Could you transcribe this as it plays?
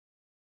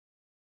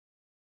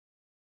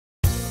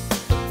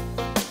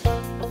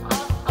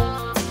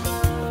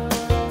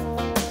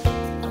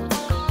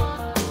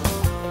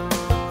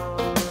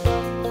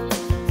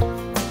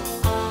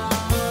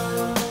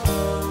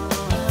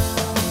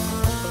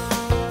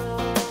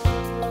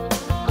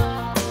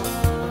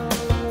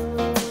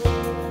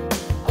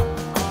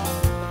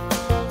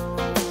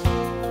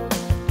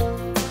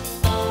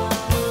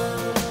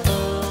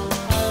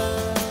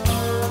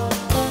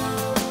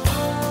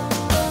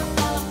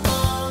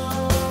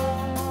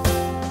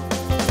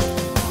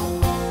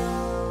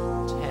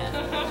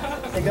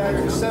Hey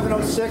guys, it's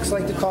 7:06. I'd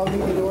like to call the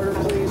meeting to order,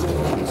 please.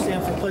 And please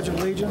stand for Pledge of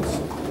Allegiance.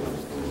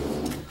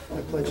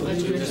 I pledge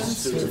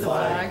allegiance to the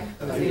flag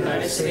of the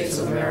United States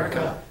of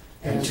America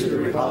and to the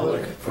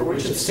republic for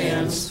which it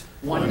stands,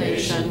 one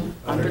nation,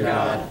 under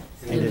God,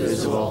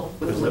 indivisible,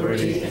 with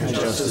liberty and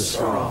justice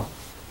for all.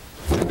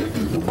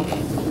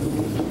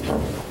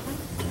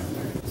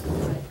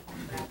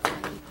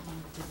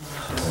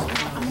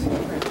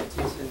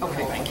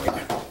 Okay, thank you.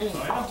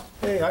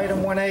 Okay,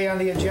 item 1A on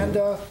the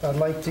agenda. I'd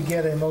like to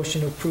get a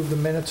motion to approve the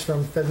minutes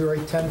from February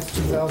 10th,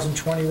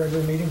 2020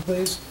 regular meeting,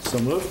 please. So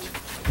moved.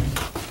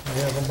 I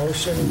have a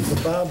motion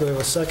for Bob. Do I have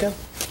a second?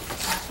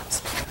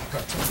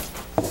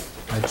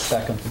 I'd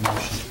second the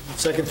motion.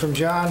 Second from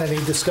John.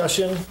 Any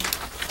discussion,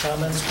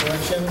 comments,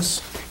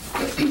 corrections?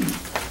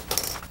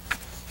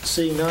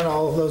 Seeing none,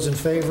 all of those in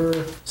favor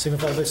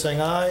signify by saying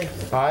aye.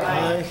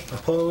 Aye.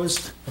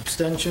 Opposed?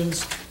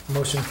 Abstentions?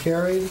 Motion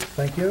carried.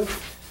 Thank you.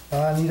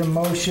 I need a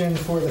motion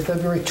for the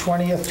February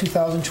 20th,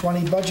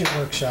 2020 budget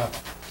workshop.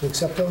 To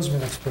accept those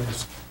minutes,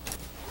 please.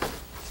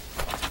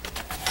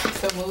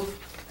 So move.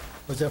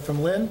 Was that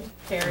from Lynn?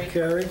 Carrie.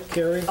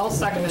 Carrie. I'll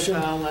second it, Motion.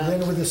 Lynn.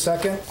 Lynn with the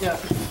second. Yep.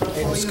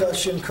 Any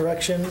discussion,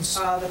 corrections?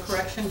 The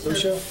corrections to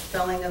Lucia? the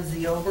spelling of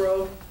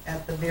Ziobro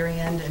at the very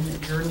end and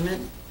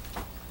adjournment.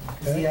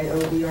 Okay.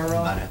 Z-I-O-B-R-O.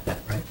 Not at that,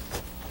 right?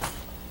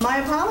 My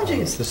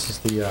apologies. This is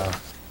the,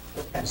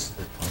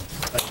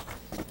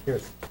 here.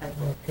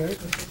 Okay.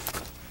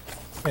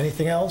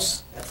 Anything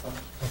else?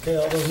 Okay,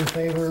 all those in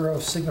favor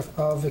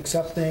of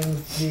accepting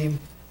the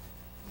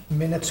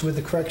minutes with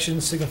the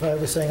corrections signify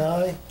by saying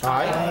aye.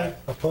 Aye.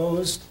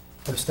 Opposed?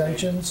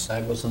 Abstentions?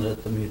 I wasn't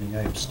at the meeting,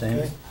 I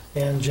abstained. Okay.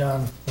 And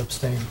John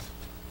abstained.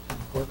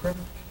 Corcoran?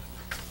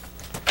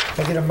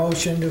 I get a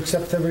motion to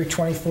accept February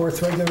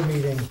 24th regular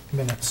meeting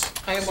minutes.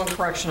 I have one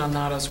correction on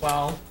that as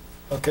well.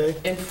 Okay?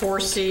 In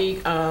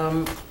 4C,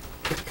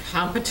 the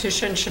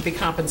competition should be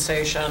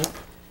compensation.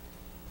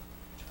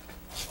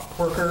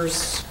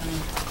 Workers,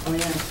 Oh, yeah,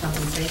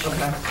 compensation.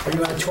 okay. Are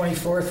you on the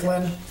 24th,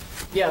 Lynn?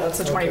 Yeah, that's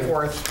the Okay.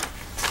 24th.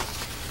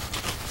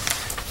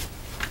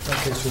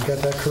 Okay, so we've got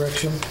that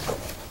correction.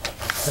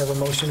 I have a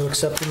motion to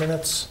accept the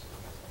minutes.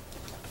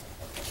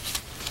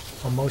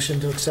 A motion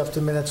to accept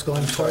the minutes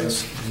going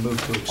twice. Move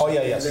to accept. Oh,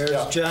 yeah, yes. There's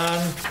Yeah.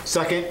 John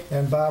Second?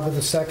 and Bob with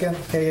the second.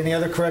 Okay, any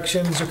other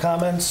corrections or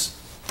comments?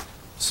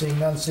 Seeing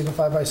none,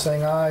 signify by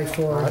saying aye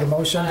for the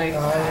motion. Aye.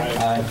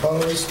 Aye.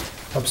 Opposed?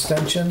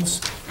 Abstentions?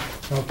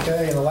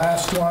 Okay, and the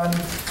last one,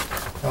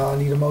 I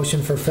need a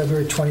motion for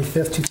February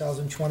 25th,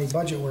 2020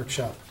 budget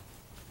workshop.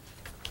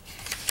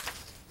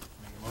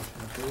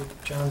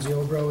 John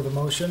Ziobro with a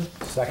motion.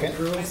 Second?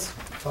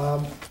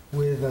 Bob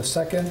with a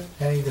second.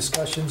 Any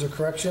discussions or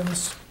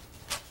corrections?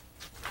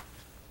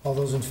 All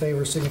those in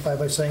favor signify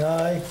by saying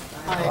aye.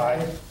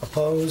 Aye.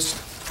 Opposed?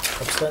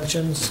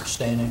 Abstentions?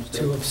 Abstaining.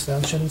 2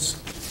 abstentions.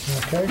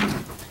 Okay.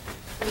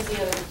 Who was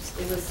the other?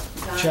 It was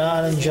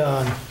John and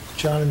John.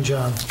 John and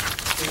John.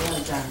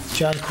 John.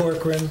 John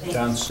Corcoran.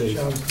 John C.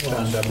 John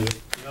John W.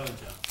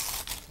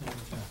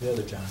 The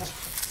other John.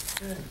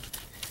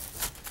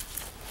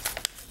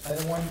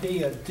 Item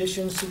 1B,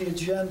 additions to the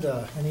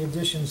agenda. Any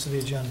additions to the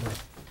agenda?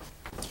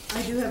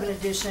 I do have an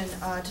addition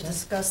to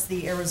discuss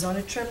the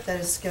Arizona trip that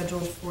is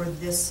scheduled for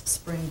this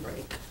spring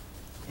break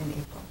in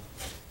April.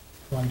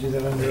 Want to do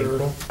that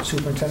under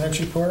superintendent's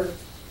report?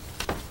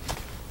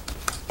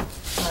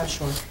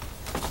 Sure.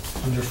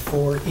 Under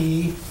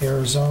 4E,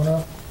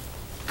 Arizona.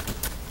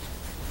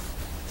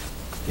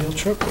 Field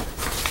trip.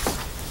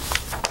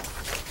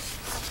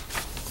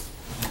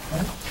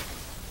 Okay.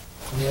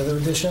 Any other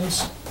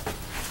additions?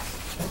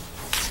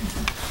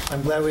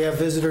 I'm glad we have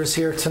visitors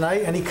here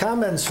tonight. Any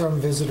comments from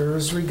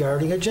visitors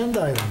regarding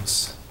agenda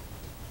items?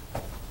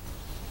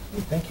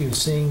 Thank you.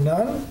 Seeing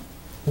none,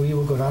 we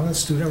will go down to the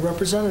student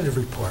representative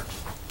report.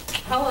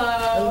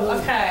 Hello.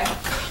 Okay.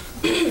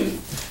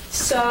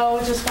 So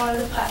just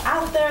wanted to put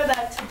out there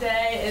that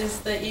today is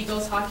the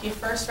Eagles hockey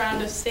first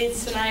round of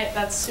states tonight.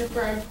 That's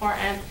super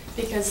important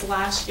because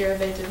last year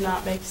they did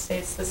not make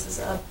states. This is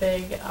a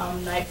big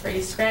night for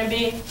East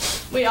Granby.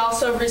 We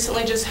also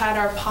recently just had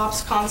our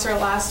Pops concert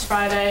last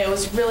Friday. It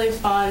was really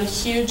fun,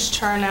 huge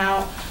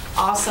turnout,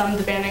 awesome.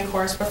 The band and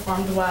chorus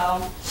performed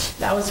well.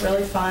 That was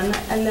really fun.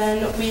 And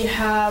then we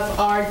have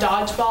our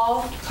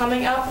dodgeball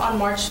coming up on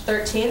March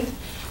 13th,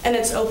 and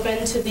it's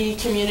open to the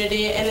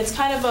community, and it's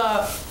kind of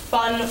a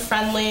fun,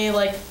 friendly,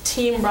 like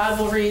team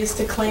rivalries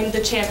to claim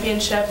the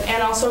championship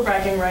and also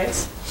bragging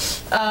rights.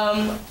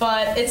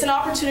 But it's an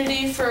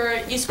opportunity for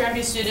East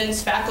Granby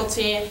students,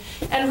 faculty,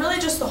 and really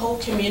just the whole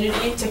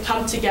community to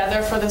come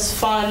together for this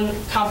fun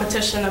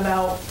competition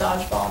about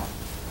dodgeball.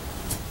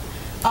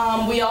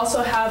 We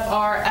also have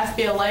our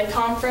FBLA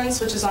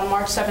conference, which is on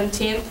March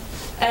 17th.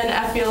 And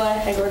FBLA,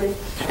 hey Gordy,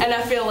 and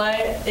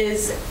FBLA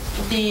is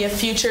the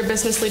Future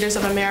Business Leaders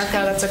of America.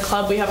 That's a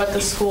club we have at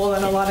the school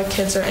and a lot of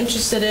kids are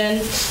interested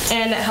in,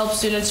 and it helps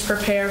students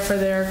prepare for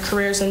their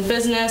careers in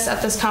business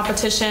at this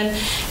competition.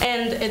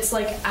 And it's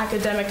like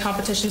academic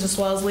competitions as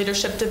well as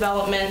leadership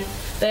development.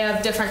 They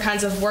have different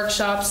kinds of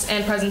workshops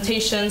and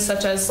presentations,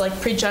 such as like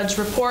prejudged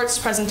reports,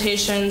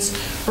 presentations,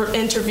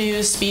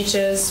 interviews,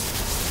 speeches.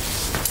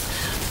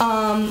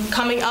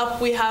 Coming up,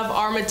 we have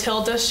our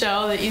Matilda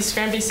show. The East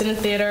Granby Student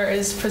Theater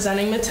is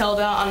presenting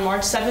Matilda on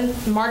March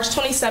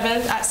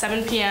 27th at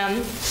 7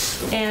 p.m.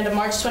 and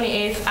March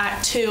 28th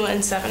at 2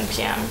 and 7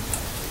 p.m.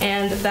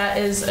 And that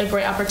is a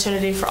great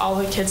opportunity for all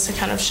the kids to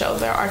kind of show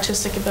their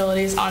artistic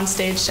abilities on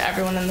stage to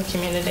everyone in the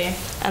community,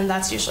 and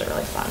that's usually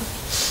really fun.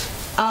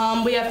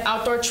 We have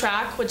outdoor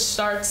track, which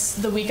starts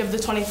the week of the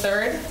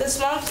 23rd this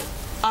month.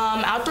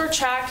 Outdoor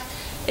track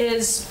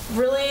is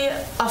really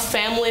a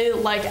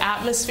family-like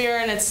atmosphere,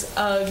 and it's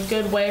a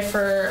good way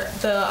for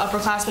the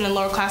upperclassmen and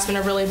lowerclassmen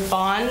to really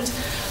bond.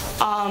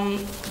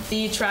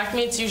 The track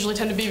meets usually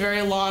tend to be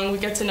very long. We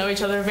get to know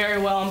each other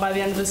very well, and by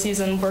the end of the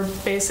season, we're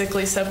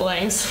basically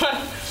siblings.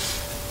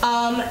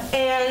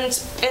 And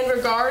in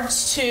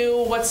regards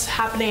to what's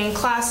happening in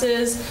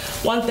classes,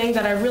 one thing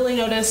that I really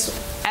noticed,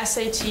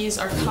 SATs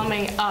are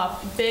coming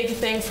up. Big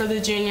thing for the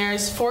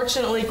juniors.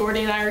 Fortunately,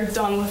 Gordy and I are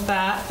done with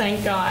that,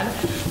 thank God.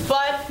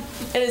 But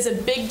it is a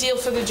big deal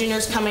for the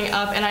juniors coming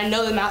up, and I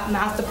know the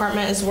math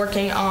department is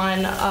working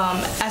on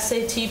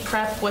SAT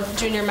prep with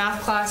junior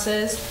math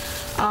classes.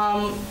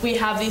 We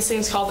have these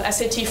things called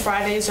SAT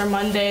Fridays or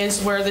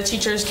Mondays where the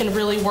teachers can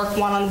really work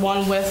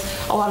one-on-one with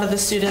a lot of the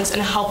students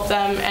and help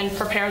them and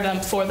prepare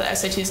them for the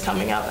SATs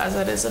coming up, as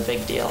that is a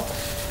big deal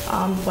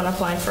when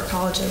applying for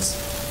colleges.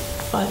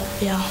 But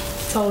yeah,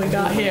 that's all we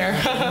got here.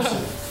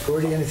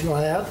 Gordy, anything you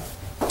want to add?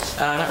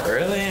 Not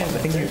really. I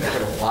think you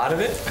covered a lot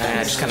of it.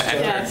 I just kind of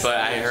entered, Yes. but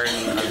I heard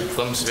a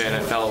glimpse of it and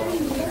it felt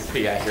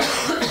pretty accurate.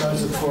 I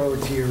look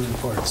forward to your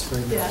reports.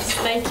 Very good. Yes,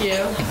 thank you.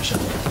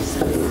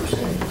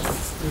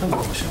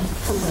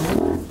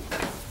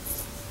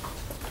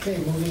 Okay,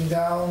 moving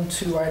down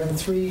to item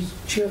 3,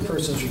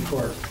 chairperson's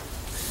report.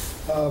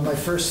 My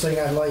first thing,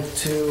 I'd like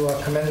to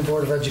commend the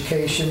Board of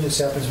Education. This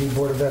happens to be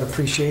Board of Ed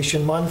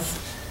Appreciation Month.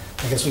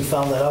 I guess we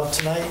found that out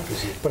tonight,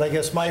 but I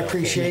guess my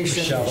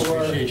appreciation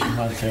for,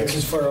 this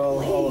is for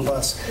all of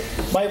us.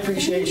 My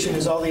appreciation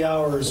is all the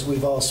hours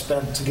we've all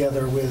spent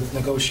together with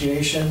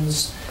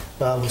negotiations,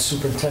 with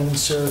superintendent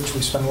search. We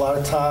spent a lot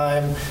of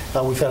time.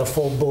 We've had a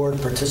full board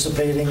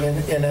participating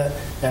in it,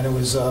 and it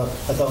was, I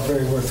thought,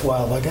 very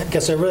worthwhile. I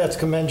guess I really have to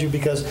commend you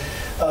because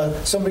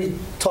somebody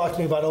talked to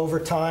me about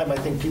overtime. I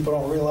think people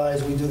don't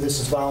realize we do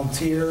this as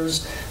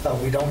volunteers.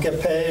 We don't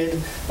get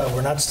paid.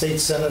 We're not state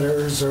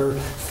senators or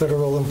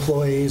federal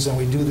employees, and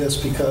we do this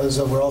because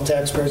we're all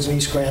taxpayers in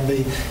East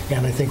Granby,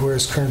 and I think we're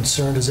as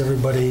concerned as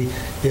everybody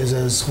is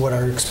as what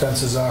our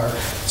expenses are.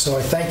 So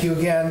I thank you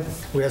again.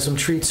 We have some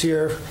treats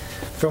here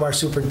from our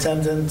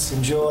superintendent.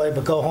 Enjoy,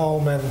 but go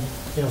home and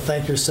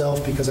thank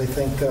yourself, because I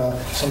think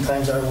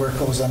sometimes our work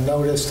goes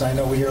unnoticed. I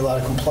know we hear a lot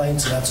of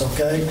complaints, and that's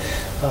okay.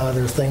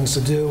 There are things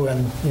to do,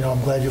 and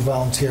I'm glad you're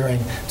volunteering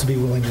to be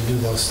willing to do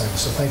those things.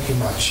 So thank you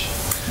much.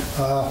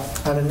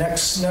 On the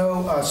next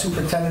note,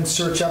 superintendent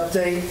search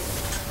update.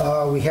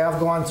 We have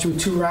gone through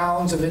 2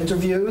 rounds of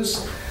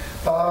interviews.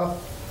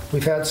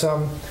 We've had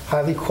some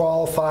highly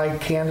qualified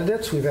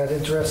candidates. We've had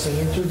interesting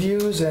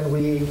interviews, and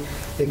we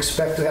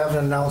expect to have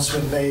an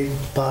announcement made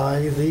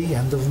by the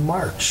end of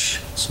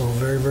March. So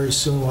very, very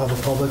soon we'll have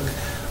a public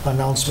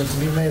announcement to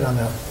be made on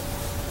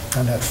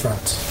that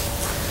front.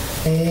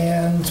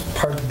 And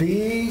part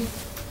B,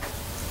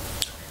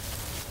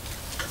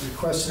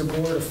 requested the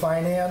Board of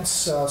Finance.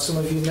 Some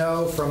of you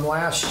know from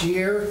last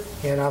year,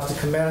 and I have to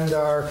commend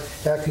our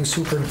acting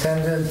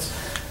superintendent,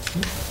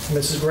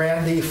 Mrs.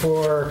 Granby,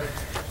 for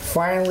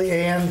finally,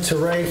 and to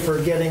Ray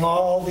for getting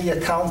all the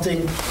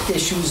accounting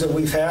issues that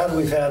we've had.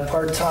 We've had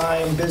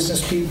part-time business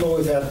people,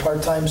 we've had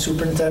part-time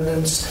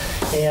superintendents,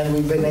 and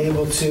we've been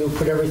able to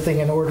put everything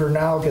in order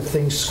now, get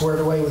things squared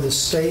away with the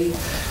state,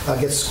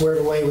 get squared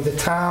away with the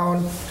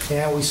town,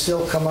 and we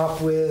still come up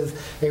with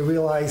a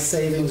realized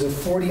savings of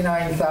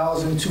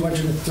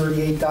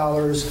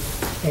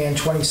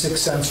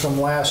 $49,238.26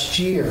 from last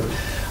year.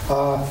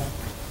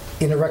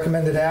 In the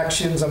recommended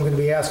actions, I'm going to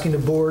be asking the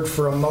board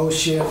for a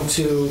motion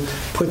to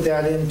put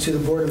that into the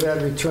Board of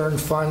Ed return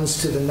funds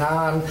to the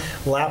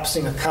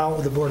non-lapsing account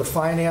with the Board of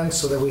Finance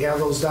so that we have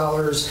those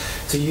dollars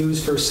to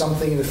use for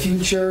something in the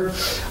future.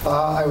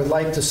 I would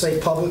like to say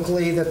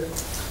publicly that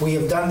we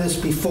have done this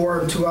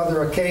before on 2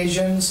 other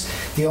occasions.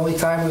 The only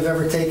time we've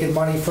ever taken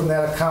money from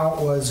that account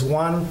was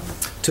one,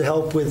 to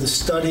help with the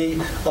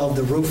study of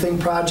the roofing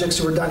projects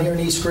that were done here in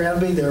East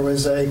Granby. There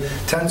was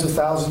tens of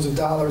thousands of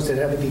dollars that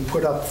had to be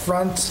put up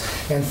front,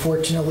 and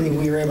fortunately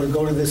we were able to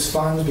go to this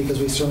fund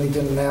because we certainly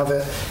didn't have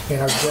it in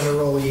our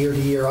general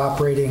year-to-year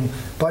operating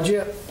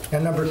budget.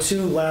 And number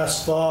 2,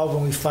 last fall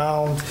when we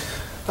found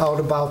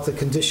out about the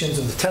conditions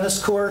of the tennis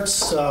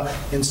courts,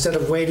 instead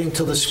of waiting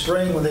till the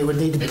spring when they would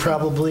need to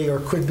probably or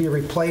could be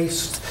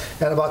replaced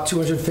at about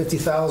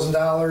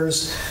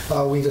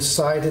 $250,000, we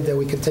decided that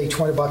we could take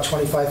about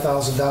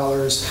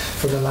 $25,000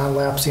 from the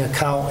non-lapsing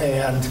account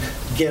and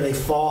get a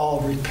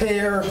fall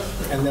repair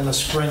and then a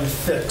spring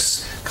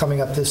fix coming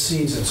up this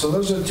season. So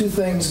those are the 2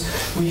 things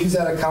we use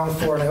that account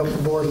for, and I hope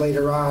the board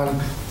later on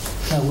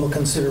we'll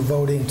consider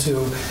voting to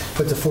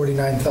put the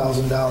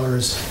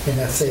 $49,000 in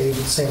that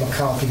same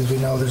account because we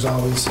know there's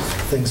always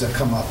things that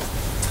come up.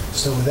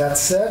 So with that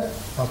said,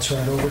 I'll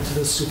turn it over to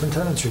the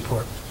superintendent's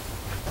report.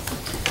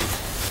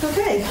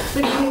 Okay,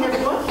 good evening,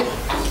 everyone.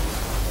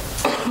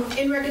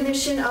 In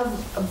recognition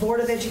of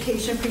Board of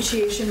Education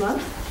Appreciation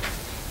Month,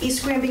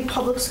 East Granby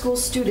Public School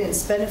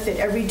students benefit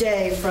every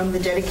day from the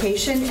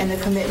dedication and the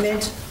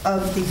commitment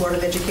of the Board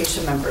of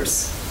Education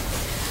members.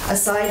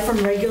 Aside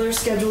from regular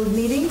scheduled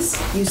meetings,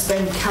 you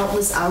spend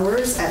countless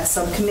hours at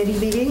subcommittee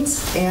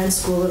meetings and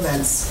school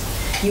events.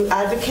 You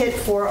advocate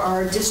for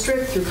our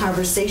district through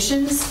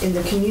conversations in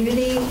the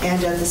community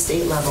and at the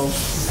state level.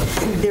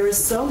 There is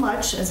so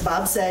much, as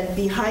Bob said,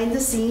 behind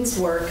the scenes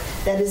work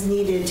that is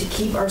needed to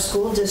keep our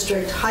school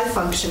district high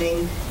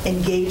functioning,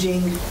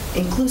 engaging,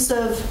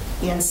 inclusive,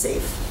 and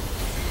safe.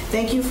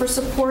 Thank you for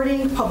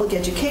supporting public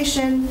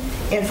education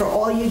and for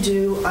all you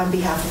do on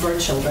behalf of our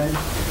children.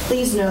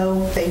 Please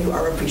know that you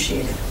are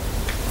appreciated.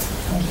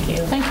 Thank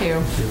you. Thank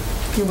you.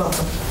 You're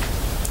welcome.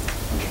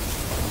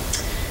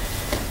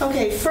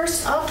 Okay,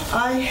 first up,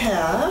 I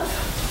have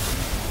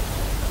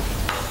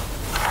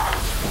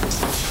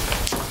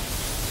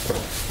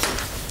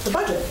the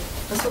budget.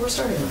 That's what we're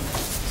starting with.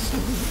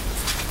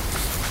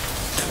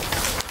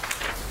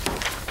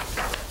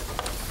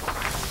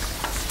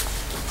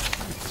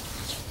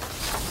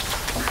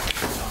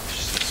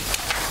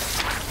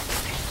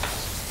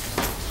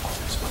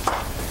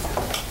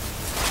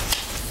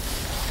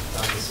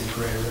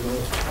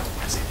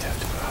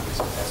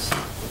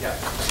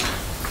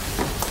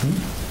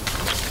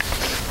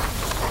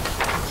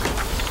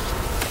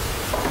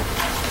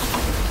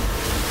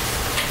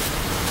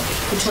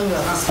 Tell me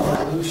about this.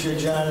 Lucia,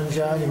 John, and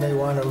John, you may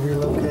want to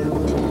relocate a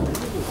little bit.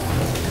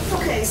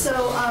 Okay, so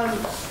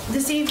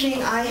this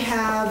evening I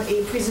have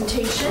a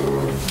presentation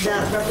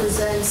that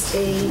represents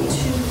a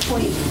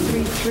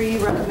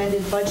 2.33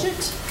 recommended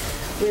budget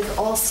with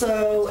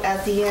also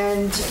at the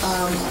end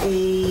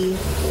a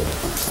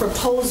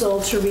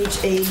proposal to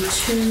reach a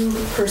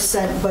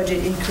 2%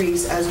 budget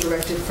increase as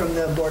directed from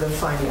the Board of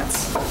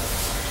Finance.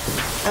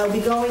 I'll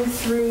be going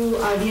through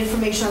the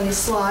information on these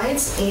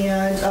slides,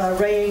 and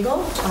Ray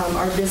Engel,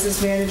 our business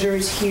manager,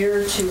 is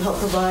here to help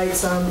provide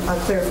some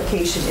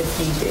clarification if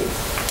need be.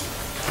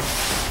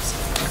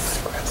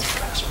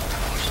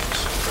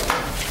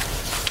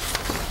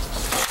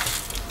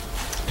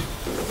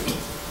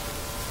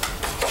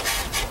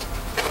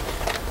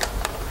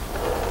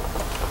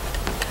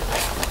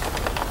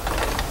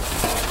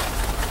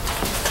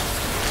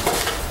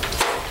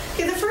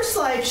 Okay, the first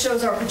slide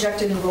shows our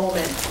projected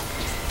enrollment.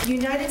 The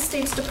United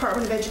States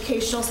Department of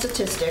Educational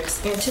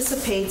Statistics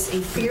anticipates a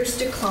fierce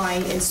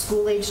decline in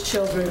school-aged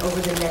children over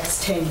the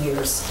next 10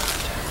 years.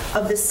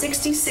 Of the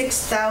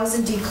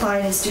 66,000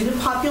 decline in student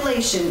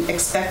population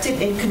expected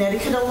in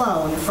Connecticut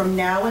alone from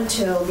now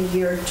until the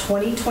year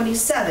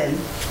 2027,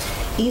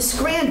 East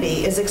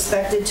Granby is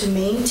expected to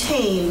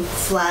maintain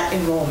flat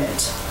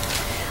enrollment.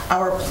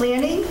 Our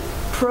planning,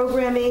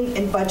 programming,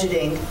 and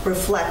budgeting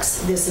reflects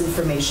this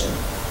information.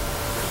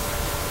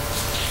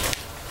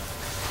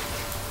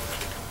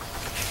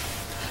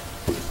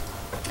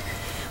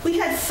 We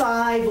had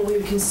 5 what we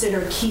would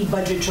consider key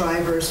budget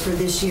drivers for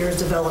this year's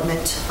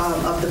development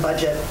of the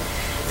budget.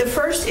 The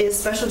first is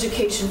special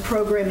education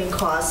programming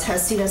costs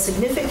has seen a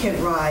significant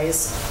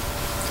rise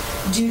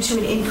due to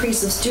an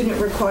increase of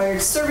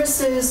student-required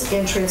services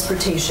and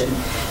transportation.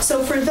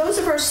 So for those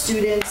of our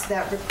students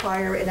that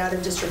require an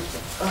out-of-district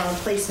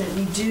placement,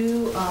 we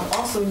do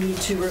also need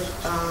to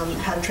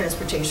have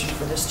transportation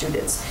for the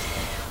students.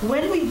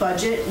 When we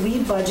budget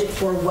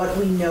for what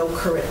we know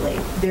currently.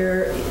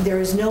 There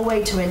is no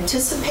way to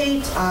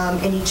anticipate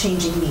any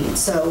changing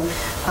needs. So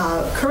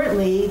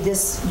currently,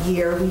 this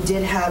year, we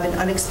did have an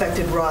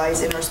unexpected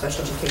rise in our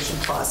special education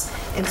costs,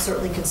 and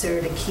certainly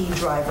considered a key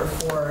driver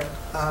for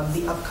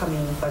the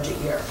upcoming budget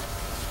year.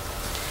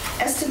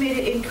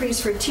 Estimated increase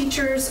for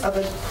teachers of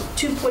a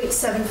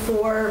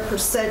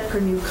 2.74% per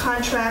new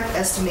contract,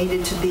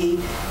 estimated to be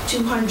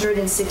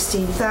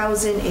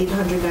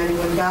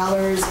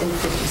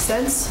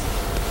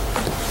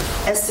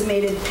 $216,891.50.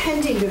 Estimated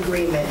pending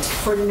agreement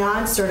for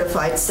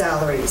non-certified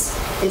salaries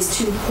is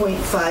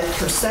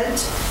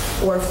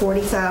 2.5% or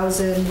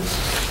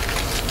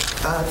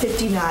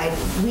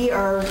 $40,059. We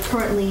are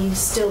currently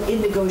still in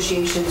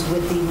negotiations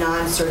with the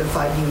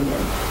non-certified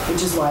union,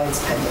 which is why it's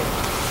pending.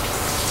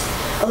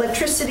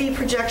 Electricity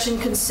projection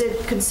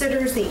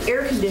considers the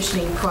air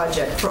conditioning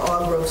project for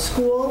All Grove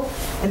School,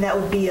 and that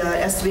would be an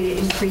estimated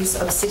increase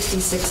of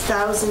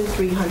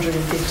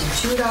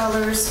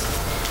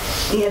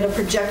 $66,352, and a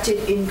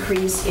projected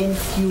increase in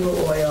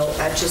fuel oil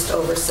at just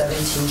over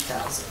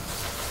 $17,000.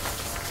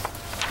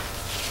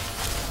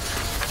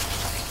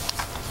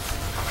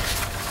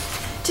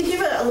 To give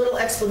a little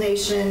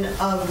explanation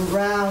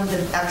around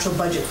the actual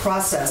budget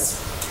process,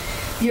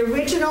 the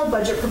original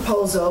budget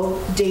proposal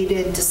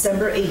dated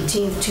December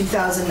 18th,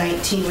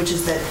 2019, which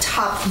is the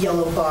top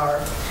yellow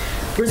bar,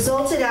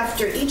 resulted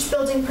after each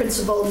building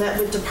principal met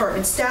with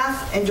department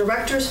staff and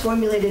directors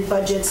formulated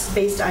budgets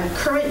based on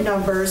current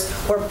numbers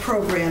or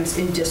programs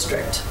in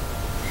district.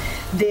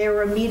 There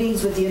were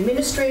meetings with the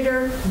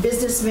administrator,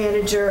 business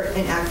manager,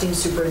 and acting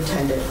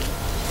superintendent.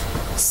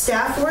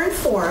 Staff were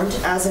informed,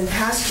 as in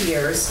past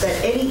years,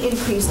 that any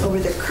increase over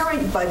the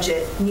current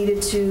budget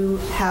needed to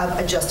have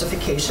a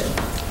justification.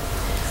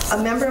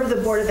 A member of the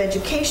Board of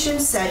Education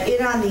sat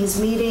in on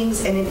these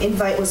meetings, and an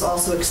invite was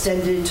also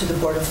extended to the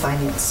Board of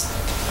Finance.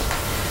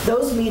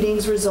 Those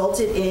meetings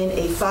resulted in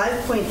a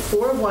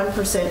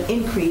 5.41%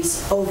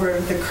 increase over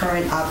the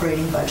current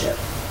operating budget.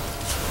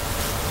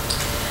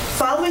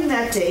 Following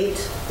that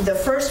date, the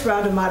first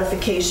round of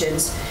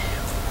modifications,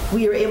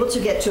 we were able to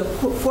get to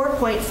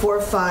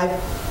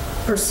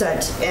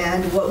 4.45%.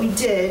 And what we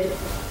did,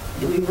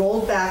 we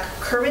rolled back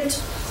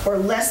current or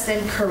less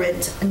than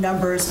current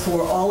numbers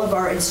for all of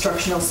our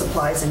instructional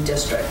supplies in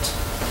district.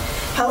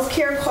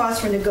 Healthcare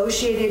costs were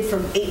negotiated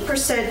from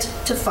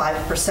 8% to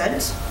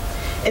 5%.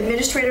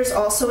 Administrators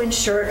also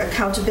ensured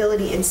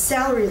accountability in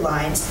salary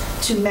lines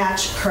to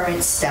match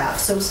current staff.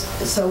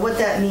 So what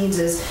that means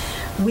is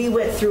we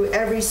went through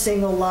every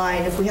single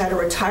line. If we had a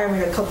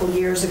retirement a couple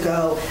years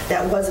ago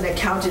that wasn't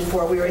accounted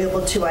for, we were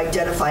able to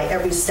identify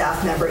every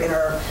staff member in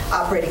our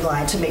operating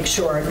line to make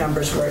sure our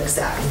numbers were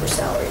exact for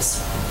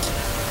salaries.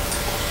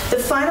 The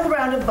final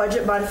round of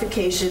budget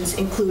modifications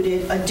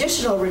included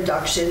additional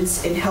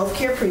reductions in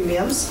healthcare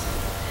premiums,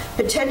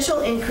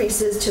 potential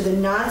increases to the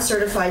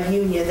non-certified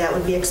union that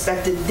would be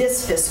expected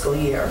this fiscal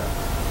year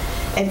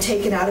and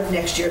taken out of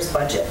next year's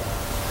budget.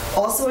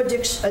 Also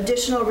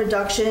additional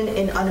reduction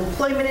in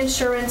unemployment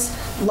insurance,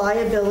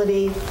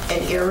 liability,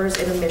 and errors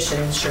and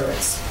omission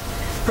insurance,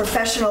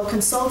 professional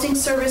consulting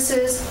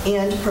services,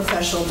 and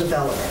professional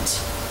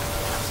development.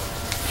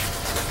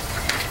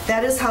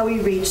 That is how we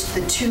reached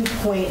the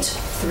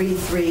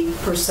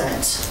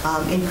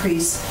 2.33%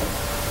 increase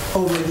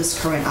over this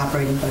current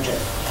operating budget.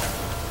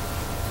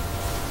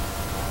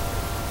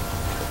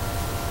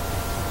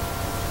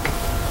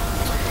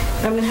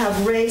 I'm going to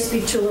have Ray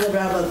speak to you a little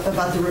bit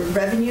about the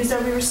revenues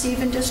that we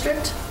receive in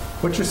district.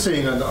 What you're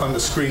seeing on the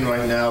screen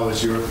right now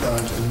is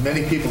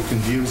many people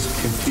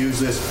confuse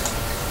this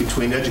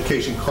between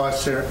education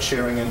cost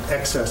sharing and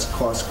excess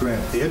cost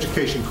grant. The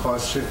education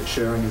cost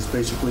sharing is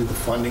basically the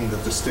funding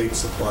that the state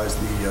supplies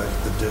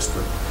the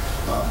district.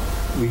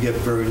 We get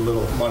very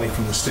little money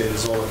from the state,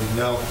 as all of you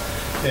know,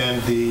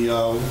 and the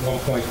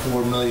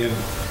 1.4 million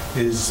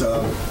is,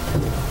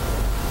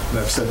 and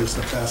I've said this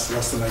in the past,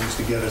 less than I used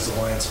to get as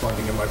Alliance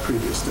funding in my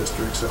previous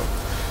district. So,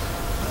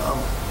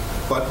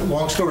 but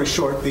long story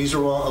short, these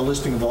are all a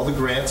listing of all the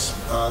grants.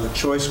 The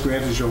choice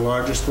grant is your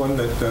largest one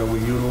that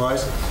we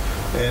utilize.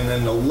 And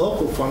then the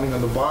local funding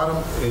on the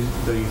bottom, is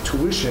the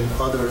tuition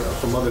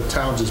from other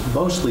towns is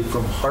mostly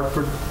from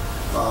Hartford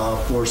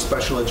for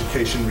special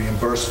education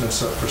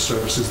reimbursements for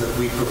services that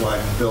we provide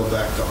and bill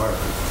back to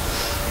Hartford.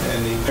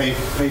 And the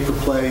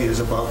pay-for-play is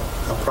about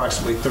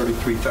approximately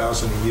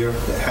 $33,000 a year.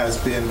 It has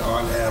been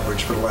on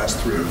average for the last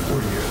 3 or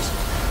 4 years.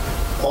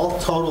 All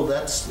total,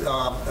 that's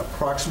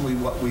approximately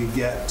what we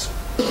get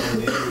on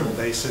an annual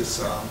basis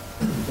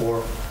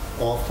for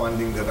all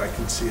funding that I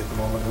can see at the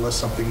moment, unless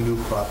something new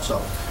crops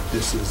up.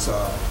 This is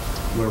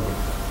where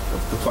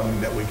the funding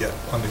that we get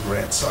on the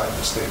grant side of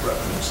the state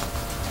revenues.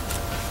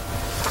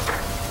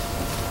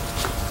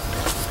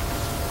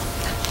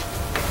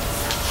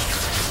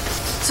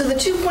 So the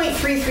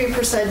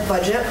 2.33%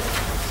 budget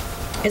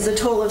is a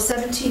total of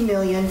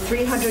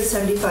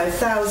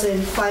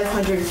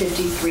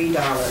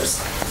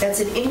 $17,375,553. That's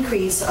an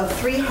increase of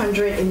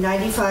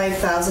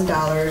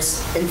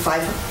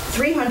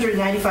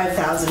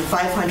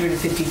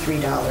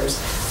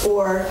 $395,553,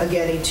 or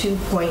again a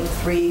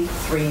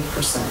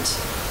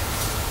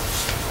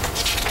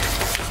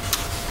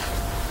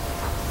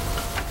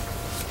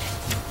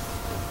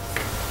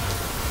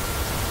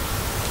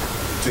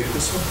Take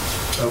this one?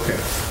 Okay.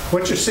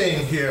 What you're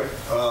seeing here,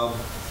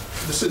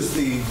 this is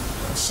the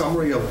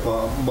summary of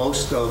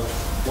most of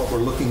what we're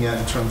looking at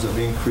in terms of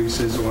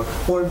increases,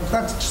 or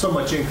not so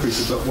much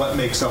increases, but what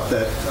makes up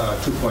that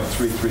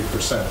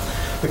 2.33%.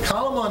 The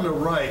column on the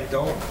right,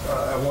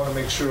 I want to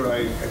make sure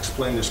I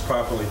explain this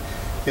properly.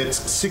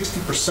 It's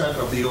 60%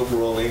 of the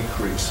overall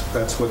increase.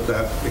 That's what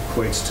that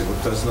equates to.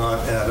 It does not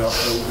add up.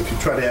 If you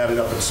try to add it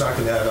up, it's not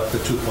going to add up to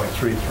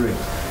 2.33.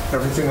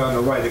 Everything on the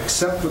right,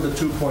 except for the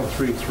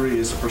 2.33,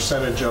 is a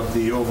percentage of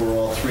the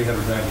overall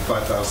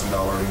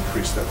 $395,000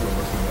 increase that we're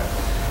looking at.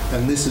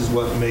 And this is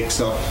what makes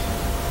up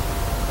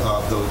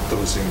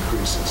those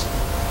increases.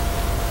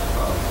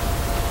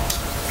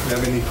 If you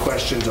have any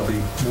questions, I'll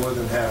be more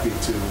than happy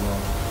to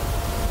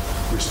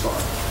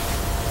respond.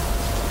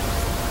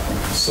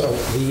 So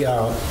the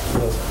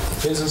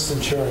business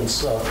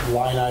insurance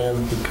line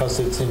item, because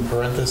it's in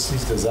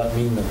parentheses, does that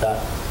mean that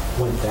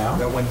went down?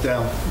 That went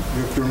down.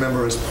 If you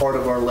remember, as part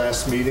of our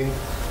last meeting,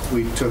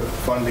 we took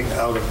funding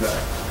out of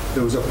that.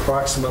 There was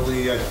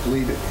approximately, I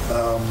believe,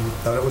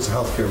 that was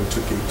healthcare, we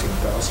took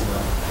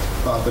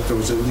 $18,000 out. But there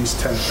was at least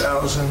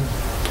 $10,000,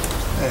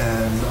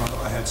 and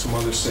I had some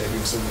other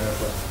savings in there,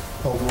 but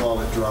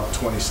overall it dropped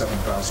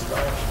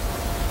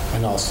 $27,000.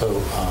 And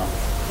also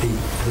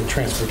the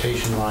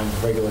transportation line,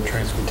 regular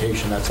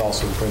transportation, that's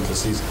also in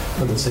parentheses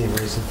for the same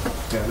reason.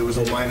 Yeah, there was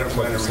a minor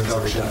reduction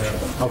there.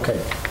 Okay.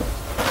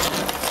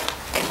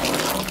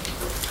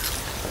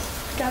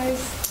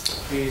 Guys.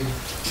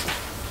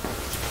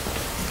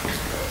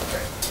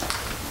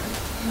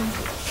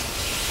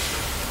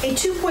 A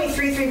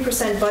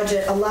 2.33%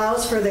 budget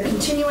allows for the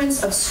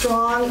continuance of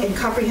strong and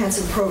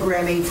comprehensive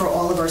programming for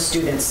all of our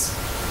students.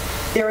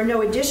 There are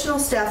no additional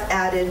staff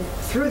added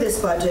through this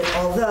budget,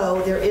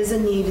 although there is a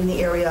need in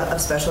the area of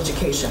special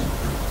education.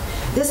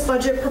 This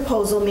budget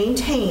proposal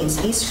maintains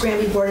East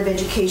Granby Board of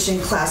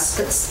Education class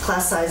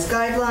size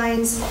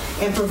guidelines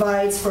and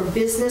provides for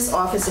business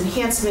office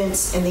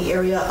enhancements in the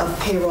area of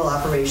payroll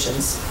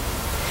operations.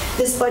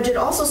 This budget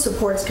also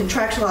supports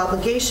contractual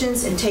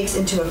obligations and takes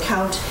into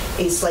account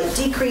a slight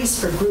decrease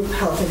for group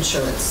health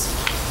insurance.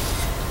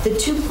 The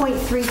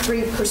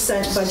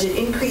 2.33% budget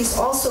increase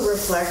also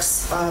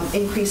reflects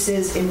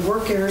increases in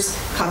workers'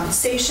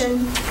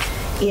 compensation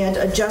and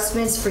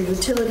adjustments for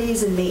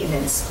utilities and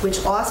maintenance,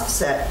 which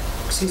offset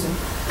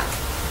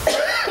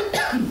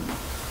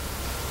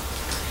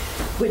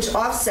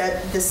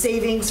the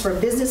savings for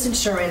business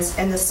insurance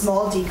and the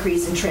small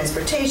decrease in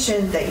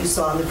transportation that you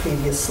saw on the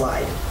previous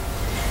slide.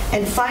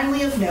 And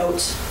finally of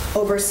note,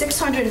 over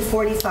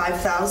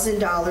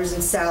 $645,000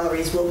 in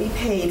salaries will be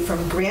paid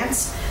from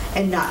grants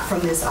and not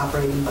from this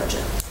operating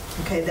budget.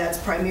 Okay, that's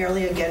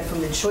primarily, again, from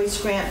the Choice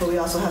Grant, but we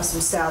also have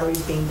some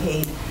salaries being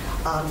paid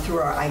through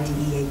our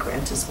IDEA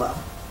grant as well.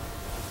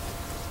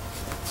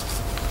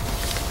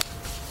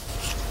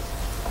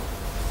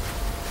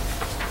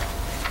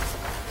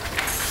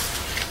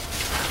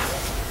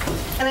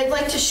 And I'd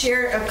like to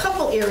share a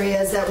couple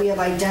areas that we have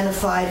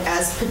identified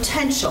as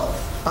potential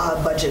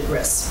budget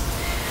risks.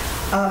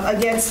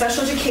 Again,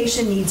 special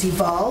education needs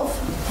evolve.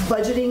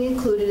 Budgeting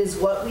included is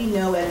what we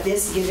know at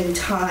this given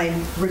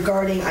time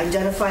regarding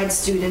identified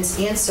students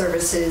and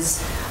services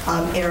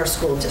in our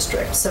school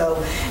district.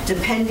 So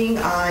depending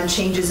on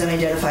changes in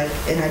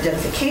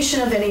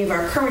identification of any of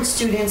our current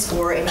students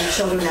or any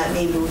children that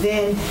may move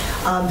in,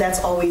 that's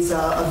always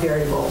a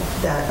variable,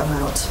 that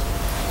amount.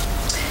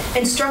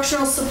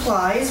 Instructional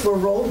supplies were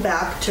rolled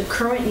back to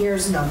current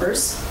year's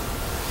numbers.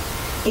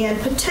 And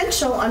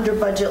potential under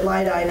budget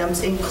line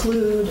items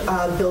include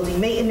building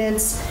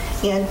maintenance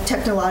and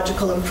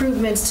technological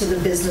improvements to the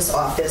business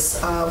office.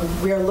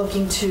 We are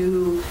looking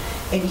to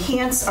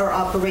enhance our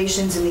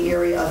operations in the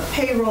area of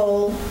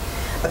payroll,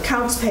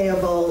 accounts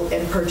payable,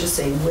 and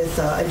purchasing with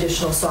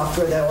additional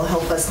software that will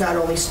help us not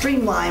only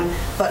streamline,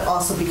 but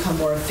also become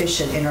more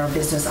efficient in our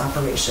business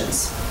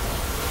operations.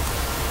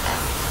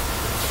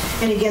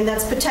 And again,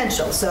 that's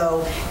potential.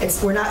 So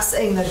we're not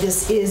saying that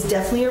this is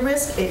definitely a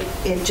risk.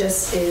 It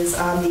just is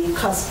on the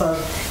cusp of,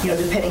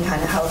 depending on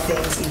how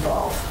things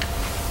evolve.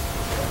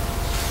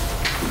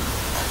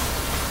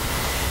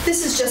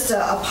 This is just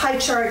a pie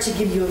chart to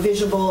give you a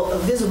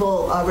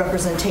visible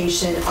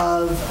representation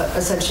of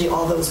essentially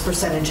all those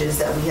percentages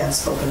that we have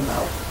spoken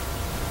about.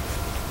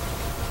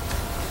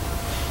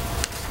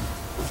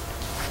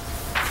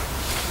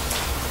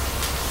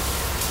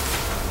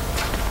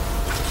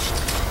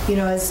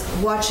 As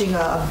watching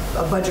a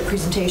budget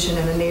presentation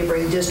in a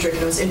neighboring district,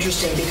 it was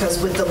interesting because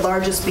with the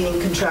largest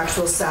being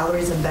contractual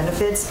salaries and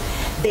benefits,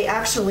 they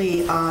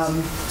actually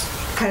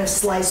kind of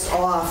sliced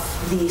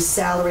off the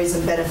salaries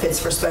and benefits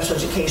for special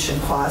education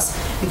costs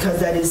because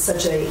that is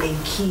such a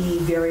key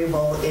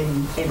variable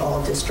in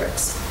all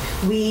districts.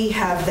 We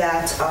have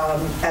that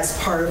as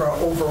part of our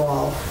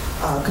overall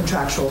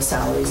contractual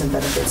salaries and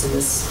benefits in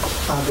this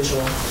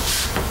visual.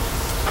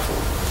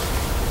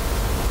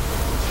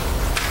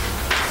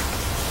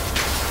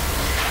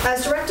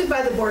 As directed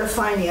by the Board of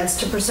Finance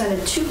to present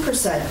a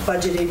 2%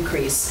 budget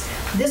increase,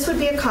 this would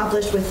be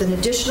accomplished with an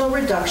additional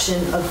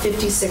reduction of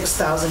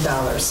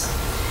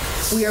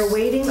 $56,000. We are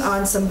waiting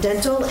on some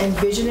dental and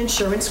vision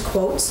insurance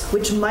quotes,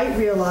 which might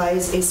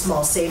realize a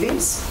small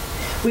savings.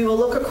 We will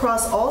look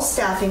across all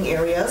staffing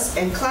areas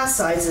and class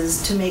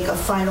sizes to make a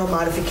final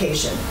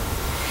modification.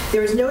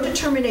 There is no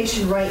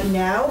determination right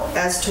now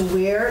as to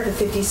where the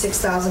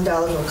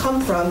 $56,000 will come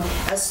from,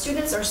 as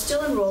students are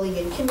still enrolling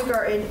in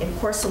kindergarten and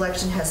course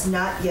selection has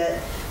not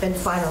yet been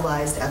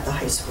finalized at the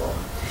high school.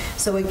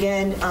 So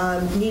again,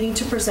 needing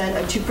to present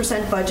a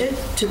 2% budget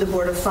to the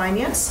Board of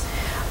Finance,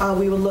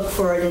 we will look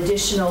for an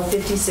additional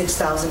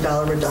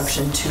 $56,000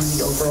 reduction to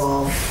the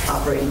overall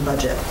operating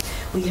budget.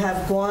 We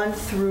have gone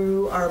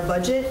through our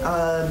budget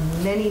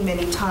many,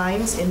 many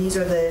times, and these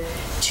are the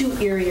two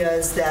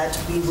areas that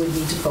we would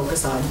need to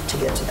focus on to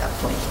get to that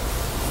point.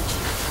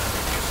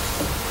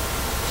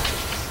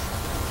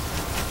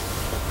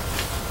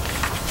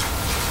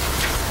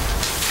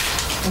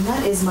 And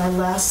that is my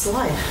last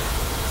slide.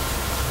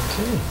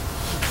 Okay.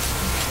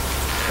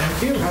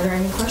 Thank you. Are there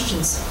any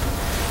questions?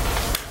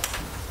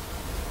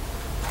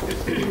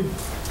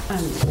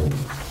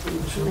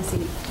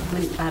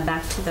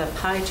 Back to the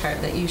pie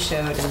chart that you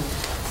showed and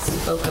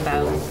spoke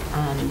about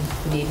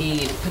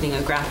maybe putting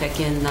a graphic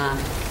in the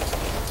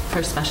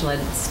for special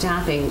ed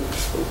staffing,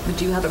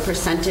 do you have a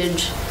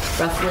percentage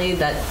roughly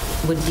that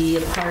would be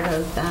a part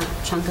of that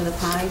chunk of the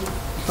pie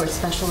for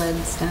special ed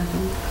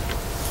staffing?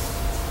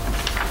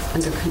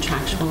 Under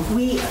contractual?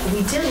 We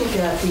did look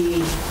at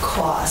the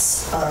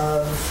costs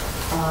of,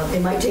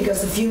 it might take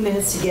us a few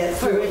minutes to get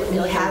through it. We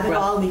Like a have it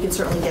rough- all, we can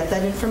certainly get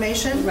that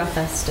information. Rough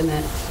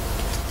estimate.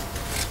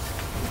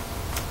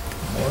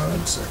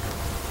 1 second.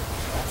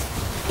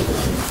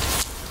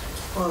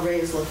 While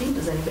Ray is looking,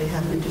 does anybody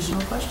have an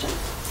additional question?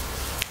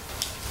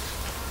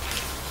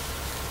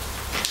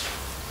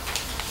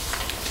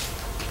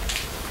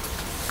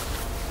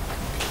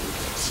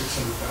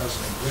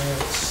 $600,000 in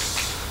grants.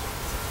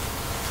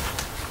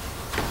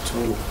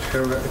 Total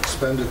para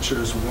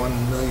expenditures,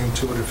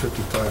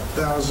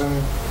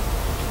 $1,255,000.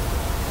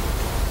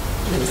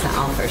 It was the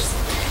offers.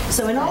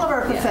 So in all of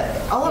our,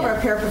 Yeah. all of our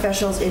Yeah.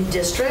 paraprofessionals in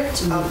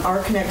district are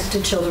connected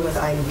to children with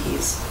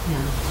IEPs.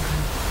 Yeah.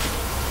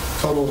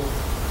 Total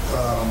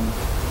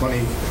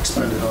money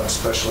expended on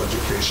special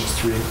education is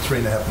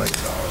 $3.5 million,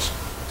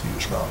 to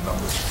use round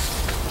numbers.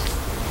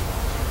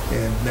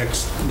 And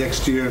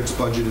next year, it's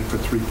budgeted for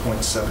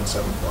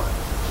 3.775.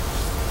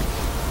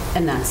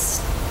 And that's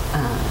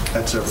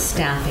That's everything.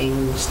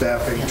 staffing.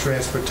 Staffing, Yeah.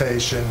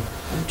 transportation,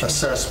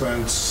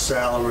 assessments,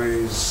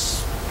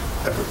 salaries,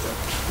 everything.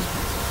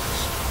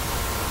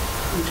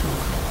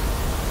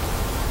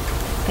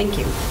 Thank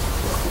you.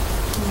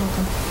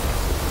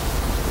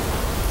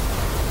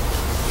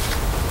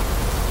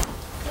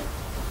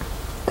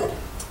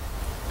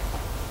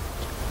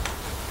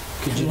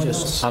 Could you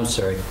just, I'm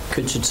sorry,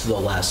 could you to the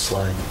last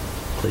slide,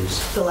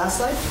 please? The last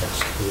slide?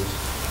 Yes, please.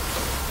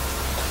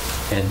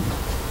 And,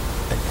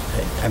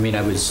 I mean,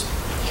 I was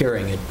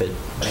hearing it, but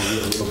maybe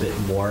a little bit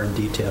more in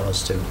detail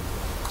as to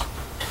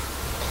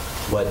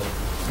what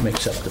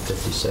makes up the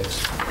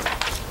 56.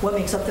 What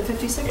makes up the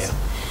 56? Yeah.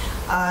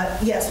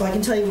 Yes, well, I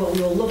can tell you what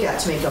we will look at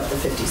to make up the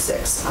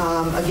 56.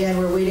 Again,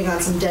 we're waiting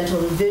on some dental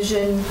and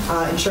vision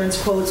insurance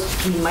quotes.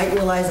 We might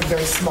realize a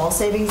very small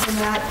savings in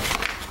that.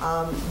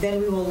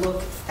 Then we will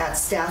look at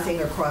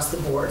staffing across the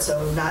board.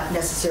 So not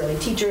necessarily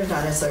teachers,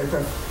 not necessarily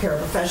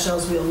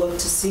paraprofessionals. We'll look to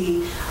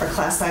see our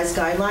class size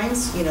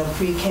guidelines,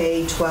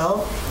 pre-K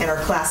 12, and our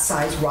class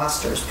size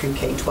rosters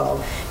pre-K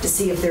 12 to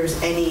see if there's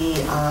any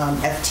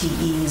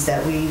FTEs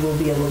that we will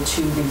be able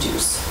to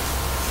reduce.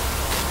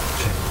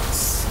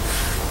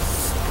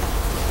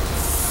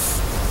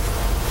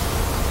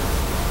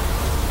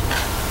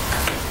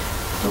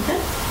 Okay.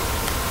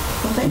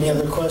 Well, thank Any you.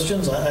 other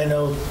questions? I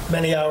know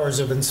many hours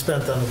have been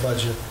spent on the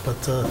budget, but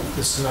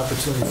this is an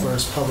opportunity for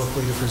us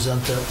publicly to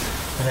present it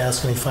and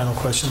ask any final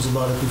questions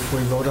about it before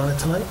we vote on it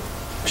tonight.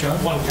 John?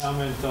 One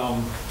comment,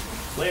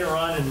 later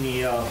on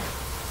in our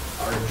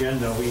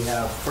agenda,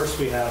 first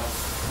we have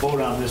vote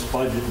on this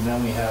budget, and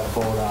then we have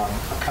vote on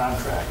a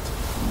contract.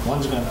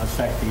 One's going to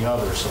affect the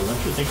other, so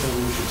don't you think that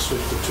we should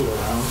switch the two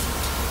around?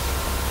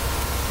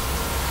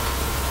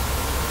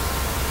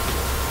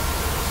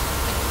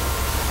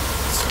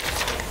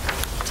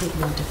 Take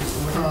them in a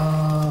different order.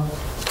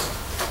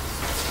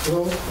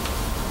 Well,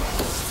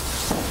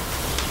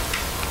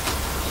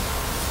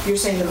 You're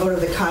saying the vote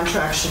of the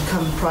contract should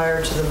come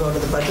prior to the vote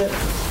of the budget?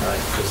 Right,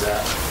 because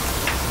that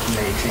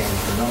may change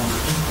the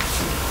numbers.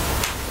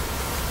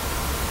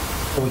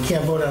 we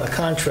can't vote on a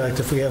contract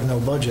if we have no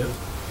budget. I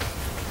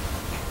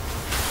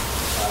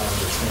don't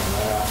understand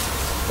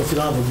that. If you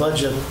don't have a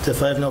budget,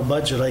 if I have no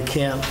budget, I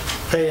can't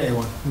pay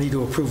anyone. Need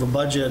to approve a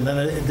budget, and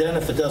then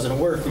if it doesn't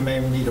work, we may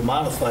need to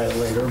modify it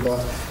later, but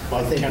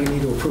I think we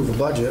need to approve a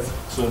budget.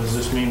 So does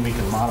this mean we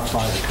can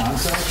modify the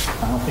contract?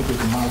 I don't think we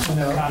can modify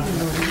the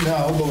contract.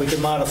 No, but we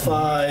can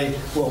modify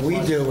what we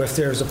do if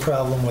there's a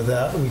problem with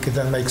that. We could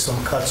then make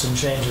some cuts and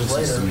changes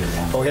later.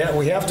 But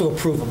we have to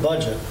approve a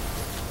budget.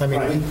 I mean,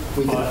 Right,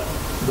 we could but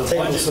the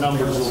table budget something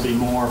numbers else. will be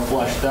more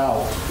fleshed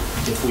out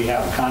if we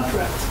have a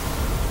contract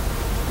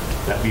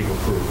that we've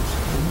approved.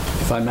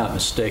 If I'm not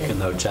mistaken,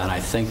 though, John, I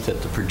think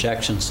that the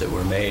projections that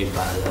were made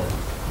by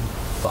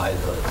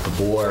the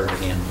board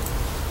and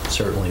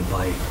certainly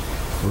by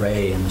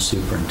Ray and the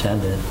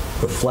superintendent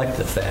reflect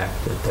the fact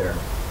that they're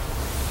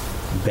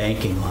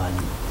banking on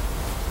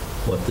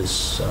what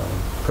this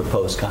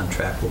proposed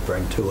contract will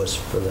bring to us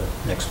for the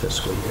next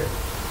fiscal year.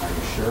 Are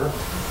you sure?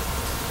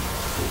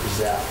 Is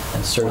that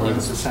And certainly-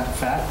 100%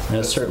 fact? And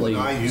that's certainly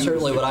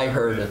what I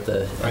heard at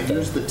the... I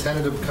used the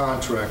tentative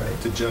contract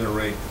to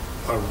generate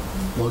our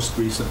most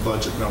recent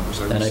budget numbers.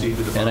 I received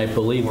it and I about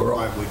believe 4 or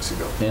we're- 5 weeks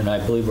ago. And I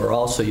believe we're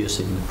also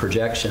using the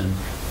projection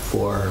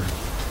for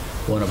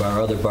one of our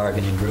other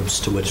bargaining groups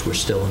to which we're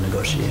still in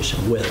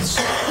negotiation with.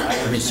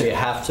 So you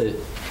have to,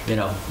 you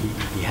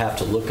have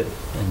to look at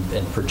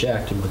and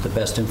project, and with the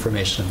best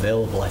information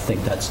available,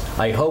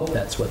 I hope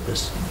that's what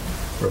this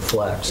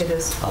reflects. It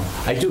is.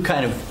 I do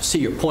kind of see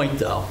your point,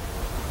 though,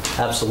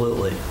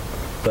 absolutely,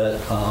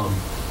 but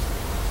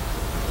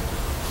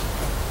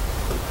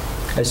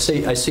I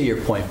see your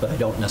point, but I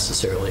don't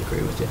necessarily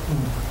agree with you.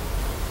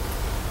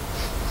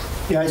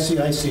 Yeah, I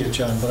see it,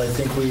 John, but I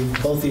think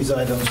both these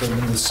items have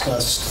been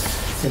discussed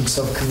in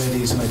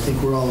subcommittees, and I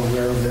think we're all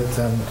aware of it,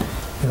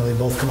 they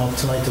both come up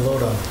tonight to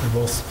vote on. They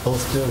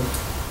both do.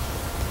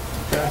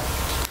 Okay.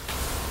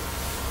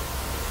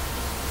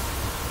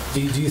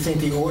 Do you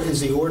think is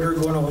the order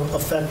going to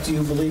affect, do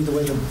you believe, the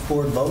way the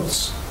board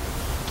votes?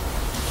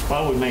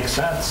 Well, it would make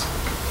sense.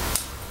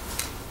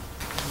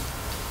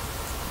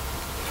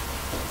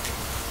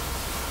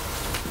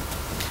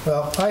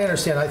 Well, I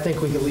understand. I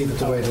think we can leave it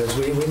the way it is.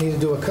 We need to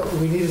do a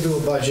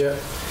budget,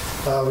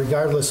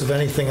 regardless of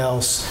anything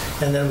else,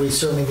 and then we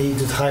certainly need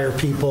to hire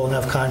people and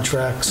have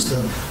contracts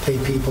to pay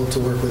people to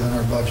work within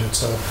our budget.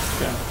 So,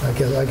 Yeah.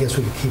 I guess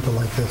we could keep it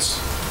like this.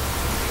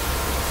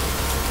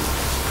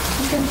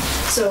 Okay.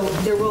 So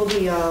there will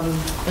be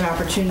an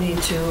opportunity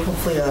to,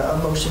 hopefully, a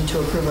motion to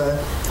approve a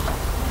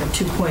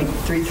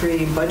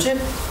 2.33 budget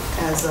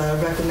as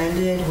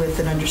recommended, with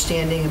an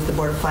understanding if the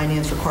Board of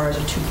Finance requires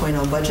a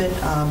 2.0 budget,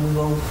 we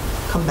will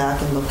come back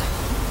and look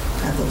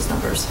at those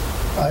numbers.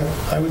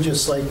 I would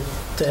just like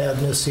to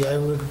add, Missy, I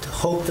would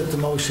hope that the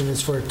motion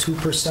is for a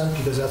 2%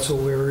 because that's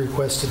what we were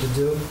requested to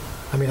do.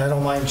 I mean, I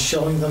don't mind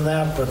showing them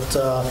that, but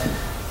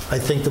I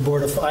think the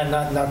Board of,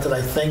 not that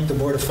I think, the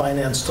Board of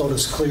Finance told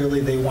us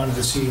clearly they wanted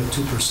to see a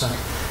 2%.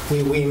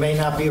 We may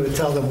not be able to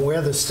tell them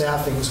where the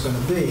staffing is going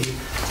to be,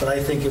 but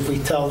I think if we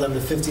tell them the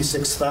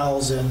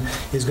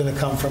 $56,000 is going to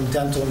come from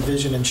dental and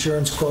vision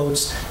insurance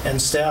quotes and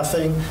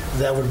staffing,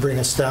 that would bring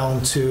us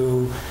down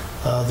to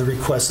the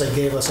request they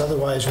gave us.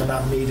 Otherwise, we're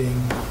not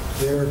meeting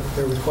their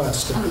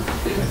request. And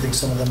I think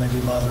some of them may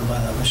be bothered by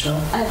that. Michelle?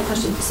 I have a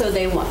question. So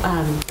they want,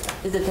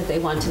 is it that they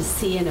want to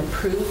see an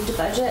approved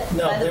budget?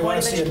 No, by the they Board want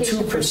of to see a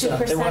Education for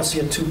 2%. They want to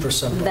see a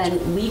 2% budget.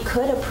 Then we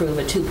could approve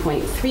a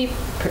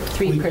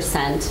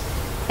 2.3%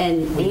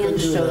 and We could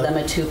do show that. them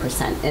a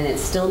 2%, and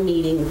it's still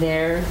meeting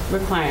their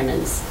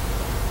requirements,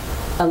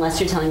 unless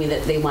you're telling me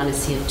that they want to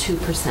see a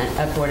 2%,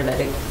 a Board of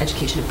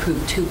Education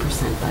approved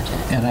 2% budget.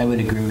 And I would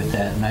agree with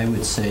that, and I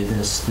would say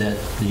this, that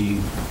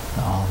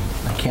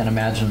I can't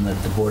imagine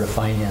that the Board of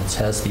Finance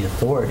has the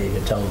authority to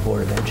tell the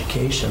Board of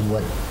Education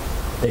what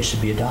they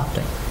should be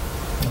adopting,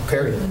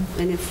 period.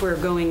 And if we're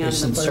going on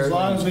Isn't the But as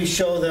long as we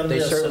show them They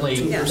this, certainly,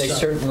 2%. they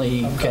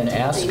certainly can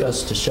ask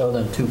us to show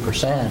them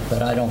 2%,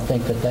 but I don't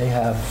think that they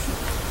have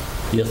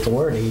the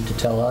authority to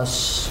tell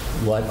us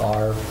what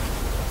our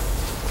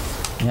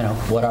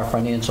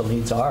financial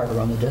needs are to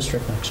run the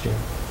district next year.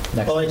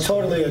 Well, I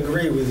totally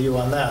agree with you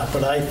on that,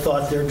 but I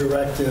thought their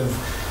directive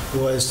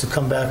was to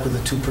come back with a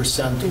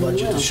 2%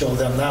 budget to show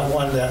them, not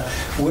one that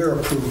we're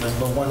approving,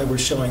 but one that we're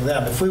showing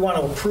them. If we want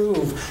to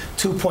approve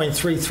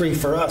 2.33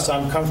 for us,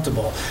 I'm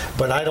comfortable,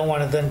 but I don't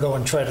want to then go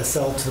and try to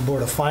sell to the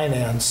Board of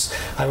Finance.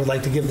 I would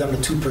like to give them the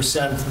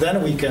 2%,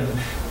 then we can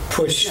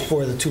push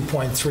for the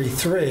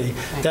 2.33,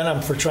 then I'm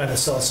for trying to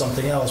sell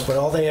something else. But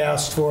all they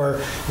asked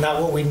for,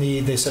 not what we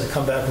need, they said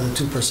come back with a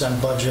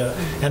 2% budget,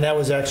 and that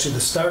was actually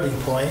the starting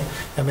point,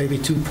 and maybe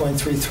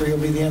 2.33 will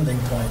be the ending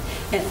point.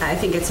 And I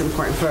think it's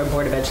important for a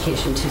Board of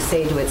Education to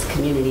say to its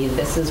community,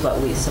 this is what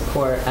we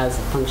support as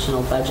a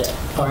functional budget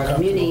for our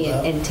community,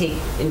 and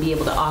be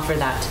able to offer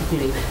that to the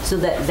community, so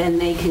that then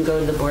they can go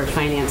to the Board of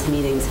Finance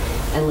meetings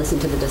and listen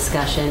to the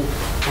discussion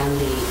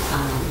and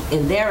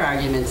in their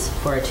arguments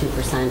for a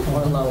 2%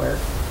 or lower,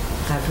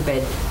 God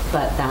forbid.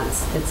 But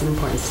it's an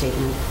important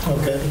statement.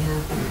 Okay.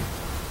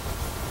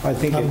 I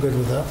think I'm good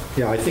with that.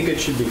 Yeah, I think it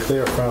should be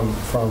clear from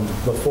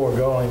the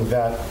foregoing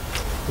that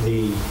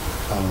the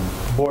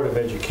Board of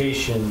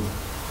Education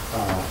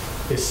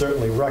is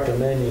certainly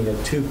recommending a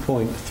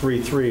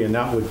 2.33, and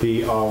that would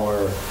be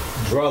our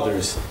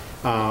druthers.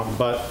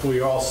 But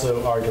we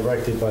also are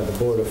directed by the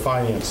Board of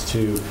Finance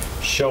to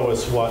show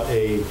us what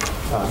a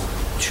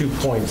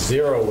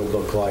 2.0 would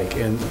look like,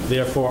 and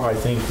therefore I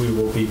think we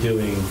will be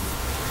doing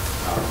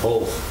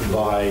both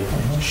by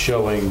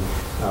showing,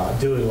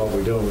 doing what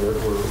we're doing. We're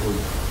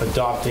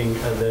adopting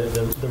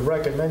the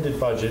recommended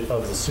budget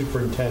of the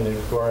superintendent,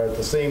 or at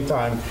the same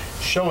time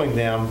showing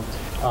them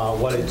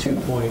what a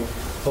 2.0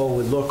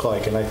 would look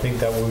like. And I think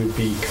that we would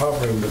be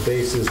covering the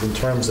bases in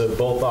terms of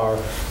both our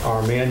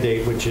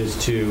mandate, which is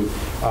to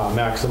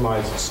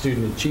maximize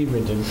student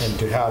achievement and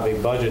to have a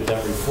budget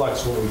that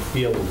reflects what we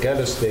feel will get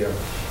us there,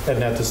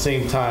 and at the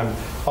same time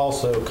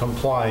also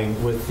complying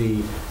with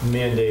the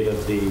mandate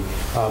of the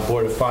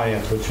Board of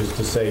Finance, which is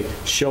to say,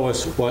 show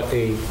us what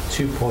a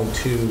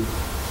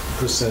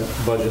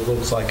 2.2% budget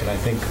looks like. And I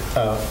think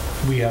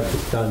we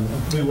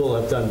will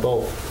have done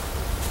both.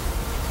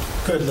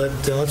 Good,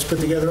 let's put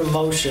together a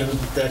motion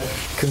that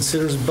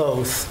considers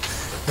both,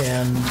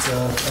 and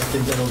I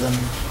think that'll then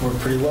work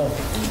pretty well.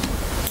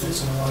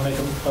 Someone want to make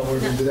we're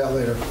going to do that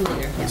later.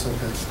 That's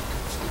okay.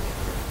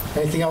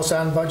 Anything else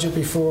on budget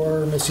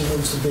before Missy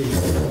moves to B?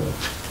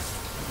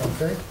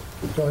 Okay,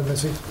 go ahead,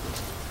 Missy.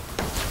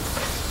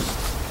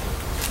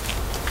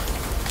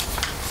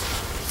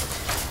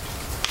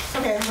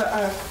 Okay, I have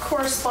a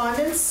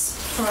correspondence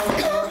from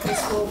our high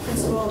school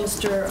principal,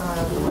 Mr.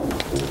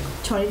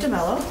 Tony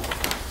DeMello.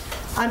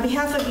 On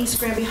behalf of East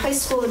Granby High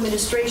School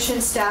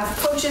administration, staff,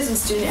 coaches, and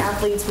student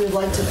athletes, we would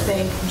like to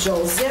thank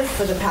Joel Ziff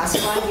for the past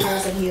 5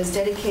 years that he has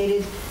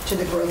dedicated to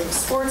the growth of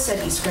sports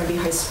at East Granby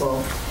High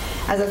School.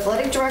 As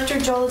athletic director,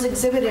 Joel has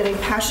exhibited a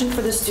passion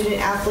for the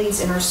student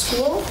athletes in our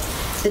school.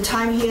 The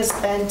time he has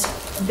spent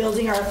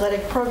building our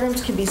athletic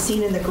programs can be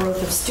seen in the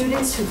growth of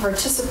students who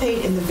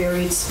participate in the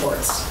varied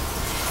sports.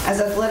 As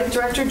athletic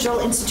director, Joel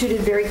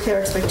instituted very clear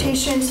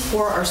expectations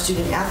for our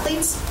student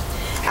athletes.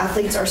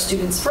 Athletes are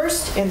students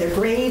first, and their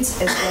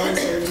grades, as well as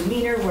their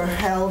demeanor, were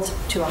held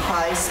to a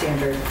high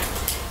standard.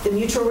 The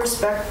mutual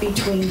respect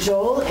between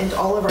Joel and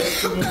all of our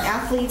student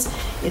athletes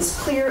is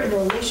clear in the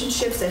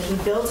relationships that he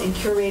built and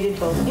curated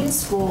both in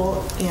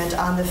school and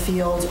on the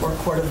field or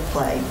court of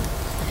play.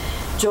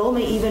 Joel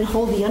may even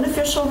hold the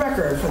unofficial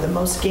record for the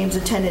most games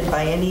attended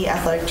by any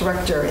athletic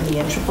director in the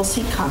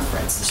NCCC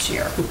conference this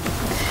year.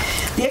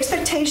 The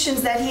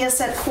expectations that he has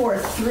set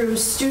forth through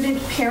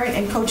student, parent,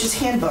 and coaches'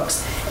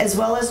 handbooks, as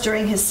well as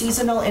during his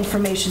seasonal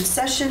information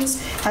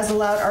sessions, has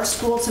allowed our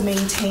school to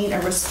maintain a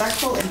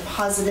respectful and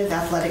positive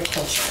athletic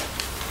culture.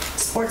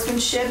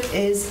 Sportsmanship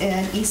is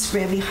an East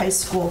Granby High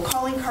School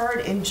calling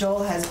card, and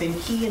Joel has been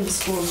key in the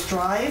school's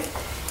drive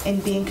in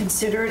being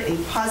considered a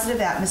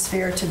positive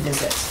atmosphere to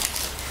visit.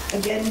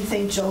 Again, we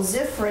thank Joel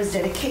Ziff for his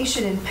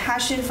dedication and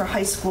passion for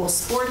high school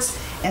sports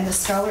and the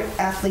scholar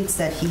athletes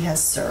that he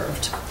has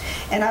served.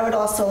 And I would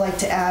also like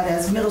to add,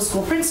 as middle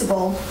school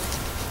principal,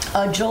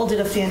 Joel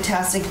did a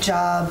fantastic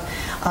job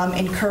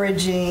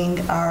encouraging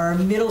our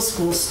middle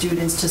school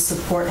students to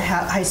support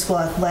high school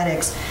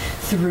athletics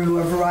through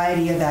a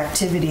variety of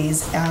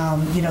activities,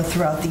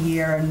 throughout the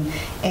year.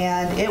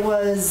 And it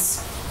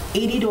was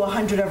 80 to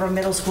 100 of our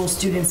middle school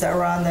students that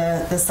were on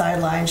the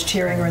sidelines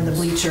cheering or in the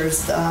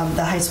bleachers, the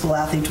high school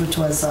athletes, which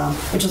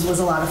was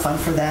a lot of fun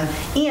for them,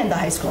 and the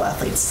high school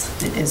athletes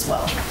as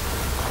well.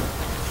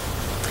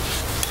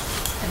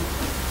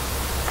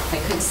 I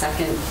could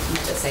second,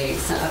 just say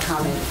a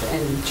comment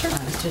in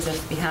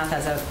Joseph's behalf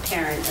as a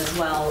parent as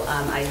well.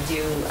 I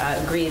do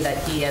agree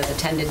that he has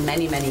attended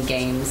many, many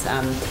games.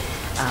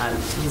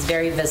 He's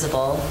very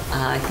visible.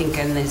 I think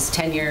in his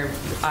tenure,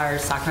 our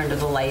Soccer Under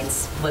the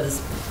Lights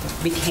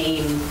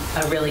became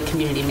a really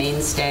community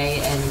mainstay,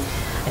 and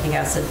I think it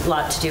has a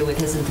lot to do with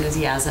his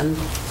enthusiasm.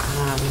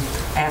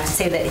 I have to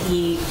say that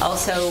he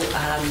also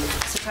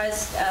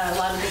surprised a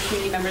lot of the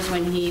community members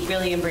when he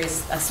really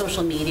embraced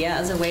social media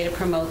as a way to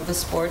promote the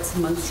sports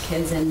amongst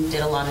kids, and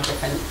did a lot of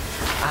different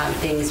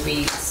things.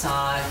 We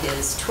saw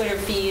his Twitter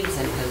feeds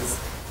and his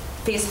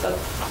Facebook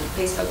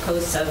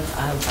posts of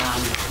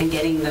and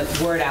getting the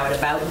word out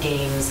about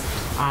games.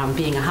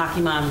 Being a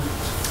hockey mom,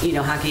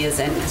 hockey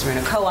isn't, because we're in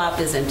a co-op,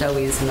 isn't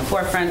always in the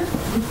forefront,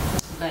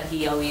 but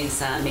he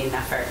always made an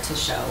effort to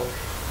show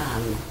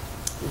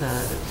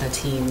the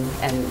team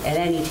and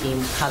any team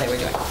how they were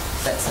doing.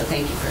 So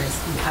thank you for his,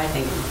 I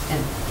think,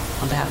 and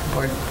on behalf of the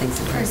board, thanks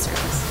for his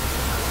service.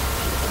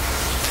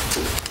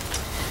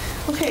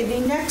 Okay,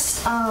 the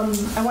next,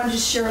 I wanted to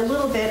share a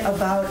little bit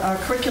about our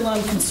curriculum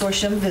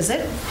consortium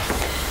visit.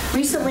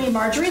 Recently,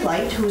 Marjorie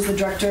Light, who is the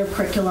Director of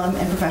Curriculum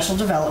and Professional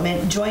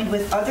Development, joined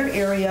with other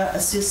area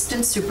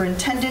assistant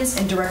superintendents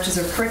and directors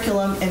of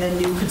curriculum in a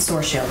new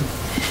consortium.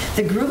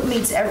 The group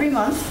meets every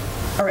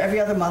month or every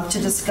other month to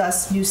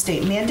discuss new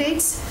state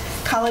mandates,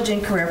 college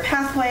and career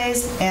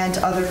pathways, and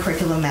other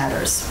curriculum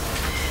matters.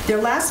 Their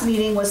last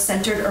meeting was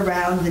centered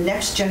around the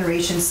Next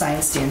Generation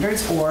Science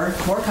Standards, or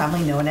more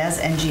commonly known as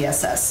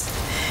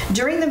NGSS.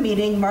 During the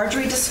meeting,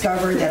 Marjorie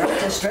discovered that our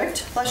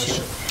district, bless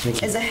you,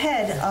 is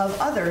ahead of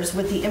others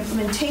with the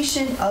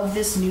implementation of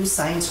this new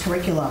science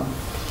curriculum.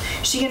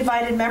 She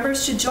invited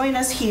members to join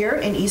us here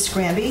in East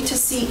Granby to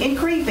see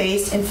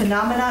inquiry-based and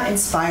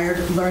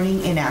phenomena-inspired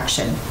learning in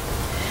action.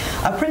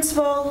 A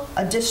principal,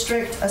 a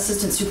district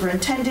assistant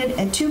superintendent,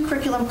 and 2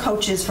 curriculum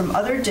coaches from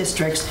other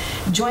districts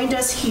joined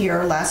us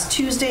here last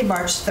Tuesday,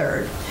 March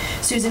 3rd.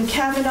 Susan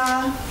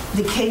Kavanaugh,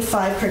 the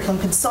K-5 curriculum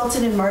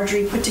consultant, and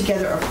Marjorie put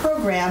together a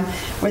program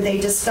where they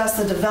discussed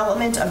the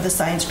development of the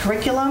science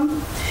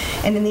curriculum.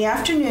 And in the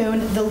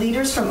afternoon, the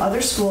leaders from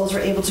other schools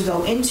were able to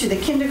go into the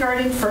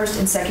kindergarten, 1st,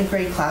 and 2nd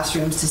grade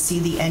classrooms to see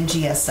the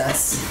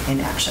NGSS in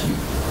action.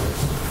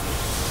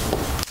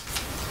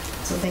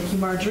 So thank you,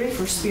 Marjorie,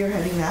 for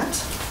spearheading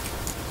that.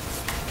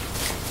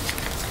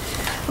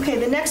 Okay,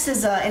 the next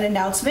is an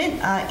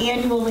announcement.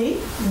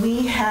 Annually,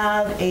 we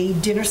have a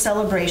dinner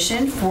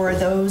celebration for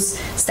those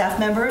staff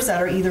members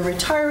that are either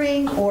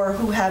retiring or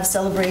who have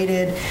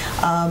celebrated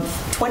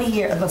 20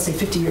 years, let's say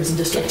 50 years in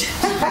district.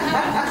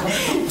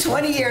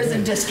 20 years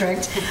in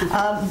district.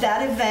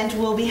 That event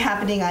will be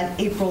happening on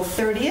April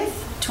 30th,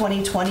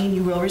 2020, and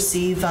you will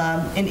receive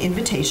an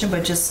invitation,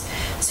 but just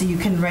so you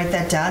can write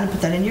that down and put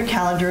that in your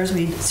calendars,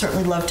 we'd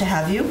certainly love to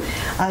have you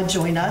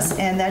join us,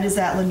 and that is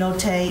at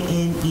Lenote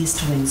in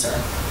East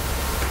Windsor.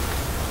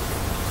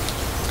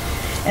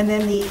 And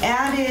then the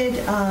added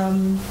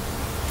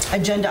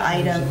agenda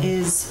item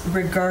is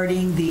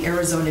regarding the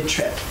Arizona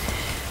trip.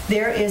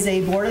 There is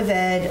a Board of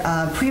Ed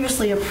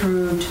previously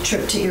approved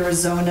trip to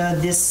Arizona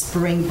this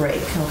spring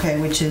break, okay,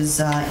 which is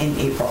in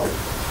April.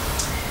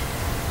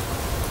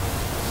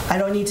 I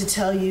don't need to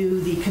tell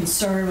you the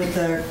concern with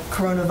the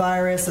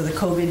coronavirus or the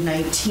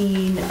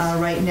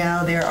COVID-19 right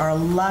now. There are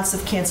lots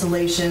of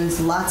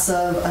cancellations, lots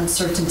of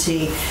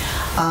uncertainty.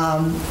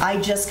 I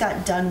just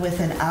got done with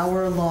an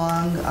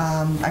hour-long,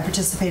 I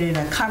participated in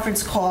a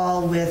conference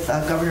call with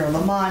Governor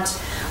Lamont,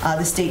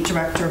 the State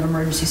Director of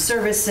Emergency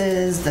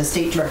Services, the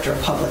State Director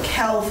of Public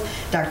Health,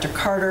 Dr.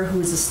 Carter, who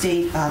is a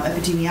state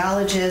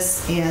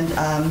epidemiologist, and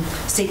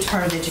State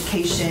Department of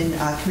Education,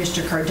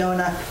 Commissioner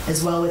Cardona,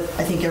 as well with,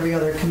 I think, every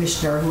other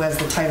commissioner who has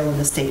the title in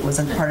the state was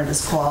a part of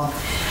this call.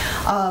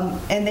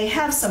 And they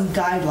have some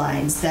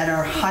guidelines that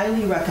are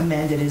highly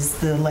recommended, is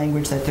the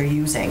language that they're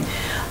using.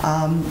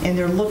 And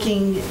they're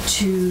looking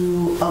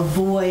to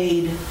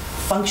avoid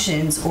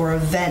functions or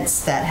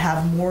events that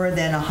have more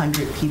than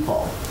 100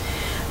 people.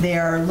 They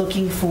are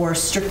looking for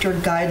stricter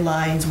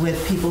guidelines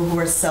with people who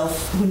are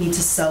who need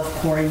to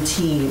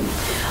self-quarantine.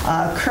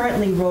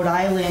 Currently, Rhode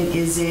Island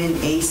is in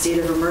a state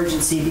of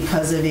emergency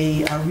because of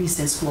a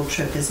recent school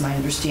trip, is my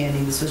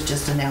understanding. This was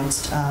just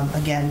announced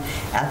again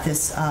at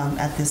this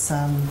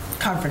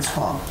conference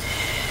call.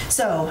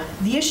 So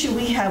the issue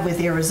we have with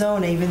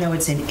Arizona, even though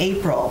it's in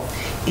April,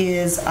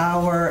 is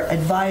our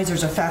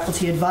advisors, our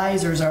faculty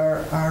advisors,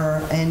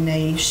 are in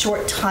a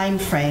short time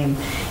frame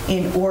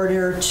in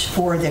order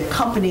for the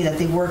company that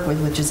they work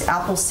with, which is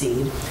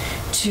Appleseed,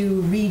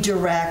 to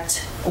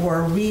redirect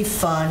or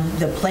refund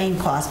the plane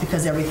cost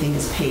because everything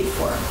is paid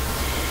for.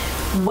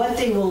 What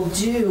they will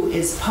do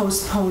is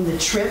postpone the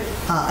trip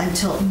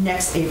until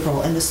next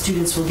April, and the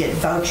students will get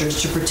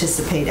vouchers to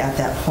participate at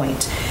that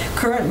point.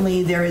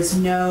 Currently, there is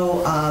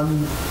no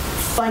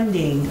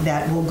funding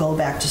that will go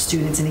back to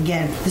students. And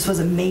again, this was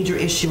a major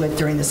issue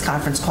during this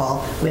conference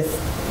call with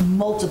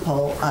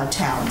multiple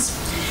towns.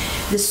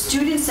 The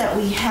students that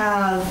we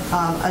have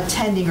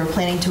attending or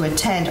planning to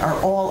attend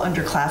are all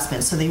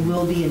underclassmen, so they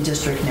will be in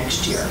district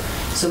next year.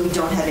 So we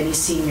don't have any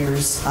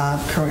seniors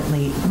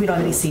currently, we don't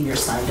have any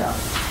seniors signed up.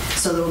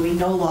 So there will be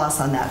no loss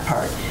on that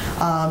part.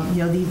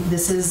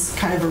 This is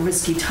kind of a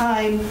risky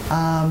time.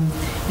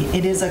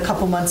 It is a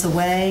couple months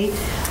away,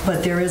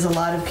 but there is a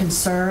lot of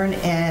concern,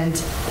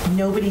 and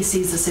nobody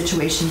sees the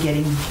situation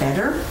getting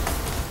better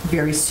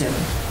very soon.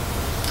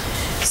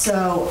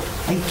 So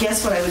I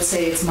guess what I would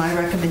say is my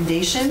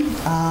recommendation,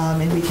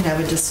 and we can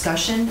have a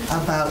discussion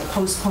about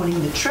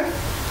postponing the trip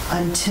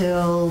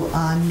until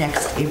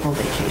next April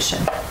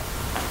vacation.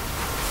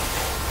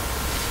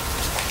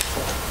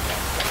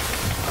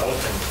 I would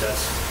think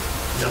that's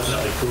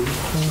definitely prudent.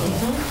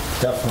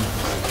 So Definitely.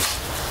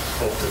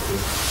 hope that the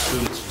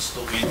students will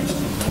still be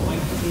interested in going.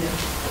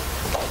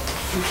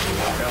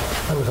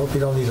 I would hope you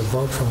don't need a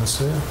vote from us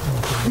there.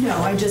 No,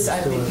 I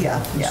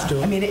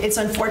mean, it's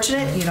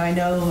unfortunate. I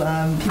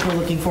know people are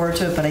looking forward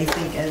to it, but I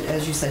think,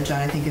 as you said,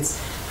 John, I think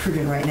it's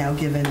prudent right now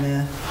given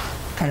the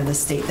kind of the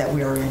state that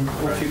we are in.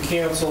 Well, if you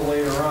cancel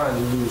later on,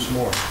 you lose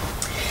more.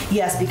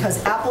 Yes,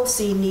 because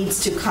Appleseed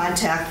needs to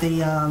contact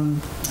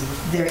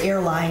their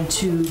airline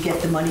to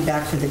get the money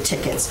back for the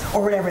tickets,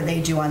 or whatever they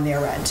do on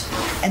their end.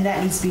 And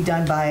that needs to be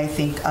done by, I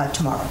think,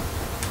 tomorrow.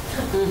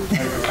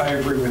 I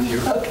agree with you.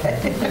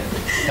 Okay.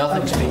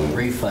 Nothing's being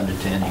refunded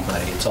to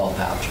anybody, it's all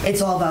vouchers.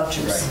 It's all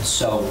vouchers. Right.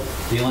 So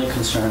the only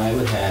concern I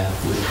would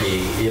have would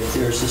be if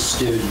there's a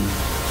student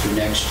who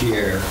next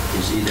year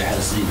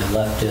has either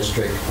left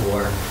district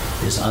or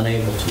is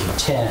unable to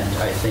attend,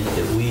 I think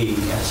that we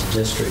as a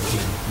district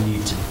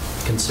need to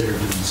consider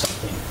doing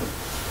something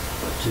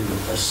to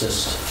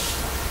assist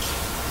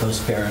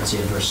those parents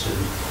and their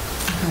student.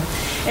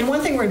 Okay. And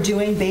one thing we're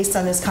doing based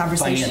on this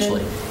conversation,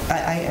 Financially.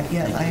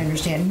 I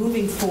understand.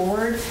 Moving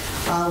forward,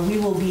 we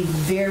will be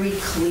very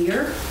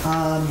clear,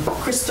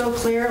 crystal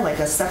clear, like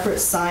a separate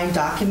signed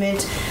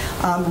document,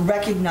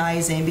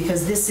 recognizing,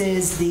 because this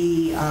is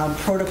the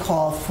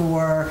protocol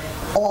for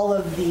all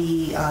of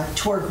the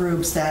tour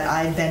groups that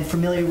I've been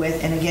familiar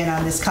with, and again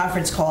on this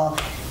conference call,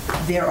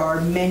 there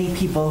are many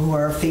people who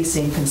are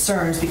facing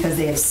concerns because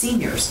they have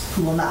seniors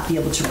who will not be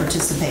able to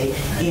participate,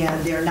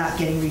 and they're not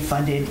getting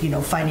refunded,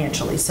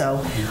 financially.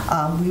 So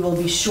we will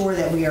be sure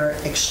that we are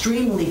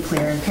extremely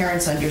clear and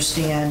parents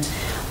understand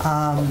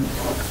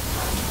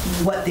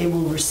what they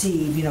will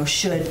receive,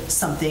 should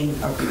something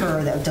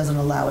occur that doesn't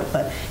allow it.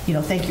 But,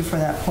 thank you for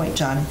that point,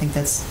 John. I think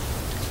that's...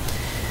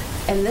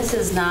 And this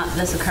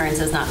occurrence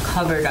is not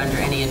covered under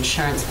any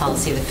insurance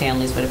policy the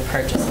families would have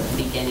purchased at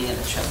the beginning of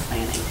the trip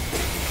planning.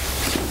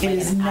 It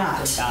is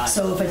not.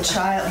 So if a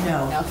child,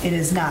 no, it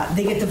is not.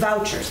 They get the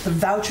vouchers. The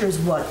voucher is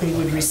what they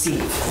would receive.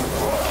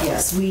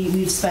 Yes,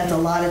 we've spent a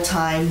lot of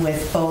time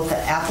with both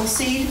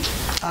Appleseed,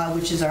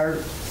 which is our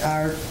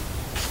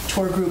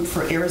tour group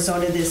for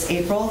Arizona this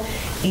April,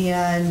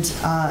 and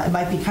it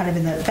might be kind of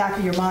in the back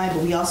of your mind,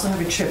 but we also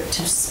have a trip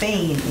to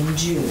Spain in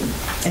June,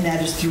 and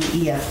that is through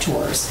EF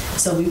Tours.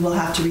 So we will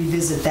have to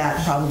revisit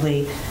that,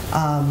 probably,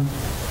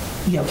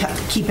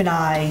 keep an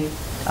eye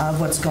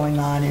of what's going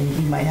on, and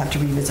we might have to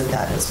revisit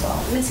that as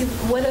well. Missy,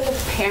 what are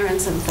the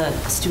parents of the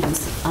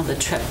students on the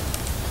trip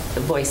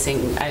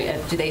voicing?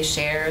 Do they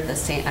share the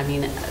same? I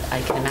mean, I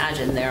can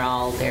imagine they're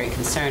all very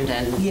concerned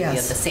and we have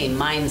the same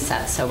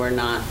mindset, so we're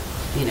not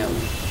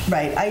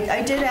Right.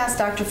 I did ask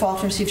Dr.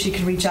 Faulkner see if she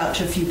could reach out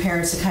to a few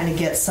parents to kind of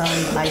get some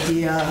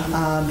idea,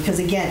 because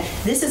again,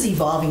 this is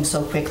evolving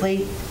so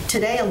quickly.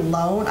 Today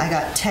alone, I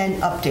got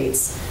 10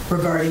 updates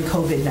regarding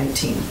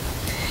COVID-19.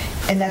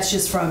 And that's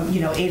just from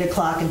 8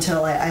 o'clock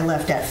until I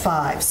left at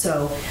 5.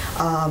 So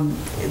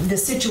the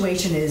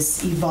situation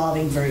is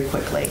evolving very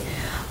quickly.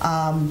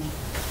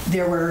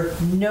 There were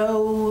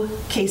no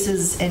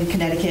cases in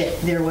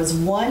Connecticut. There was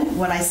one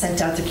when I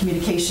sent out the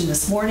communication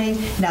this morning.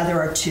 Now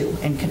there are 2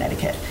 in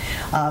Connecticut.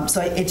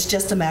 So it's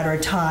just a matter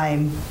of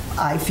time,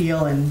 I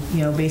feel, and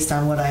based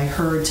on what I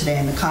heard today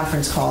in the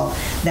conference call,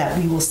 that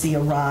we will see a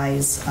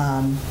rise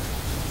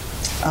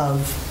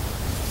of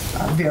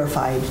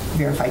verified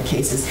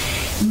cases.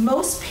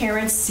 Most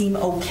parents seem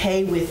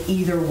okay with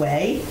either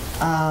way.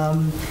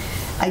 I'm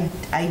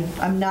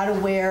not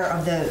aware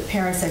of the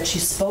parents that she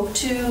spoke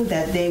to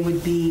that they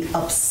would be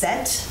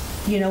upset,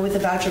 with the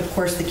voucher. Of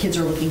course, the kids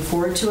are looking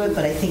forward to it,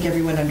 but I think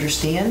everyone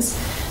understands,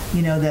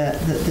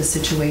 the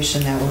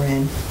situation that we're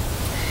in.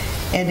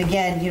 And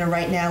again,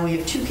 right now we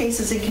have 2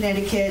 cases in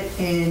Connecticut.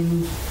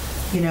 In,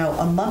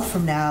 a month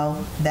from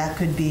now, that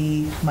could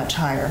be much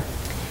higher.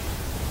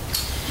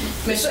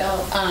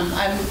 Michelle, I'm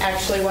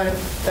actually one of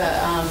the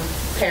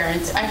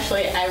parents.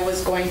 Actually, I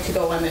was going to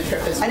go on the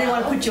trip as well. I didn't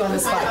want to put you on the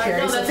spot,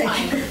 Carrie. No, that's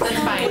fine.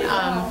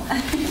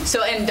 That's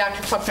fine. And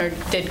Dr. Faulkner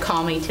did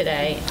call me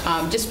today.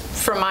 Just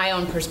from my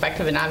own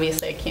perspective, and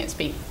obviously I can't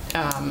speak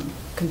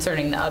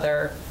concerning the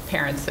other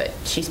parents that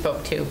she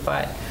spoke to,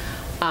 but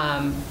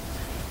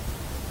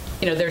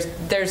there's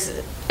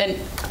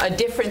a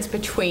difference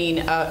between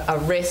a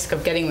risk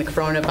of getting the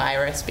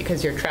coronavirus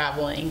because you're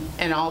traveling,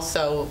 and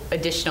also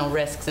additional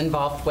risks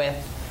involved with,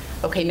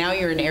 okay, now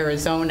you're in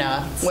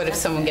Arizona, what if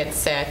someone gets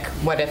sick?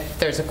 What if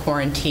there's a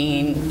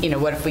quarantine?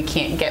 What if we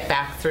can't get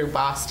back through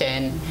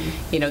Boston?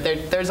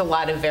 There's a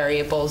lot of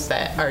variables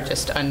that are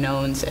just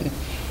unknowns, and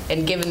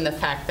given the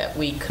fact that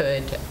we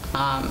can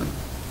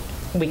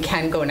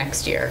go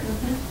next year,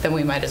 then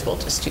we might as well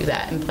just do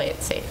that and play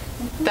it safe.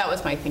 That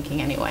was my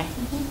thinking anyway.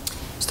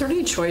 Is there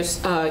any chance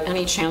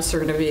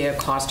there's going to be a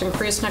cost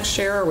increase next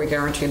year? Or are we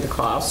guaranteed the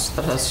cost?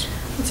 That's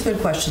a good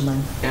question,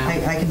 Lynn. Yeah.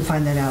 I can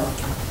find that out.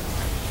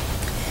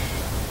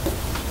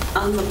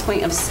 On the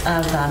point of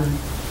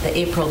the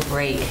April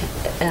break,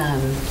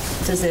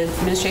 does the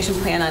administration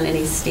plan on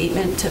any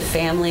statement to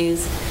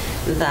families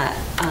that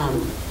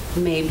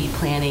may be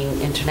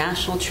planning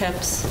international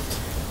trips,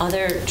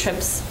 other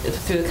trips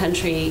through the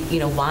country,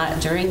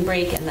 during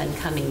break and then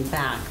coming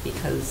back?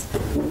 Because,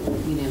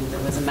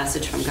 there was a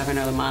message from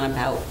Governor Lamont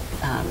about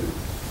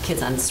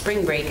kids on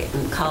spring break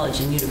in college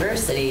and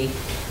university,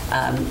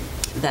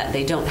 that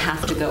they don't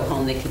have to go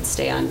home, they could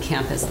stay on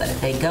campus, that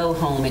if they go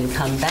home and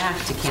come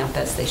back to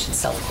campus, they should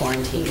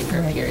self-quarantine for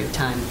a period of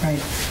time. Right.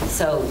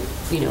 So,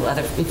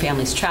 other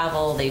families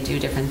travel, they do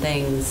different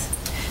things.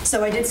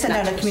 So I did send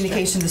out a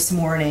communication this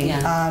morning,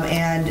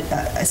 and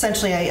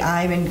essentially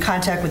I'm in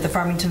contact with the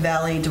Farmington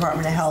Valley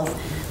Department of Health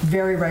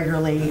very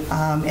regularly,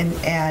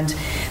 and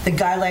the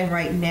guideline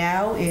right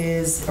now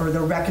is, or the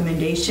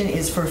recommendation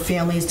is, for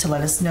families to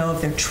let us know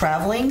if they're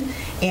traveling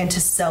and to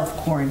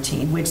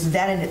self-quarantine, which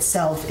that in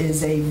itself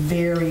is a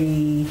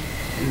very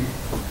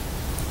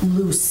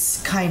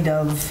loose kind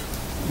of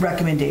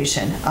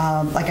recommendation.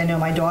 Like, I know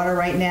my daughter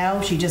right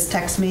now, she just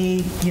texted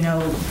me,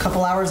 a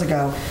couple hours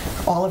ago,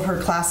 all of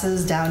her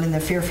classes down in the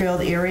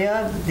Fairfield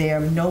area, there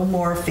are no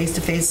more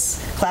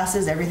face-to-face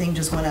classes. Everything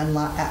just went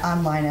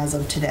online as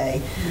of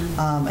today,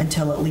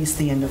 until at least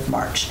the end of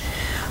March.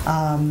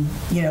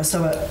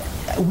 So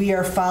we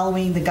are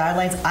following the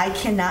guidelines. I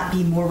cannot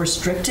be more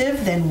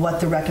restrictive than what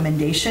the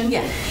recommendation,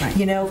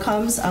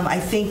 comes. I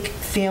think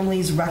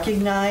families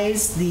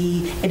recognize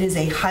it is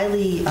a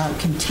highly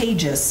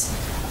contagious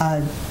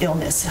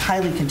illness,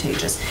 highly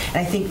contagious. And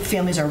I think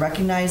families are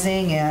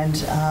recognizing and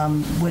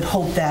would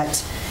hope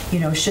that,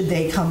 should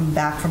they come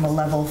back from a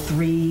level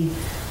 3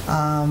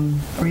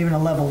 or even a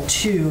level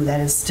 2, that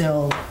is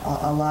still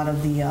a lot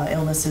of the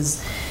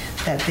illnesses,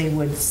 that they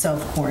would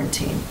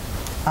self-quarantine.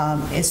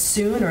 As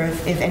soon, or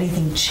if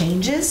anything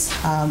changes,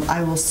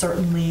 I will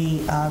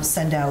certainly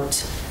send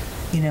out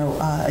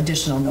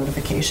additional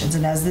notifications.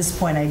 And at this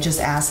point, I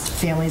just asked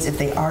families if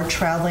they are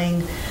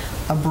traveling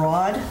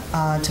abroad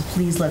to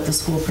please let the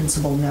school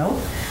principal know,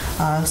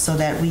 so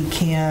that we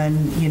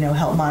can,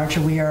 help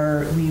monitor.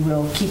 We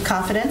will keep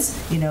confidence.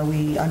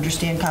 We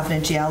understand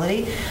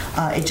confidentiality.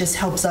 It just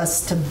helps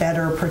us to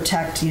better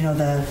protect,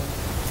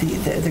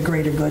 the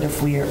greater good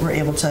if we're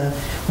able to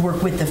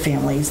work with the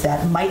families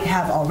that might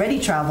have already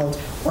traveled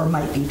or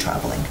might be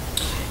traveling.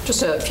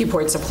 Just a few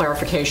points of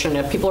clarification.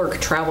 If people are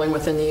traveling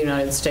within the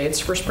United States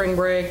for spring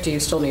break, do you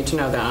still need to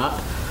know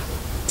that?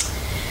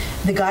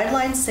 The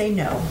guidelines say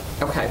no.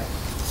 Okay.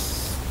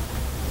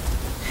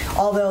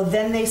 Although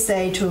then they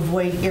say to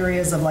avoid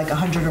areas of like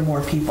 100 or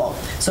more people.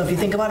 So if you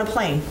think about a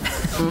plane.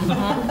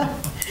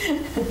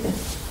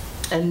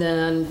 And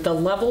then the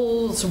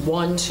levels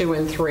 1, 2,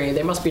 and 3,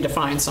 they must be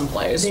defined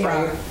someplace, they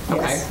right? Are. Yes.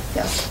 Okay.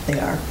 Yes, they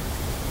are.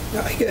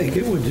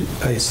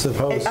 I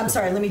suppose. I'm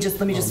sorry, let me just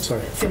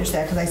sorry. finish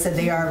that, because I said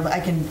they are,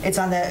 it's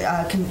on the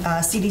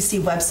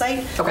CDC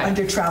website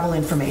under travel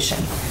information.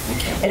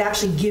 It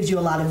actually gives you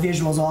a lot of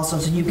visuals also,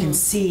 so you can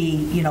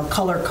see,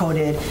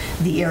 color-coded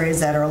the areas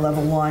that are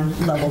level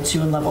 1, level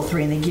 2, and level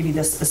 3, and they give you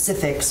the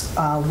specifics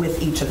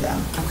with each of them.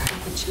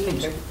 It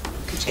change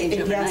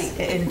overnight. Yes,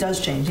 it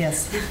does change,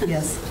 yes,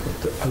 yes.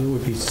 There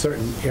would be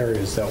certain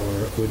areas that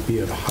would be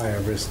of higher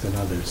risk than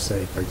others,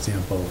 say, for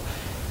example,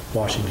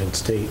 Washington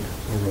State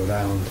or Rhode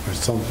Island, or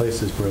some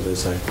places where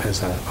there's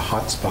a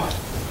hot spot.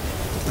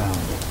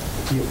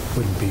 It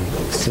wouldn't be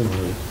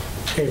similarly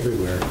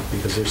everywhere,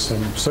 because there's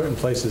some certain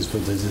places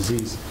where the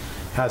disease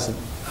hasn't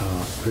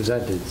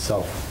presented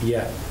itself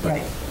yet.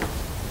 Right.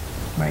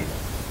 Right.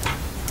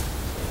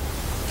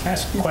 Can I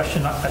ask a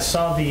question? I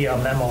saw the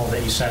memo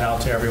that you sent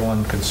out to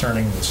everyone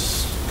concerning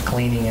this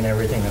cleaning and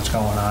everything that's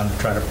going on to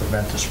try to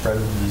prevent the spread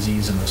of the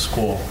disease in the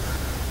school.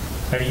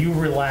 Have you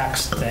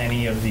relaxed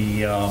any of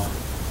the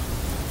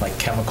like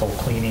chemical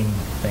cleaning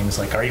things?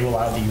 Like, are you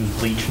allowed to use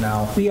bleach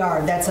now? We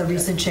are. That's a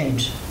recent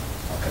change.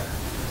 Okay.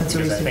 That's a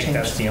Because I recent think change.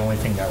 that's the only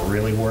thing that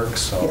really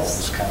works, so Yes. I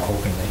was kind of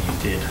hoping that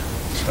you did.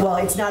 Well,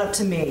 it's not up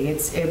to me.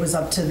 It was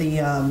up to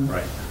the,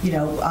 Right.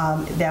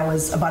 that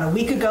was about a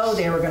week ago.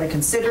 They were going to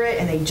consider it,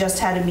 and they just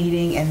had a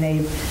meeting, and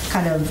they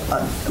kind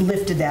of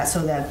lifted that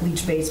so that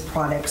bleach-based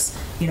products,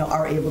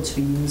 are able to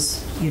be used,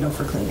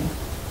 for cleaning.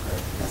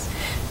 Yes.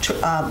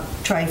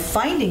 Try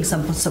finding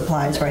some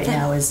supplies right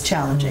now is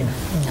challenging.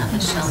 Yeah, the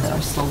shelves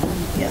are slow.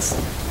 Yes.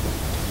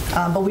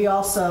 But we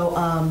also,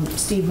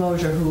 Steve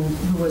Mosier,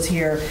 who was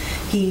here,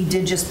 he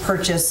did just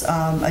purchase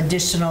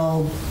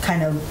additional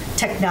kind of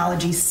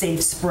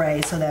technology-safe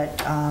spray so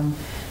that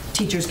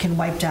teachers can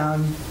wipe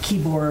down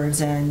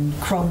keyboards and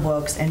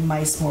Chromebooks and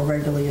mice more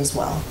regularly as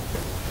well.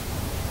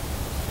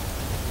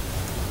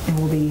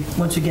 And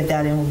once we get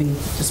that in, we'll be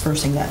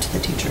dispersing that to the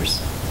teachers.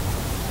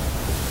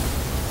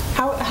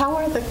 How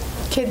are the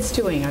kids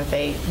doing? Are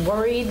they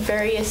worried,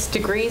 various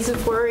degrees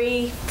of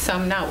worry,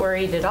 some not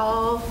worried at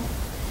all?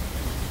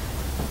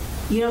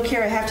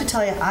 Kara, I have to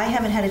tell you, I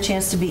haven't had a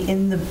chance to be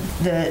in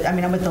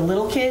I'm with the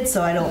little kids,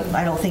 so I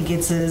don't think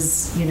it's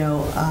as,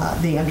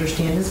 they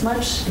understand as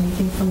much.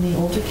 Anything from the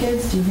older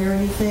kids? Do you hear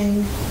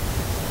anything?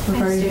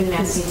 My student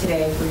asked me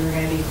today if we were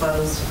going to be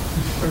closed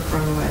for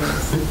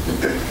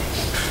coronavirus.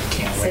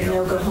 Said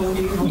no, go home,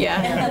 do your homework.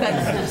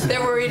 Yeah,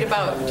 they're worried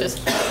about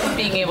just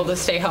being able to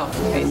stay home,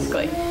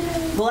 basically.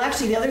 Well,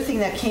 actually, the other thing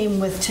that came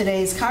with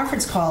today's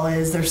conference call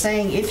is they're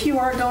saying if you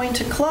are going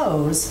to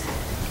close,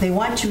 they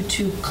want you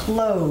to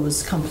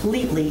close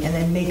completely and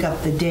then make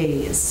up the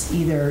days,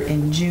 either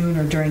in June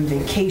or during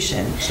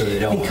vacation. So they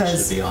don't want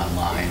you to be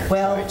online or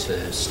try to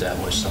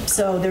establish something.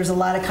 So there's a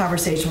lot of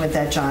conversation with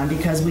that, John,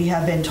 because we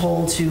have been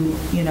told to,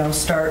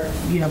 start,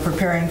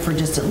 preparing for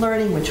distant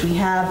learning, which we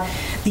have.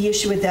 The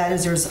issue with that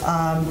is there's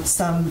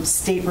some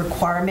state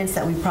requirements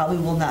that we probably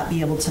will not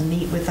be able to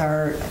meet with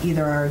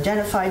either our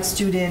identified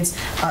students,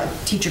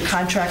 teacher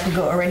contract,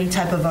 or any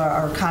type of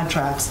our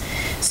contracts.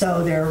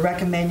 So they're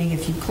recommending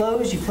if you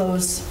close,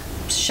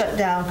 shut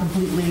down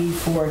completely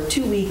for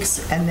 2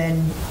 weeks, and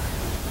then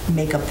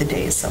make up the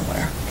days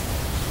somewhere.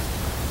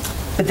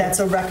 But that's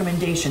a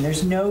recommendation.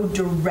 There's no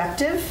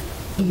directive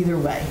either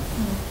way.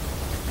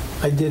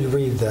 I did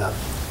read that,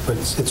 but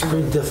it's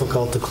pretty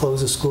difficult to close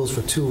the schools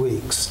for 2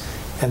 weeks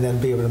and then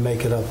be able to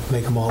make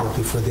them all up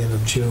before the end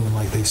of June,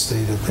 like they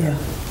stated there.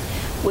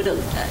 Yeah.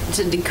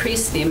 To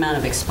decrease the amount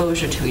of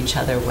exposure to each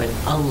other, would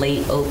a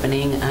late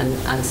opening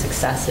on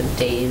successive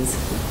days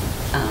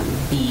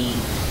be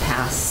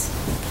past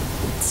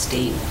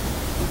state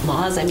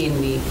laws? I mean,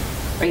 we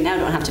right now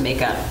don't have to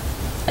make up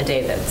a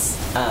day that's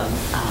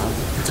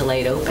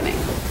delayed opening.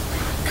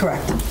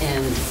 Correct.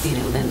 And,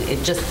 then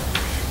it just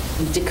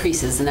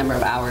decreases the number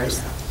of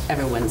hours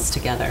everyone's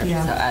together.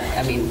 Yeah.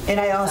 So, and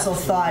I also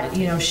thought,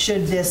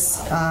 should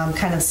this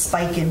kind of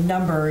spike in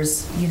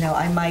numbers,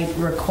 I might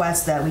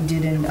request that we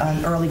did an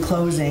early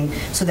closing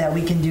so that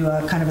we can do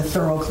a kind of a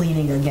thorough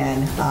cleaning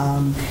again.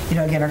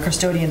 Again, our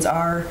custodians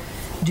are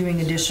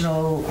doing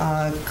additional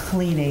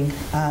cleaning.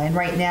 And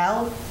right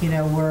now,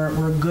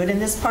 we're good in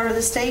this part of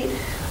the state.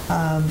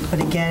 But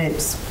again, it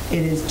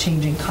is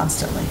changing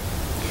constantly.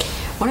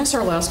 When is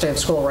our last day of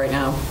school right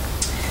now?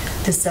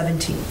 The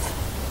 17th.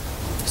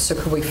 So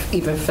could we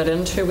even fit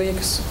in 2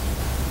 weeks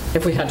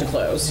if we had to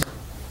close?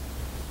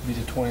 Be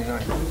the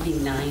 29th. It would be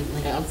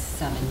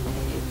 7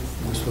 days.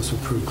 We're supposed to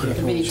approve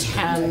It'd be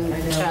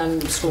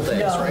 10 school days,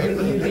 No, right?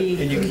 you'd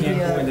be And you can't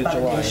go into about a day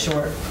July.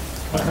 short.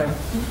 Okay.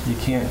 You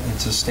can't,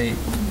 it's a state,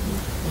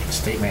 The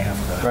state may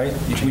have to. right?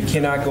 We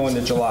cannot go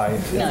into July.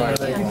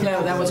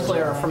 No, that was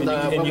clear from the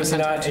what was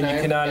sent out And you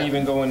today. cannot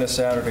even go into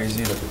Saturdays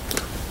either.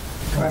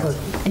 Correct.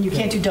 And you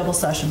can't do double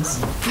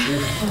sessions.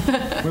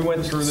 We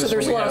went through this. So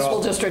there's a when we lot had of school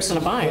all- districts in a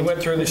bind. We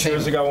went through this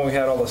years ago when we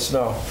had all the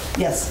snow,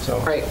 Yes. so.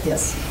 Right.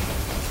 Yes.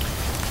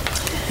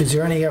 Is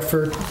there any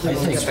effort,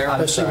 especially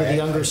with sorry. the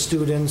younger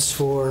students,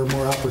 for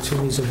more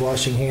opportunities of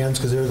washing hands,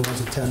 because they're the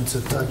ones that tend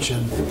to touch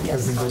and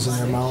everything goes in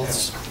their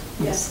mouths?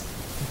 Yes.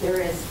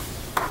 There is.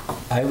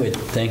 I would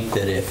think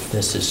that if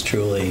this is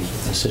truly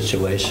a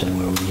situation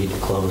where we need to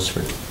close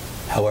for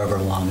however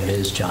long it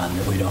is, John,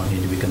 that we don't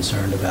need to be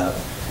concerned about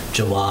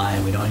July,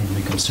 and we don't need to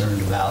be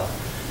concerned about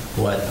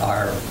what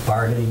our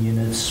bargaining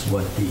units,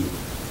 what the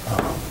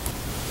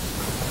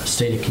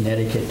State of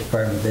Connecticut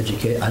Department of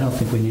Education, I don't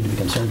think we need to be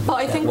concerned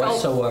about that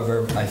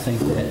whatsoever. I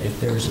think that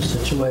if there's a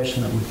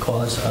situation that would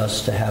cause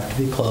us to have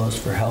to be closed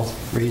for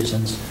health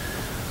reasons,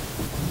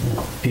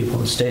 people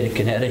in the state of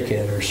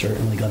Connecticut are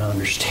certainly going to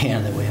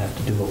understand that we have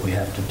to do what we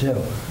have to do.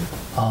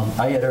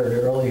 I had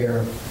heard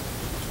earlier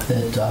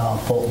that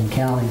Fulton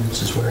County,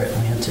 this is where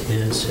Atlanta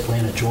is,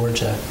 Atlanta,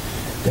 Georgia,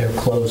 they're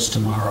closed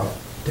tomorrow,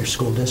 their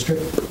school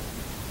district.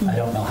 I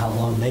don't know how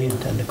long they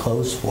intend to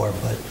close for,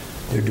 but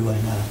they're doing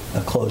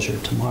a closure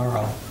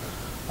tomorrow.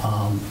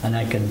 And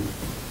I can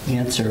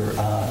answer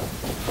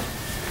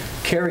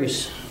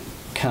Carrie's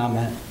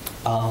comment.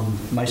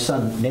 My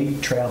son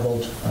Nate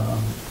traveled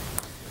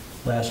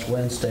last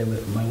Wednesday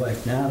with my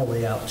wife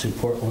Natalie out to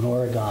Portland,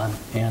 Oregon,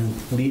 and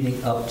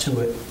leading up to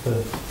it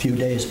a few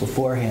days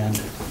beforehand,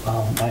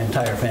 my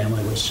entire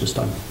family was just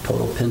on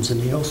total pins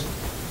and needles.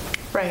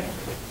 Right.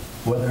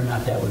 Whether or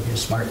not that would be a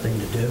smart thing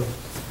to do.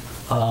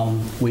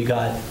 We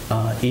got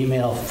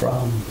email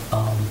from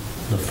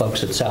the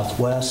folks at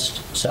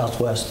Southwest.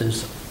 Southwest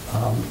is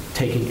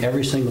taking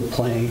every single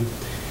plane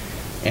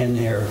and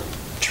they're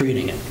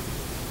treating it.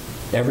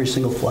 Every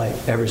single flight,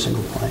 every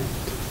single plane.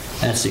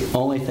 That's the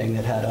only thing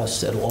that had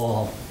us at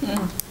all.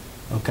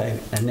 Okay,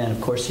 and then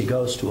of course he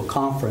goes to a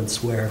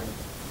conference where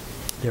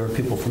there were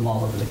people from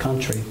all over the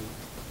country,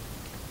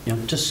 you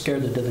know, just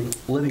scared the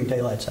living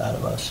daylights out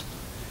of us.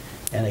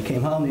 And they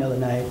came home the other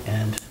night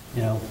and,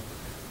 you know,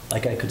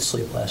 like I could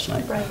sleep last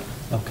night. Right.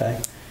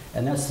 Okay,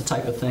 and that's the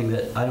type of thing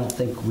that I don't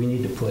think we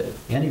need to put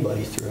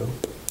anybody through,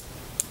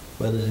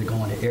 whether they're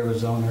going to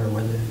Arizona or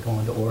whether they're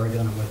going to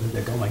Oregon or whether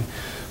they're going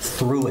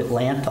through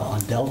Atlanta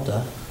on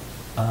Delta.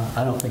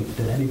 I don't think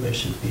that anybody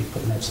should be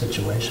put in that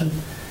situation.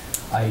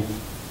 I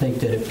think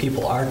that if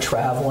people are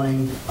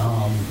traveling,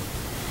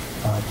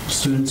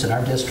 students in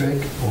our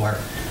district or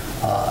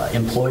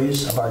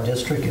employees of our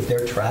district, if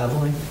they're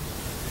traveling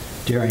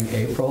during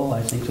April,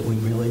 I think that we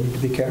really need to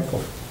be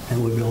careful.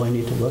 And we really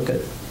need to look at,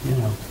 you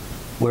know,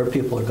 where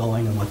people are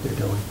going and what they're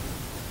doing.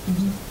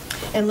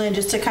 And Lynn,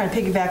 just to kind of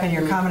piggyback on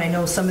your comment, I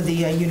know some of the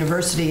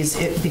universities,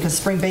 because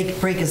spring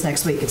break is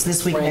next week, it's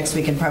this week, next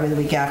week, and probably the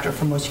week after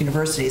for most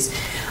universities.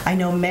 I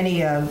know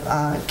many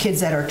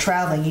kids that are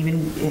traveling,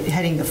 even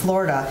heading to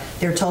Florida,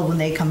 they're told when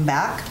they come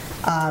back,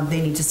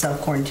 they need to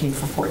self-quarantine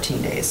for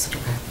 14 days.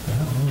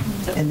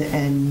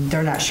 And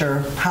they're not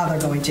sure how they're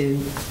going to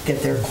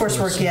get their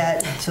coursework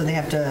yet, so they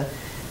have to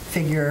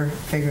figure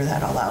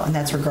that all out, and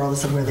that's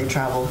regardless of where they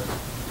travel.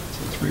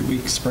 3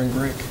 weeks spring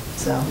break.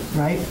 So,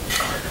 right?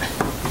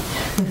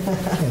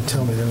 Can't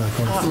tell me they're not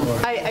going to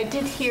Florida. I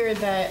did hear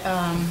that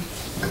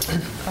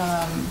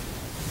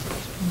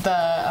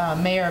the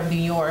mayor of New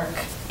York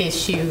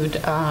issued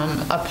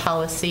a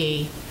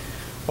policy,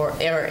 or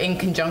in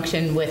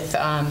conjunction with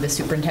the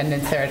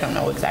superintendents there, I don't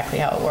know exactly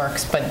how it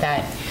works, but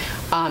that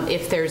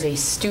if there's a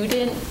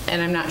student,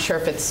 and I'm not sure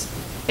if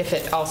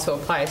it also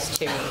applies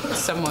to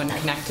someone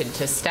connected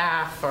to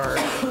staff or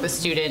the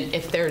student,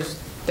 if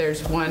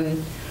there's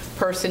one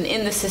person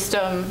in the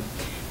system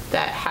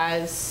that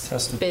has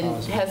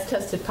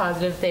tested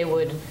positive, they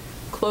would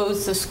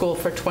close the school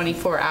for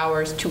 24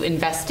 hours to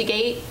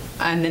investigate,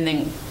 and then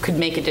they could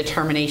make a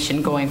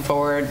determination going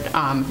forward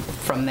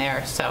from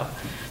there. So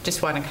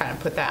just want to kind of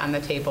put that on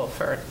the table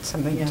for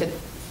something to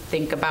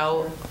think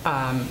about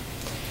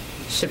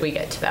should we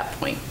get to that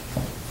point.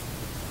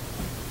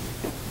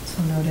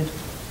 So noted.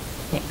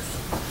 Thanks.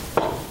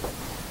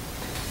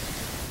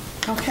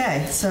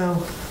 Okay,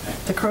 so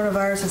the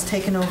coronavirus has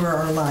taken over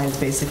our lives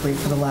basically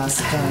for the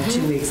last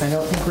 2 weeks. I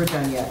don't think we're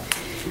done yet.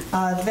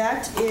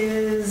 That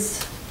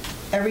is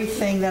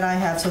everything that I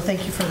have, so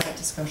thank you for that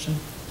discussion.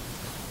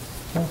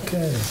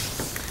 Okay.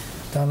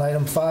 Down to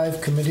item 5,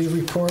 committee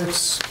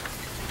reports.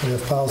 We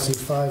have policy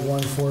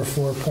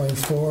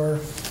 5144.4,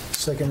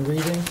 second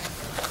reading.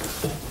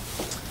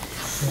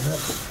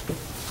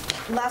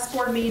 Last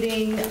board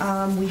meeting,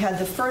 we had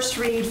the first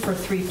read for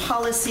 3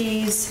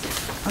 policies.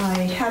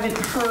 I haven't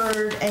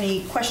heard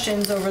any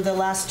questions over the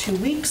last 2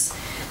 weeks,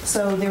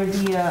 so there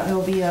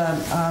will be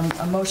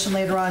a motion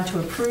later on to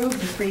approve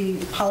the 3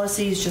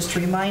 policies. Just to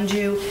remind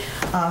you,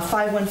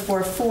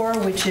 5144,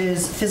 which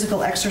is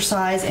physical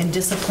exercise and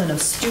discipline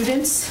of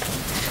students.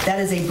 That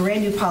is a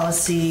brand new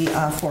policy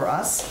for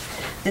us.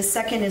 The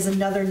second is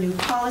another new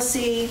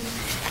policy,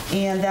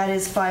 and that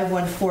is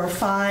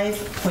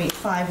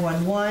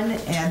 5145.511,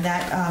 and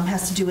that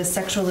has to do with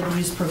sexual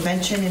abuse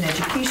prevention and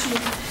education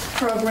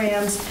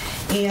programs.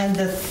 And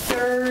the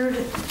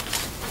third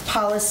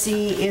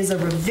policy is a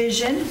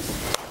revision,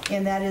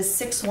 and that is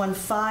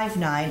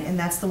 6159, and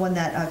that's the one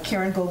that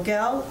Karen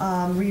Gogel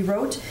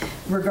rewrote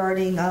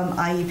regarding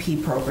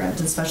IEP programs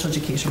and special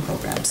education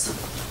programs.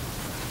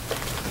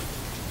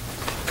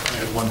 I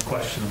had one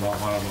question about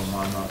one of them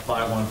on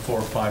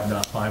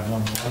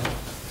 5145.511.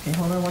 Okay,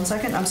 hold on one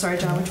second. I'm sorry,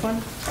 John, which one?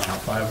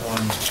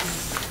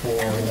 5145.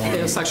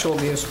 401. Sexual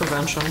abuse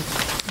prevention.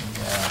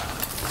 Yeah.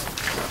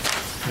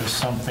 There's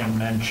something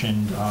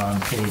mentioned on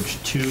page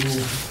 2.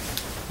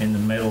 In the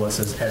middle, it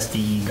says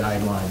SDE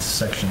guidelines,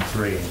 section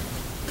 3. It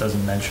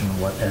doesn't mention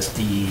what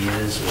SDE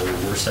is or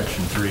where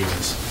section 3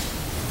 is.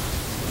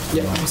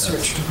 Yeah, I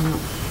searched.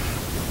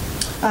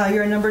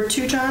 You're on number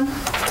 2, John?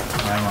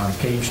 I'm on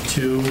page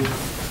 2.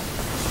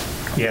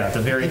 Yeah, at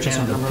the very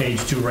end of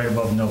page 2, right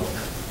above note.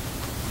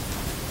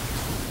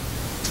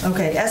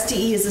 Okay,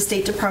 SDE is the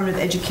State Department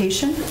of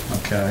Education.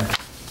 Okay.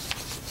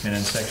 And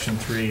then section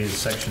 3 is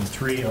section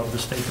 3 of the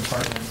State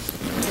Department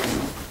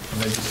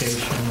of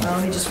Education.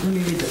 Let me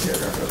read the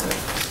paragraph real quick.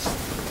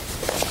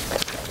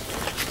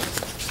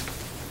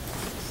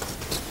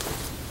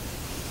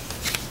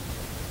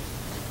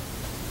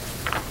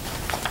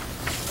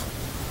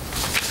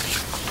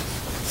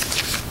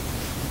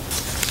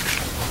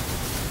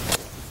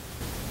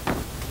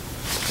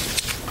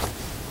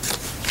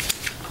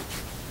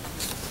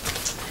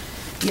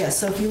 Yes,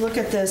 so if you look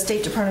at the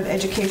State Department of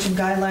Education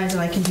guidelines,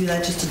 and I can do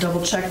that just to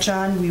double check,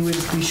 John, we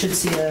should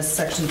see a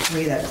section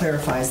 3 that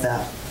clarifies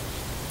that.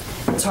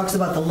 It talks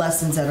about the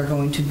lessons that are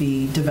going to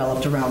be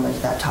developed around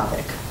that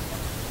topic.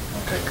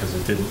 Okay,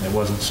 because it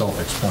wasn't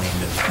self-explained.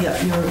 Yeah,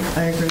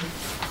 I agree.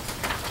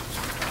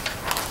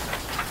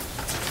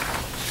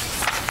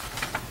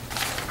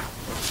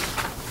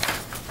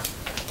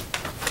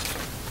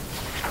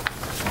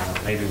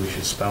 Maybe we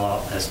should spell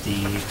out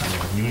SDE.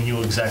 I mean, you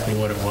knew exactly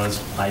what it was.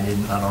 I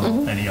didn't. I don't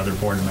know if any other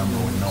board member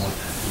would know what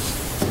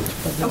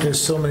that is.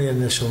 There's so many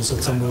initials,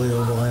 it's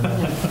unbelievable, I know.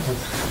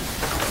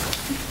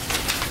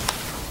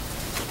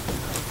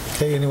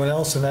 Okay, anyone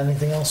else and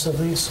anything else of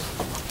these?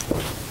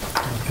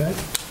 Okay.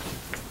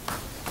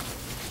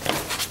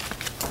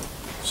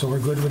 So we're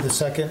good with the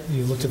second?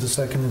 You looked at the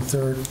second and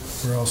third?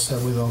 We're all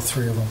set with all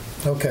 3 of them.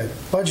 Okay,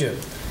 budget.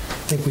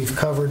 I think we've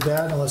covered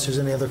that, unless there's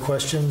any other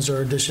questions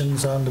or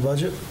additions on the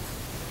budget.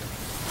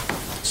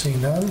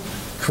 Seeing none.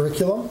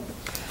 Curriculum?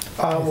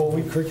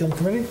 Curriculum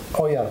committee?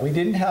 Oh, yeah, we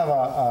didn't have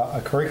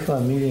a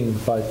curriculum meeting,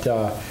 but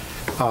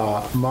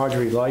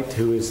Marjorie Light,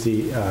 who is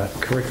the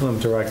curriculum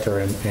director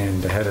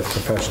and the head of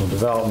professional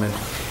development,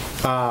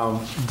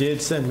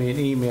 did send me an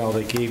email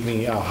that gave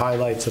me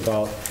highlights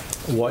about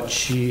what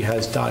she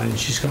has done, and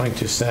she's going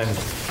to send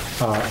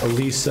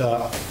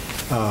Lisa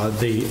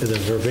the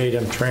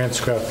verbatim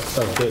transcript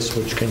of this,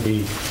 which can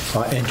be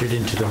entered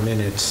into the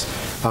minutes.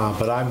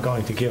 But I'm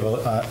going to give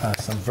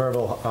some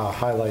verbal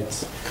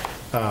highlights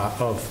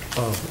of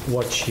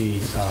what she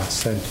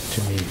sent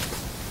to me.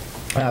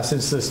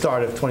 Since the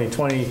start of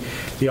 2020,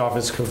 the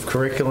Office of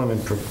Curriculum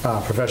and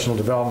Professional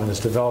Development has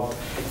developed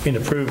and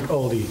approved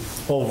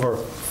over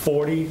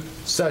 40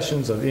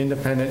 sessions of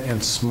independent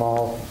and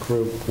small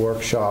group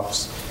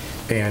workshops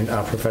and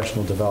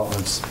professional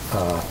developments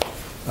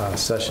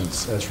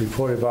sessions. As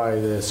reported by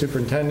the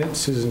superintendent,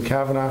 Susan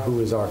Kavanaugh, who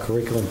is our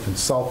curriculum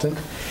consultant,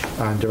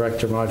 and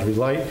Director Marjorie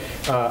Light,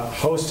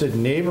 hosted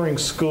neighboring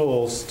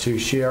schools to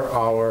share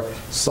our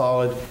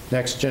solid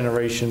next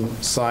generation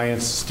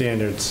science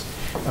standards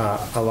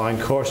aligned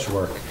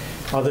coursework.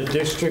 Other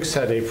districts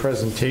had a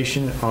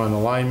presentation on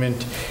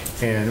alignment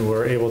and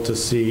were able to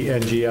see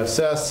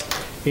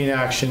NGSS in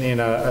action in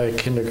a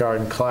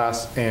kindergarten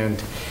class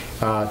and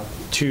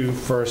 2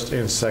 first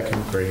and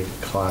second grade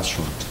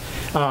classrooms.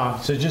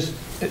 So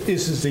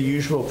this is the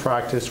usual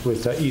practice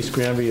with East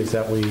Granby, is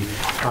that we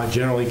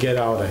generally get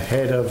out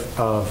ahead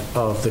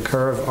of the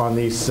curve on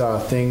these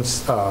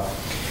things.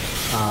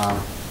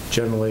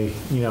 Generally,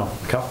 a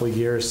couple of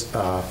years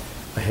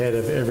ahead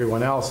of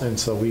everyone else, and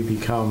so we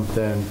become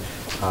then,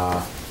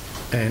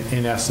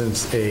 in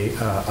essence, a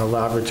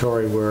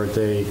laboratory where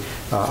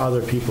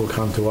other people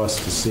come to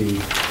us to see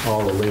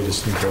all the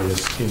latest and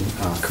greatest in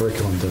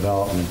curriculum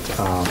development.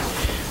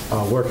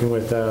 Working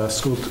with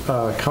school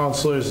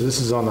counselors, this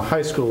is on the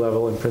high school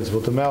level, and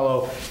Principal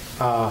DeMello.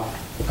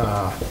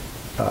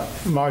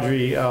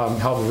 Marjorie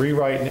helped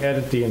rewrite and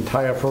edit the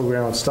entire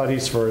program of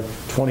studies for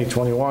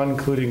 2021,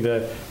 including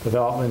the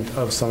development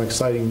of some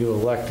exciting new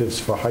electives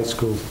for high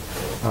school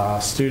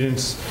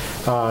students.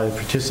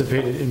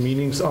 Participated in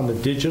meetings on the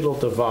digital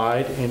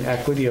divide and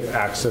equity of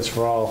access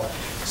for all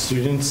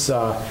students.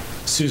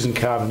 Susan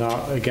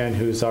Kavanaugh, again,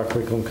 who is our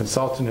curriculum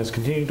consultant, has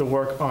continued to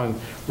work on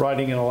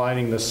writing and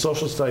aligning the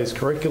social studies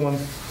curriculum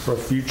for a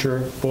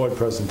future board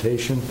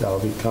presentation. That will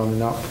be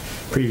coming up,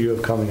 preview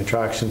of coming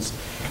attractions.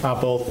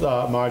 Both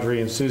Marjorie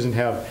and Susan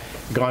have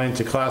gone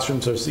into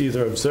classrooms as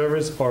either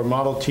observers or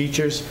model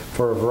teachers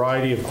for a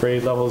variety of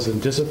grade levels and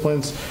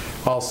disciplines.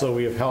 Also,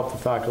 we have helped the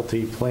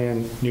faculty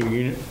plan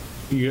new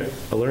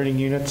learning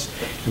units.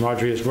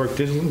 Marjorie has worked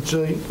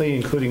diligently,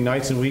 including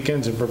nights and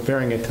weekends, in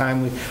preparing a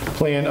timely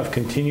plan of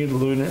continued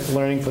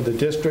learning for the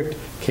district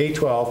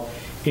K-12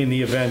 in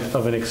the event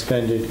of an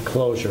extended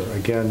closure.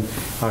 Again,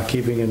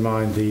 keeping in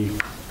mind the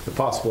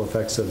possible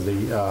effects of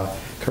the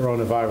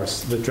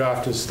coronavirus. The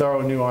draft is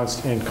thorough,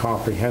 nuanced, and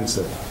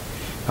comprehensive.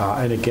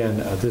 And again,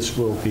 this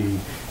will be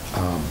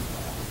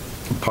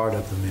part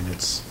of the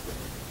minutes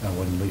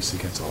when Lisa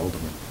gets a hold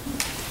of it.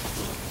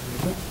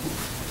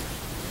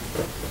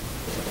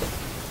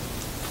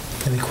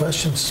 Any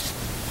questions?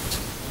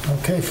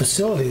 Okay,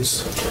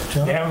 facilities.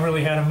 John? We haven't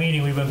really had a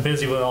meeting. We've been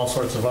busy with all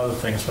sorts of other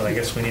things, but I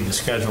guess we need to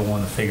schedule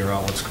one to figure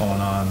out what's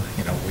going on.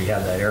 You know, we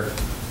had that air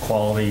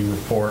quality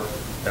report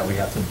that we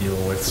have to deal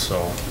with, so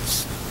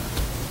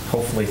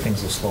hopefully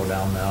things will slow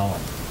down now.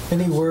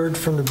 Any word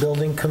from the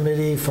building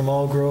committee from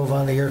All Grove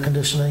on the air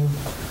conditioning?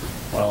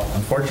 Well,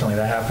 unfortunately,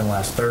 that happened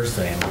last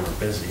Thursday, and we were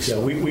busy. Yeah, So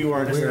we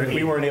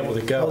weren't able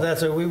to go. Oh,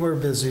 that's right, we were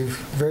busy,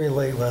 very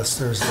late last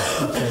Thursday.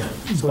 Okay.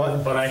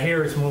 but I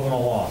hear it's moving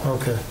along.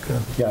 Okay,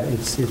 good. Yeah,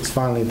 it's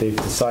finally, they've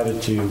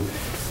decided to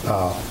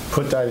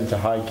put that into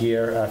high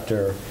gear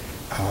after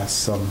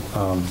some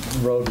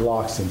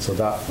roadblocks, and so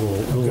that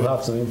we'll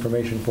have some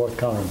information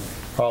forthcoming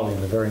probably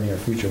in the very near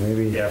future,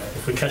 maybe. Yeah,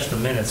 if we catch the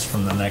minutes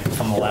from the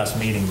last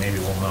meeting, maybe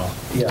we'll know.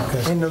 Yeah,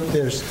 and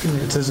there's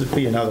to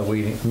be another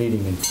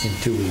meeting in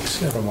 2 weeks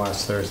from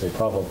last Thursday,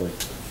 probably.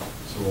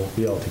 So we'll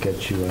be able to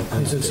get you an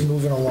It's update.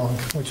 moving along,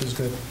 which is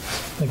good.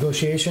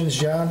 Negotiations,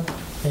 John?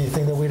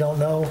 Anything that we don't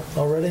know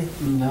already?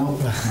 No,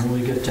 when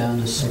we get down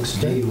to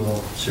 6D,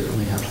 we'll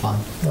certainly have fun.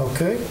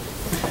 Okay.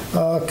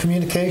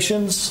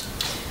 Communications?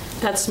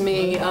 That's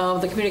me.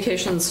 The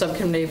communications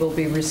subcommittee will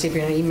be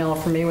receiving an email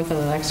from me within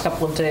the next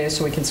couple of days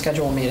so we can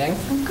schedule a meeting.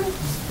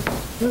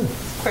 Good.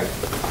 Great.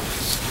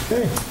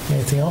 Okay.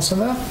 Anything else on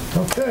that?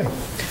 Okay.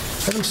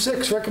 Item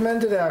 6,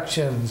 recommended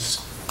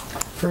actions.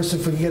 First,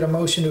 if we can get a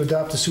motion to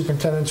adopt the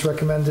superintendent's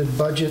recommended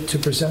budget to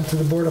present to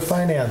the Board of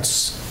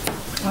Finance.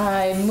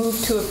 I move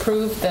to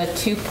approve the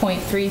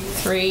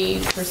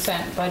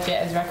 2.33% budget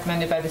as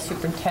recommended by the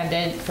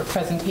superintendent for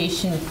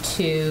presentation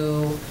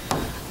to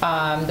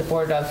the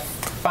Board of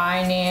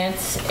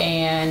Finance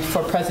and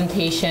for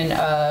presentation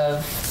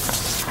of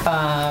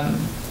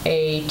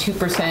a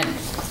 2%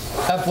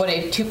 of what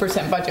a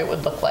 2% budget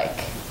would look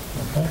like.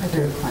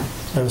 Okay.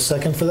 Have a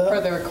second for that? For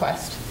the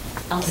request.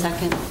 I'll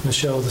second.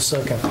 Michelle, the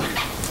second.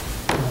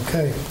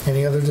 Okay.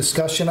 Any other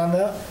discussion on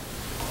that?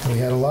 We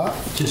had a lot.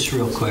 Just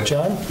real quick.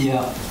 John?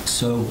 Yeah,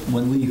 so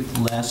when we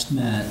last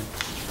met,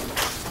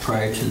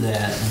 prior to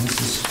that, and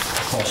this is a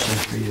question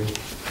for you,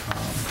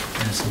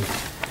 Nancy,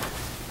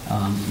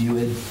 you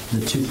had the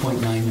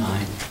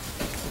 2.99,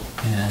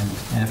 and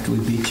after we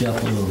beat you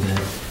up a little bit,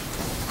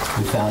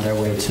 we found our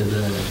way to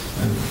the,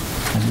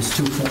 it was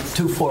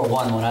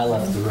 241 when I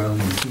left the room,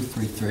 and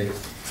 233.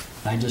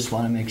 I just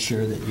want to make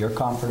sure that you're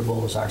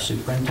comfortable as our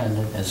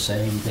superintendent as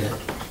saying that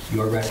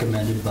your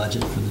recommended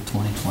budget for the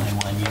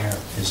 2021 year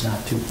is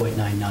not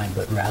 2.99,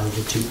 but rather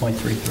the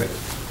 2.33.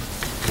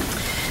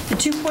 The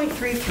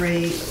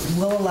 2.33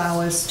 will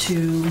allow us to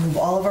move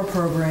all of our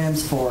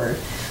programs forward.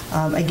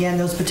 Again,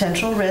 those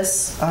potential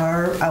risks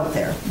are out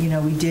there. You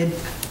know, we did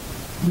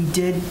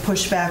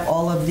push back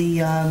all of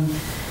the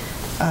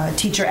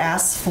teacher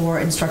asks for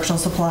instructional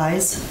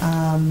supplies.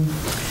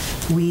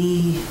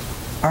 We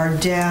are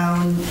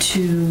down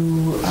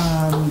to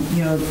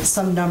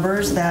some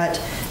numbers that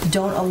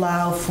don't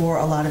allow for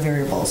a lot of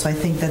variables. So I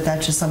think that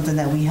that's just something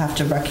that we have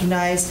to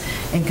recognize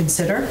and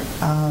consider.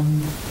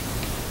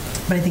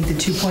 But I think the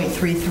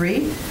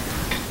 2.33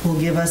 will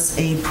give us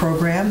a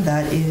program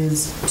that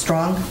is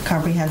strong,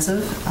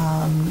 comprehensive,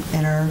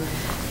 and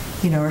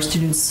our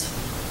students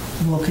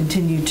will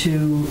continue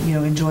to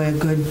enjoy a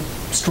good,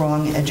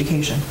 strong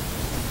education.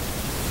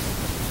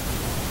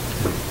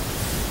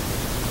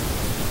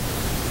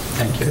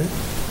 Thank you. Okay.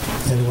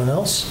 Anyone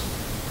else?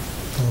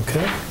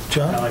 Okay.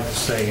 John? I'd like to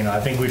say, I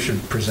think we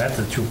should present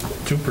the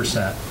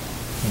 2%,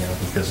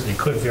 because it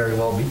could very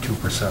well be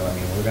 2%. I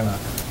mean,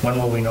 when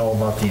will we know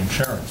about the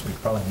insurance? We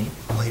probably need.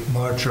 Late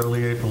March,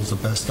 early April is the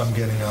best I'm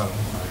getting out of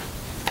them.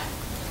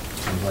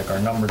 Seems like our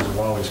numbers have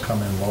always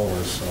come in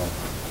lower, so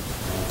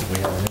we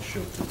have an issue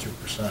with the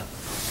 2%.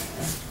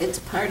 It's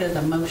part of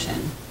the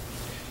motion.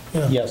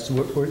 Yeah. Yes,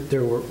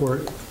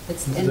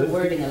 It's in the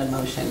wording of the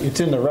motion. it's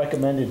in the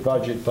recommended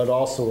budget, but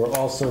also we're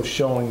also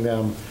showing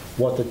them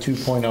what the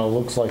 2.0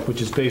 looks like,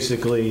 which is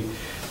basically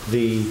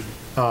the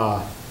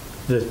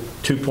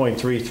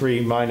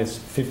 2.33 minus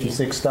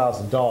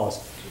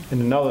 $56,000.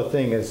 And another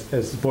thing is,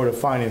 as the Board of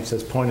Finance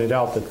has pointed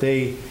out, that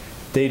they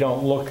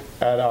don't look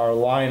at our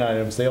line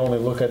items, they only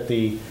look at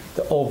the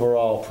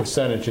overall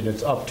percentage, and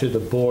it's up to the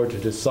board to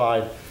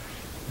decide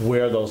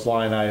where those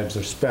line items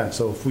are spent.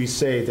 So if we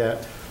say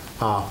that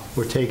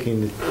we're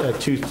taking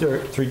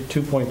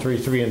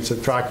 2.33 and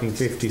subtracting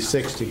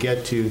 56 to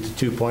get to the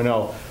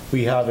 2.0,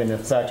 we have in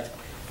effect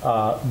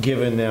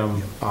given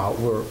them,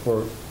 we're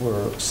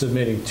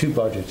submitting two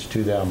budgets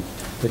to them,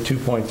 the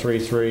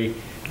 2.33,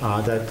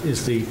 that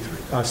is the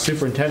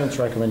superintendent's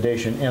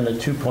recommendation, and the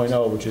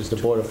 2.0, which is the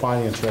Board of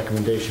Finance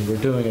recommendation. We're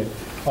doing it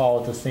all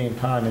at the same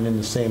time and in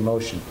the same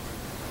motion.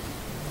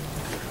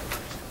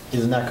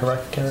 Isn't that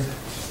correct, Karen?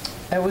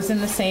 It was in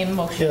the same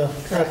motion. Yeah,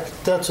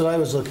 that's what I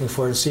was looking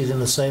for, to see it in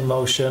the same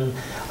motion.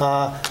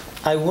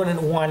 I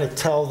wouldn't want to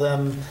tell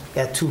them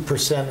at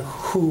 2%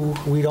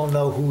 we don't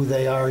know who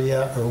they are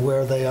yet or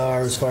where they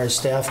are as far as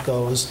staff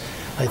goes.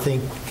 I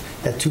think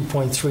at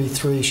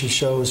 2.33, she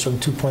shows from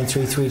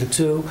 2.33 to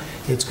 2,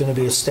 it's going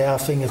to be a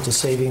staffing if the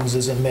savings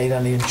isn't made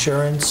on the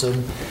insurance,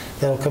 and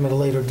that'll come at a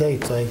later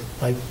date. I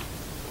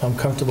I'm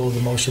comfortable with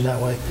the motion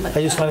that way.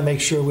 I just want to make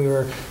sure we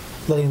were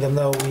letting them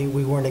know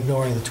we weren't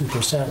ignoring the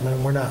 2%,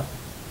 and we're not.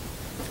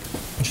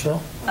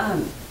 Michelle?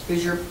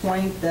 Is your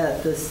point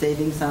that the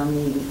savings on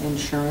the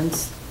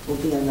insurance will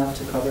be enough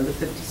to cover the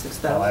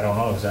 $56,000? Well, I don't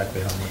know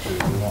exactly how much it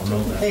is. We won't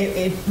know that.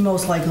 It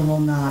most likely will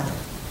not,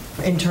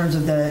 in terms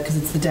of because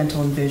it's the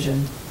dental and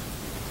vision.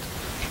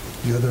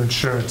 The other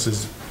insurance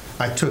is,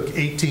 I took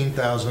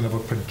 18,000 of a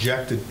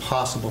projected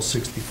possible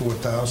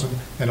 64,000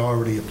 and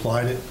already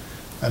applied it.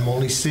 I'm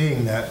only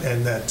seeing that,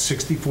 and that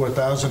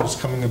 64,000 is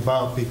coming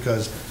about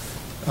because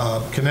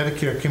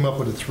Connecticut came up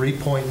with a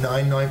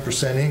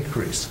 3.99%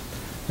 increase.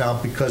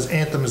 Now, because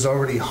Anthem is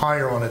already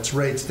higher on its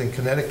rates than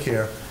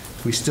Connecticut,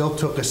 we still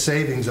took a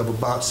savings of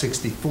about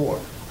 64.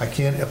 I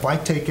can't, if I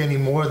take any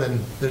more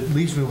than, that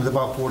leaves me with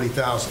about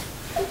 40,000.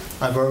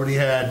 I've already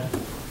had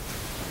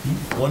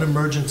one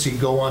emergency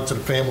go onto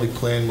the family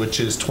plan, which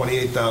is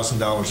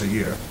 $28,000 a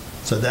year.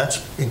 So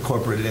that's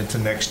incorporated into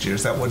next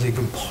year's. That wasn't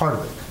even part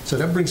of it. So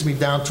that brings me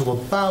down to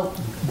about,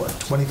 what,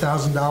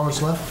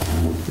 $20,000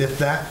 left, if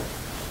that,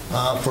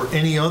 for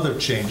any other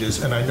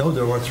changes. And I know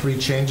there are 3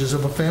 changes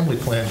of a family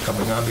plan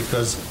coming on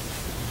because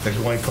they're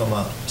going from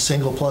a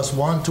single plus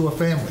one to a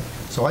family.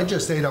 So I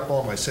just ate up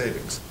all my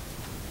savings.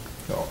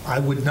 So I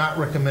would not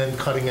recommend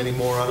cutting any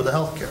more out of the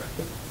health care.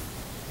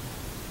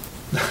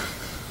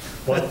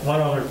 One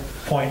other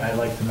point I'd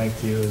like to make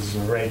to you is,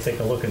 Ray, take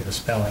a look at the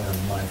spelling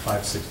on line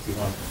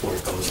 561 before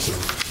it goes to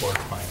Board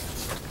of Finance.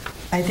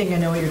 I think I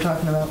know what you're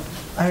talking about.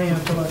 I don't even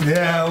have to look.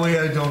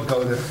 Yeah, don't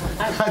go there.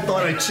 I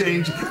thought I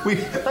changed. I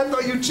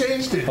thought you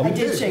changed it. I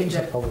did change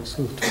it. I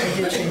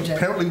did change it.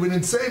 Apparently we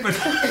didn't save it.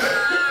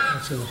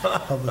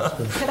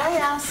 Could I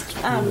ask,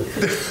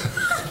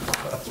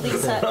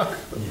 Lisa?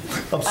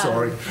 I'm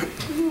sorry.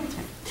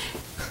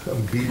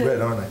 I'm beat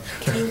red, aren't I?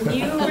 Can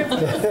you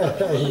repeat,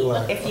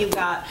 if you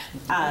got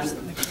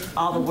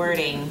all the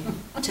wording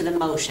to the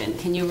motion,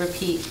 can you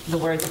repeat the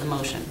words of the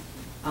motion?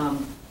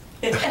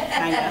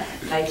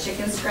 Like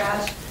chicken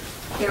scratch,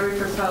 here we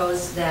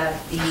propose that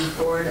the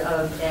Board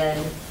of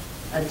Ed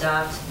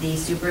adopt the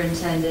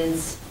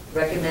superintendent's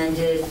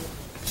recommended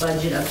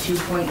budget of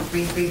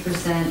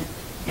 2.33%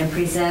 and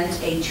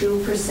present a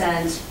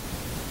 2%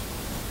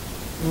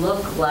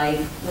 look like,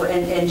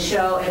 and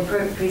show and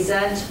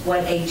present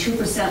what a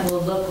 2%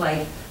 will look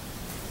like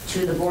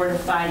to the Board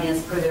of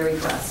Finance per their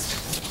request.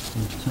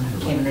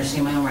 Can't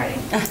understand my own writing.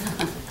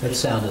 That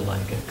sounded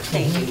like it.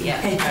 Thank you,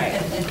 yeah, all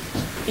right.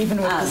 Even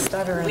with the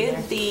stutter in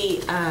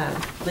there.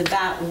 With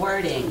that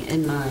wording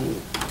in mind,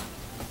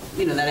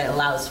 that it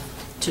allows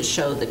to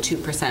show the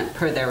 2%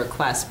 per their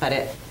request, but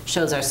it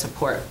shows our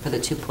support for the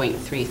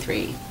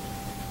 2.33.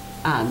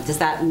 Does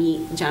that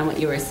meet, John, what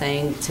you were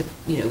saying to,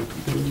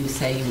 when you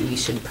say we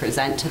should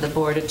present to the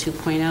board a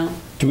 2.0?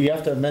 Do we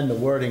have to amend the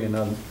wording in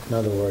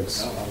other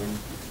words?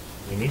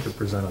 We need to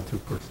present a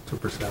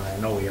 2%. I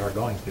know we are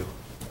going to.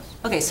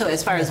 Okay, so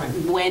as far as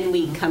when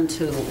we come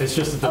to It's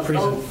just that the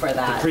vote for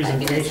that, the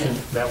presentation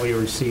that we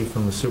received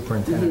from the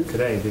superintendent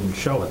today didn't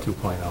show a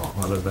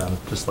 2.0 other than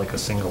just like a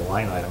single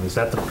line item. Is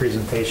that the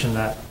presentation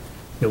that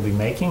you'll be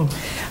making?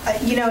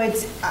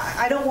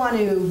 I don't want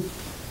to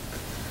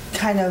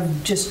kind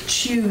of just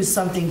choose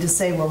something to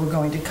say what we're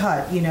going to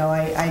cut.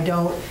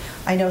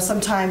 I know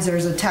sometimes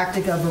there's a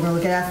tactic of we're going to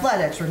look at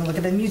athletics, we're going to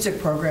look at a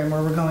music program,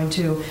 where we're going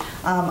to.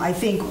 I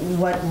think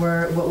what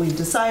we've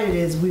decided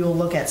is we will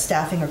look at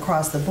staffing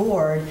across the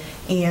board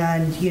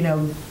and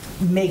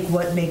make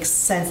what makes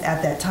sense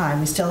at that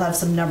time. We still have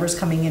some numbers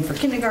coming in for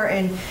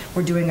kindergarten.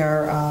 We're doing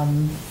our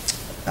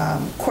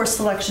course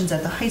selections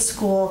at the high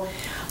school.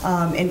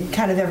 And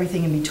kind of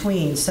everything in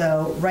between.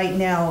 So right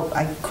now,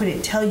 I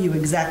couldn't tell you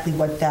exactly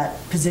what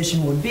that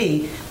position would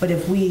be, but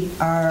if we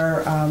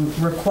are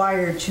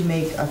required to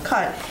make a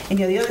cut, and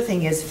the other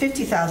thing is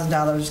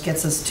 $50,000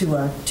 gets us to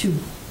a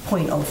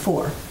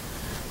 2.04.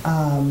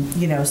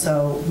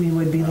 So we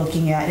would be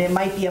looking at, and it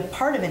might be a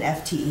part of an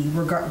FTE,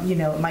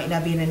 it might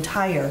not be an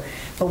entire,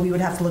 but we would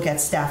have to look at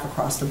staff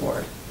across the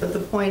board. But the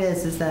point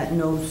is that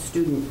no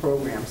student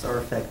programs are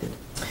affected.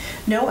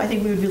 No, I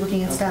think we would be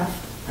looking at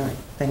staff. All right,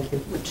 thank you.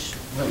 Which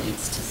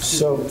relates to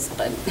students,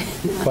 but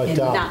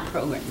not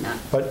program, not.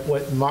 But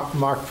what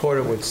Mark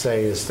Porter would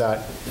say is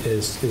that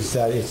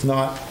it's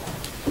not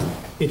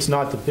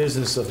the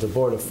business of the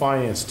Board of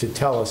Finance to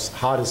tell us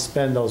how to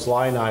spend those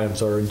line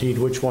items or indeed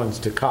which ones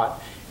to cut.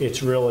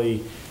 It's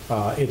really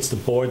it's the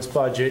board's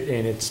budget,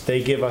 and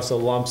they give us a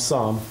lump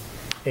sum,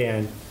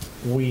 and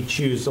we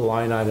choose the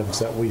line items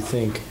that we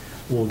think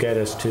will get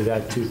us to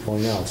that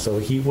 2.0. So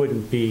he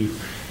wouldn't be,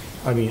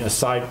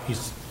 aside.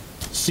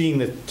 Seeing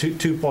the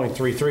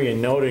 2.33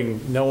 and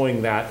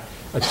knowing that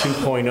a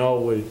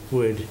 2.0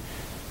 would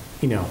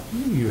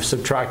you're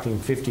subtracting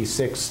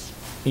 56,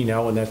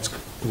 and that's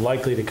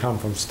likely to come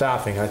from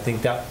staffing. I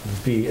think that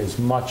would be as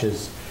much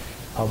as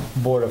a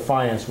Board of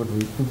Finance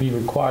would be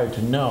required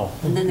to know.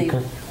 And then they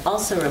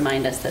also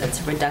remind us that it's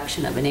a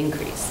reduction of an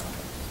increase.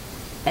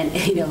 And,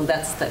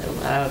 that's the,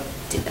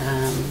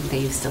 they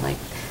used to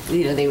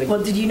they would.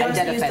 Well, did you notice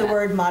they used the that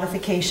word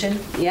modification?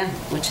 Yeah,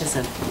 which is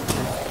a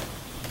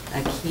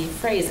a key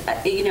phrase.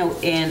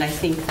 And I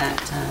think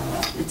that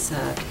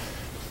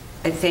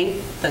I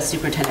think the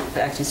superintendent,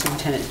 the acting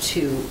superintendent,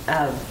 to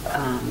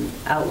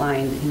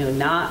outline,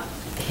 not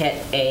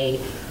hit a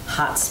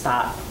hot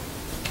spot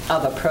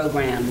of a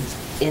program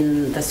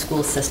in the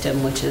school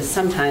system, which is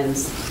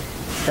sometimes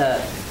the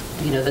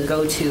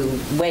go-to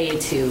way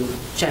to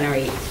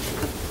generate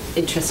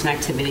interest and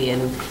activity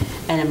and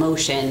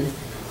emotion,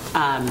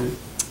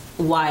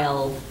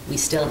 while we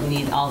still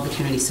need all the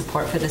community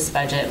support for this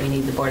budget. We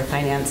need the Board of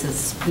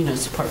Finance's,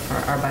 support for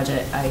our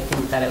budget. I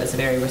think that it was a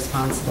very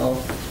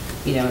responsible,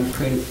 and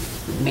prudent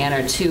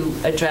manner to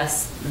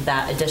address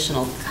that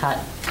additional cut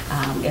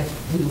if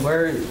we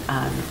were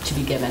to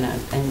be given an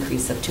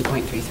increase of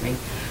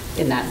 2.33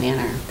 in that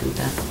manner. I think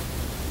that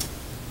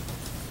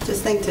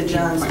just think to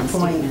John's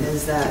point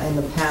is that in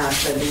the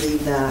past, I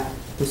believe that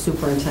the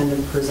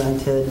superintendent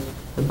presented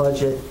the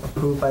budget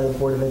approved by the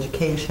Board of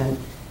Education,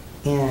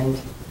 and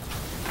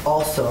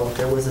also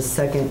there was a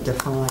second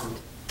defined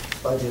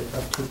budget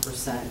of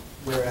 2%,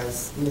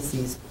 whereas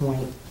Missy's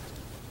point,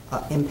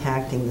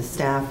 impacting the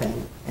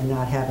staffing and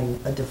not having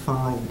a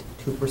defined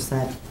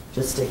 2%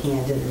 just to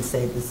hand in and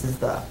say this is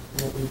what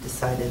we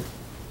decided,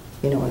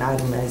 an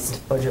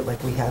itemized budget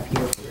like we have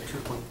here for the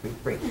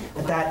 2.33.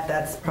 And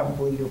that's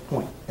probably your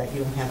point, that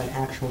you don't have an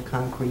actual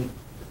concrete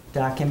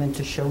document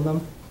to show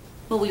them.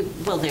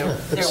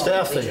 It's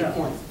staffing.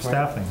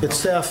 Staffing. It's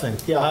staffing.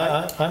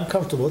 Yeah, I'm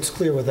comfortable. It's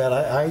clear with that.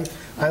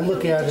 I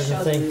look at it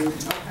and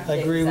think, I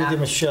agree with you,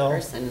 Michelle.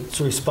 It's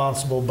a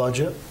responsible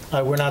budget.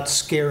 We're not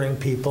scaring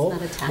people.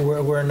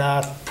 We're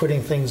not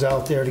putting things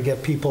out there to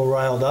get people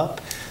riled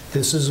up.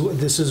 This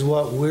is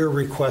what we're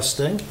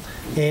requesting,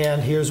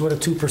 and here's what a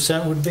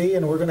 2% would be,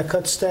 and we're going to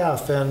cut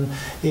staff. And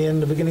in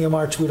the beginning of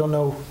March, we don't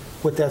know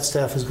what that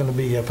staff is going to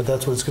be yet, but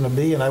that's what it's going to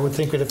be. And I would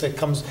think that if it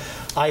comes,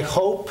 I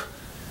hope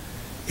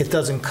it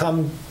doesn't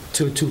come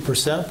to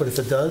 2%, but if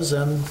it does,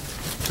 then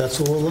that's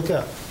what we'll look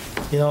at.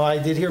 I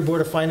did hear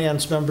Board of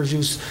Finance members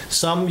use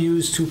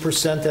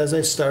 2% as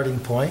a starting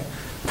point.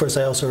 Of course,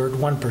 I also heard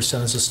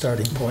 1% as a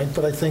starting point,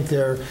 but I think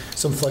there's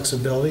some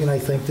flexibility, and I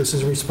think this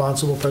is a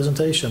responsible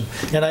presentation.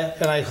 And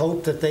I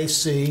hope that they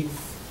see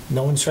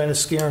no one's trying to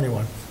scare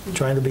anyone,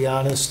 trying to be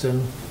honest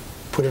and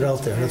put it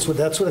out there.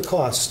 That's what it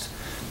costs.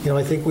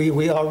 I think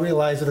we all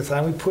realize at the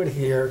time we put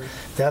here,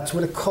 that's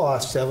what it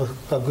costs to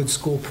have a good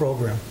school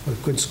program, a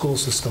good school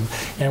system.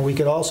 And we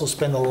could also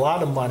spend a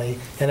lot of money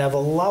and have a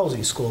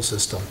lousy school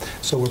system.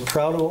 So we're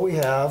proud of what we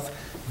have.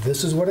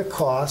 This is what it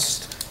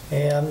costs.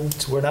 And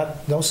we're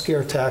no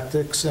scare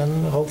tactics,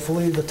 and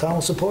hopefully the town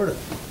will support it.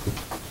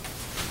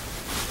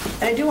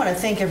 And I do want to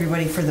thank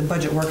everybody for the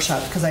budget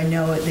workshop, because I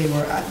know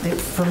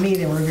for me,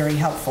 they were very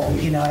helpful,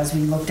 as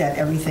we looked at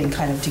everything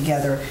kind of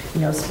together,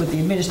 with the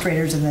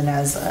administrators and then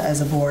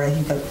as a board. I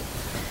think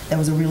that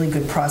was a really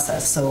good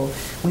process. So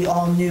we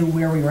all knew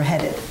where we were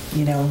headed,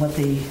 and what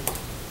it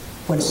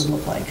would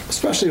look like.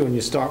 Especially when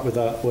you start with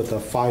a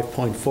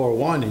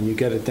 5.41 and you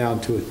get it down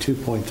to a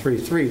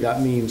 2.33, that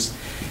means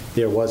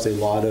there was a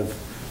lot of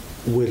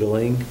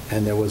whittling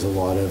and there was a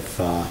lot of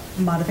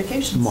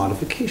modifications.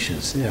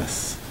 Modifications,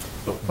 yes.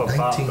 But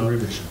Bob,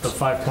 the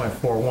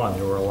 5.41,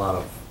 there were a lot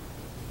of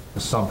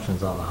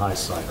assumptions on the high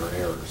side or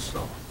errors,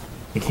 so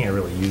you can't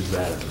really use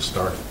that as a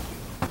start.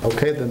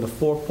 Okay, then the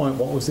 4.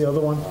 What was the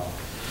other one?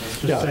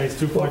 Just say it's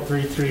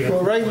 2.33.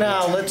 Well, right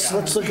now, let's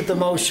look at the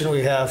motion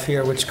we have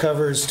here, which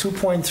covers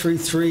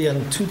 2.33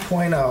 and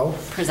 2.0.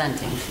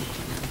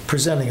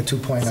 Presenting a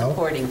 2.0.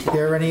 Supporting 2.0. Are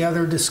there any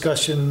other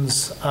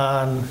discussions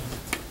on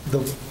the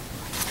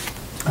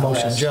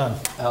motion? John?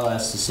 I'll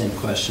ask the same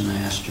question I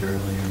asked you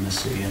earlier,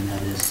 Missy, and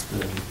that is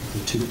the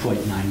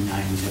 2.99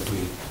 that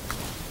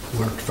we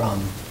worked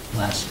from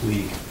last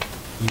week.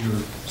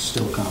 You're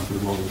still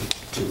comfortable with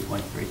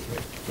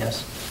 2.33,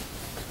 yes?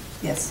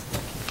 Yes.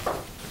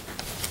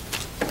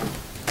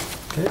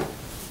 Okay.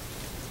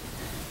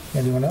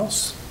 Anyone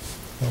else?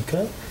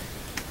 Okay.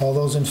 All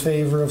those in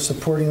favor of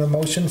supporting the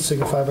motion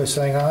signify by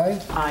saying aye.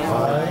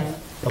 Aye.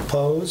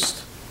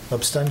 Opposed?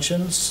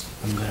 Abstentions?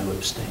 I'm going to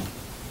abstain.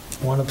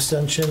 One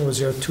abstention. Was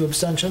there 2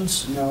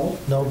 abstentions? No.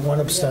 No, 1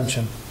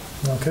 abstention.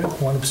 Okay,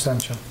 1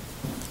 abstention.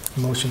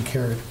 Motion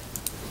carried.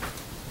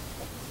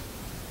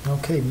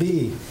 Okay,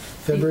 B.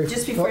 February.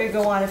 Just before you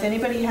go on, if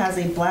anybody has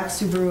a black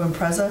Subaru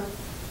Impreza,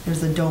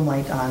 there's the dome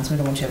light on, so we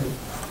don't want you to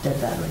have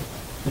dead battery.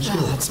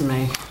 That's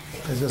me.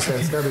 I just said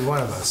it's got to be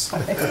one of us.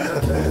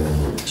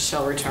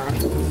 Shall return.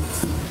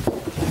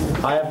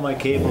 I have my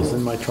cables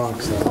in my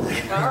trunk, so.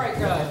 All right,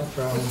 good.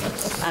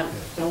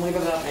 Don't leave it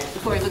without me.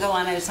 Before we go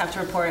on, I just have to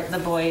report the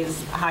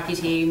boys hockey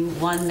team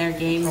won their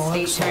game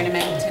state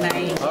tournament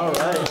tonight. All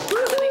right. So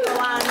we go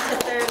on to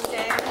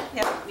Thursday.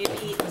 Yep,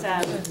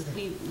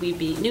 we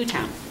beat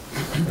Newtown. I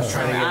was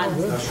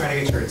trying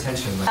to get your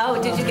attention.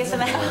 Oh, did you get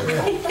some?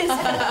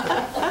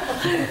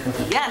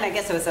 Yeah, and I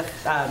guess it was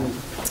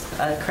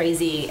a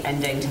crazy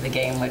ending to the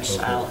game, which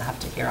I'll have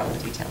to hear all the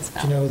details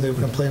about. Do you know who they were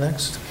going to play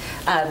next?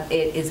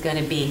 It is going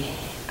to be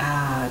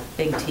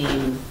big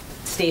team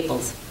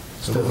Staples.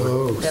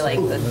 They're like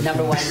the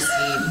number one seed.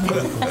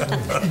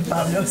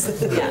 Bob knows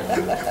that. Yeah.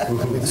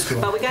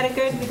 But we got a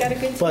good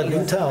team. But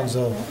Newtown's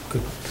a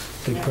good,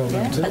 big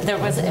program too. But it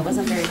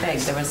wasn't very big.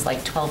 There was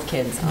like 12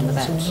 kids on the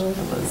bench. It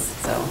was,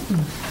 so.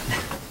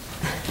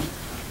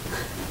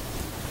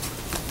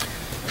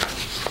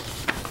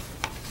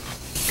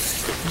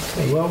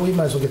 Okay, well, we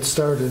might as well get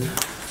started.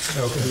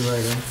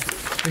 Okay.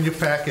 In your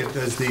packet,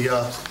 there's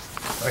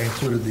I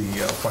included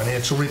the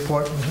financial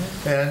report,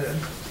 and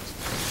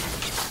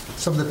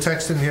some of the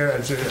text in here,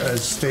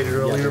 as stated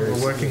earlier,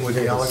 we're working with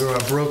Gallagher, our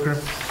broker,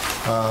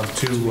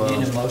 to... We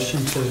need a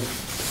motion to...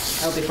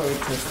 Oh, before we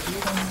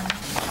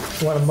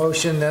Want a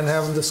motion, then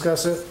have them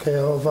discuss it? Okay,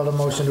 I'll vote a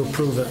motion to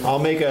approve it. I'll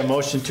make a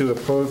motion to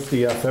approve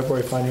the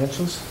February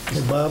financials.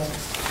 Okay, Bob,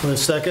 want a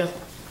second?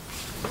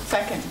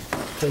 Second.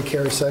 Okay,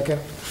 Carrie, second.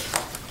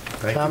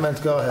 Comments,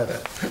 go ahead.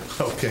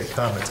 Okay,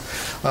 comments.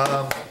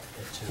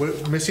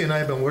 Missy and I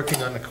have been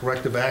working on the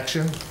corrective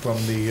action from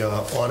the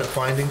audit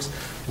findings.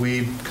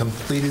 We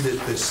completed it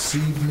this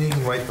evening,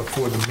 right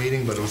before the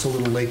meeting, but it was a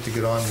little late to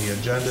get on the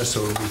agenda,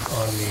 so it'll be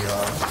on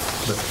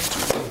the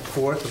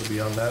 24th, it'll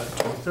be on that,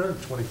 23rd,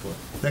 24th.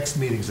 Next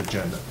meeting's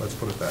agenda, let's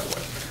put it that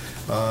way.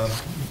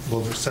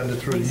 We'll send it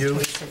through to you.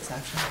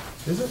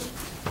 Is it?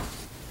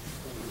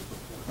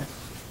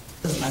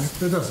 Doesn't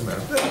matter. It doesn't matter.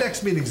 The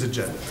next meeting's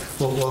agenda.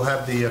 We'll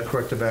have the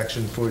corrective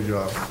action for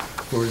your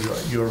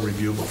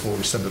review before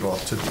we send it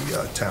off to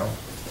the town.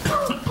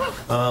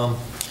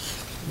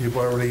 You've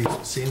already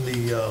seen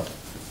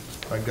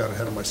I got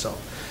ahead of myself.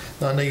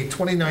 On the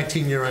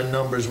 2019 year-end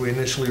numbers, we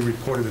initially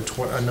reported a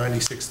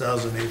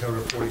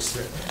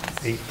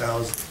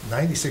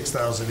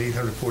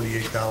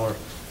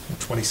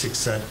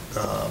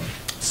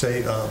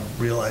 $96,848.26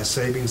 realized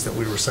savings that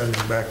we were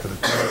sending back to the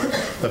town,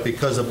 but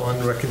because of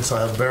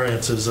unreconciled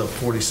variances of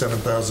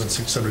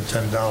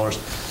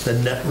 $47,610, the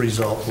net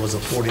result was a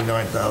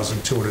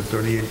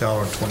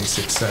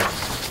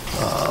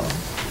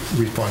 $49,238.26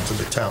 refund to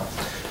the town.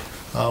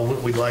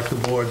 What we'd like the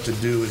board to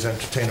do is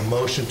entertain a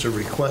motion to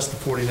request the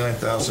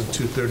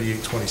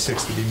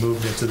 $49,238.26 to be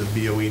moved into the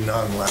BOE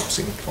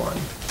non-lapsing fund.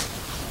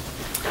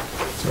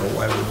 So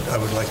I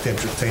would like to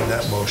entertain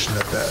that motion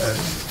as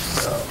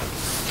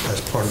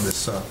part of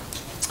this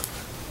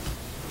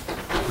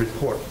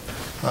report.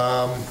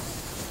 And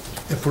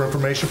for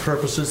information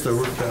purposes, there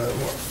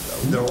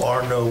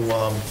are no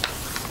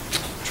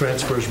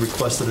transfers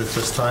requested at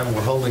this time.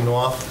 We're holding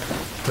off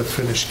to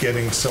finish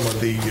getting some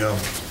of the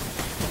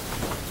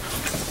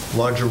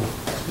larger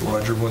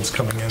ones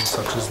coming in,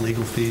 such as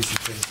legal fees and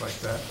things like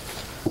that,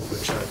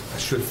 which I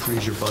should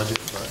freeze your budget,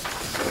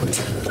 but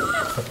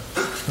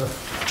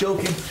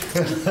joking.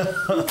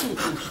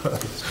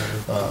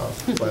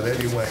 But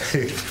anyway,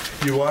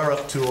 you are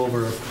up to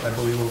I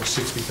believe over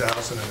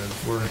 60,000, and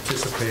we're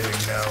anticipating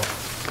now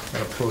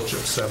an approach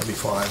of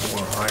 75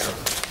 or higher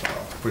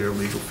for your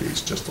legal fees,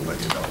 just to let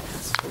you know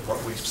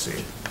what we've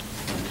seen.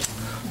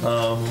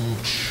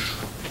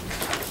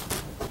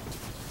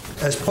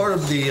 As part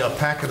of the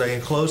packet, I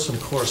enclosed some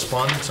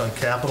correspondence on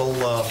capital,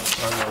 on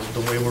the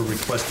way we're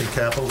requesting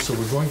capital. So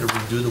we're going to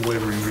redo the way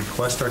we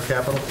request our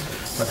capital.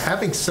 But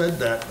having said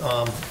that,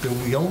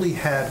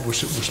 we're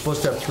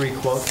supposed to have 3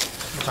 quotes.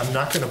 I'm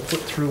not going to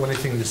put through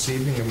anything this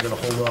evening. I'm going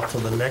to hold off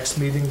till the next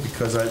meeting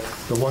because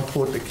the one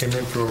quote that came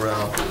in for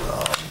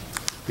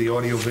the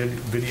audio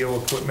video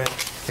equipment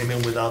came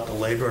in without the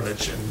labor, and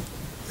it's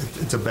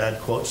a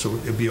bad quote, so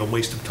it'd be a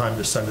waste of time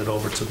to send it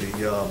over to the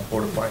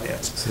Board of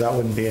Finance. So that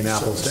wouldn't be an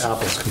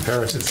apples-to-apples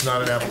comparison. It's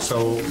not an apple,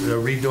 so they're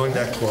redoing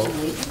that quote.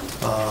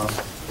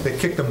 They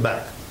kicked them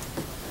back.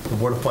 The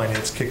Board of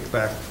Finance kicked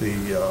back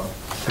the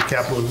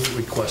capital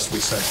request we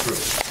sent through.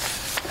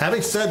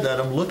 Having said that,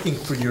 I'm looking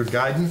for your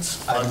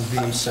guidance on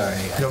the... I'm sorry.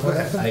 No, go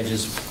ahead. I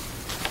just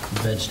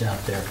vegged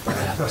out there for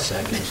half a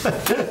second.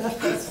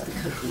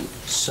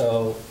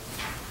 So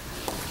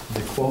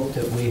the quote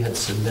that we had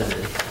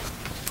submitted,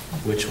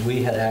 which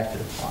we had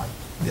acted upon.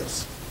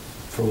 Yes.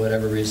 For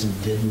whatever reason,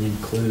 didn't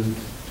include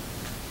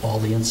all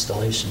the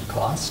installation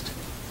cost?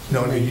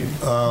 No,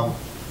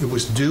 it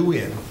was due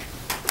in,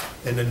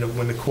 and then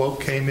when the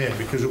quote came in,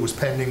 because it was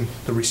pending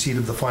the receipt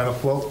of the final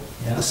quote,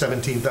 Yeah. the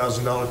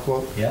 $17,000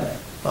 quote. Yeah.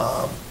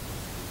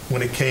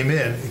 When it came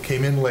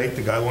in late,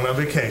 the guy went on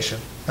vacation.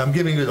 I'm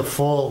giving you the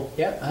full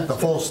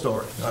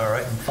story, all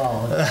right? I'm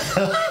following.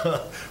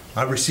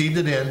 I received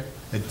it in.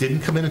 It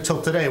didn't come in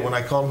until today when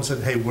I called him and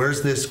said, hey,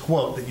 where's this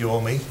quote that you owe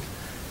me?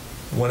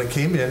 When it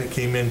came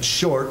in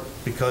short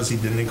because he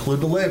didn't include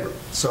the labor.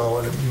 So,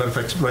 as a matter of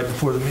fact, right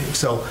before the meeting.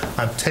 So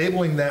I'm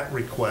tabling that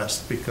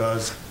request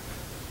because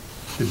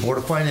the Board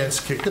of Finance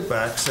kicked it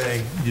back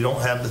saying you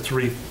don't have the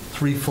three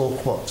full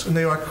quotes. And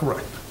they are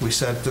correct. We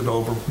sent it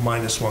over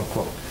minus 1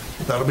 quote.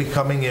 That'll be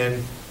coming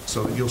in,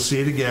 so you'll see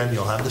it again.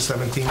 You'll have the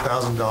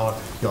 $17,000.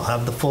 You'll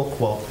have the full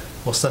quote.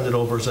 We'll send it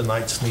over as a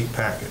nice, neat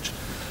package.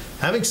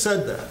 Having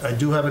said that, I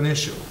do have an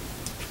issue.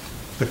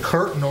 The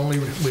curtain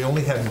we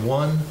only had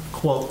 1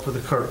 quote for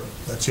the curtain.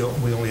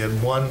 We only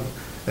had 1,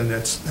 and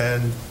it's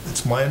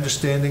my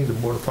understanding the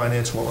Board of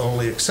Finance will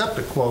only accept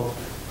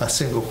a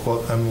single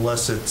quote,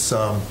 unless it's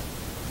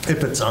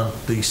if it's on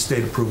the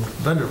state-approved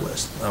vendor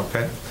list,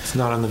 okay? It's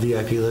not on the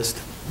VIP list?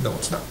 No,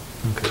 it's not.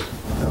 Okay.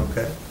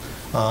 Okay.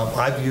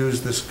 I've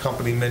used this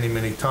company many,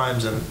 many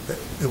times, and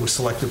it was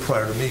selected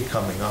prior to me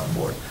coming on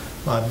board.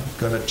 I'm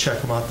going to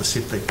check them out to see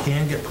if they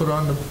can get put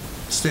on the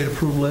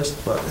state-approved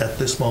list, but at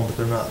this moment,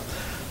 they're not.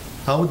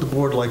 How would the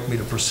board like me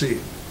to proceed?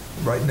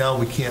 Right now,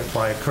 we can't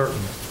buy a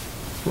curtain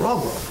for all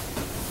of them.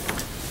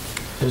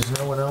 There's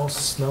no one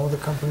else, no other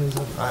companies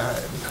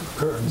that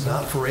curtains?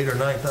 Not for $8,000 or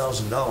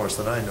 $9,000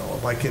 that I know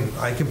of. I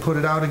can put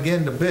it out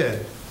again to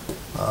bid,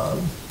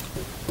 but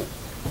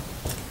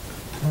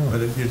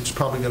it's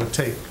probably going to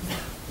take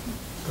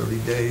 30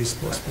 days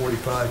plus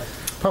 45,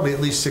 probably at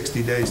least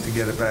 60 days to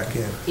get it back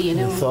in. You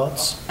know, Any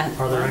thoughts?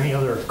 Are there any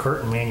other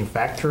curtain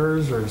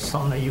manufacturers or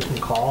something that you can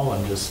call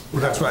and just?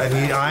 Well, that's right.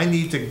 I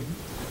need to.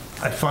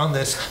 I found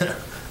this.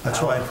 That's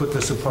why I put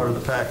this in part of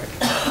the packet.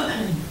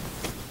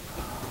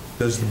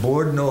 Does the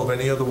board know of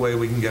any other way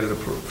we can get it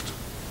approved?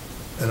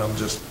 And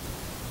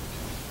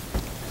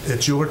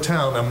it's your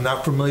town. I'm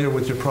not familiar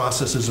with your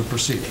processes and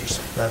procedures.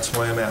 That's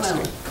why I'm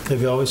asking.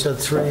 Have you always had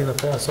 3 in the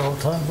past all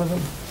the time with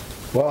them?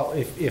 Well,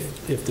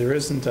 if there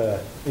isn't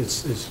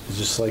it's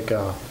just like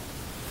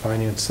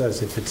finance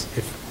says, if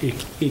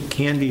it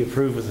can be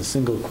approved with a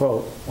single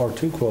quote or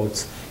 2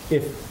 quotes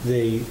if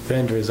the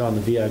vendor is on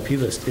the VIP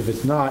list. If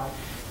it's not,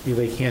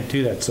 they can't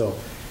do that. So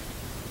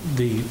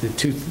the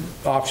 2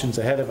 options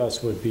ahead of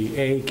us would be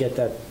A, get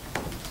that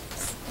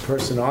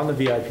person on the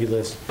VIP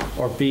list,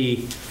 or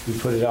B, we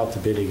put it out to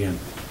bid again.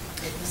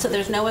 so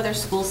there's no other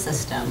school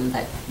system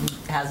that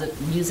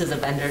uses a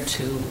vendor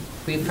to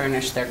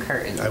refurnish their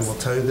curtains? I will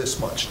tell you this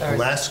much. The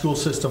last school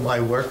system I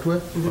worked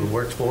with, or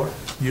worked for,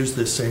 used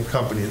this same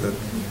company that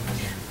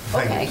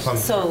Okay,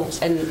 so,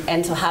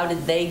 and so how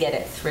did they get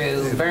it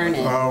through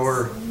Vernon?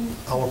 Our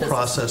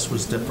process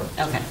was different.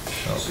 Okay.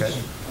 Okay.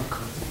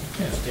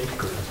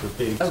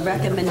 A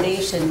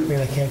recommendation I mean,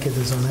 I can't get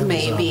this on Amazon.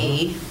 may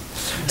be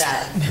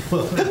that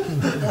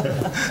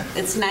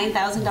it's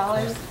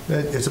 $9,000?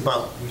 It's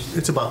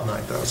about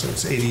 9,000.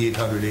 It's $8,800,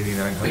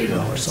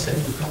 $8,900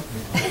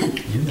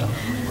 something. You know.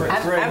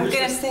 I'm going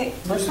to say,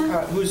 what's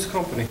that? Who's the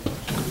company?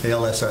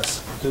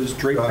 ALSS. Does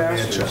Drake Master?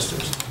 Manchester.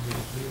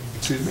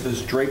 Excuse me?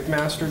 Does Drake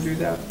Master do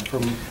that?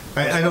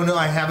 I don't know.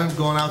 I haven't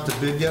gone out to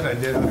bid yet. I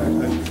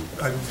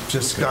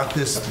just got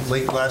this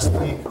late last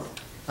week.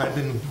 I've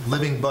been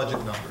living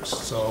budget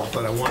numbers,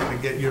 but I wanted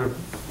to get your...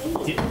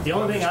 The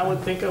only thing I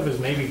would think of is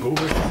maybe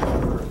Google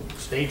for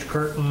stage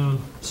curtain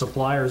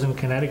suppliers in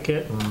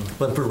Connecticut.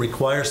 But if it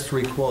requires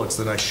 3 quotes,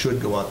 then I should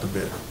go out to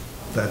bid.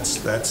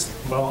 That's...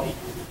 Well,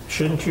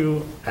 shouldn't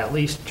you at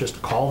least just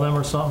call them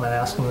or something and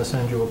ask them to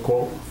send you a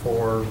quote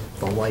for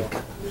the like?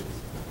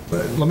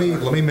 Let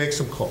me make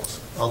some calls.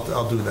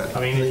 I'll do that. I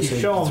mean, if you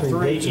show them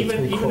 3,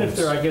 even if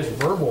they're, I guess,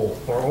 verbal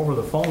or over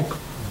the phone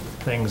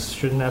things,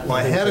 shouldn't that be? Well,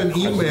 I had an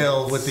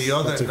email with the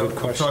other,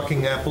 I'm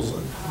talking apples,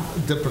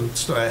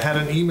 different, I had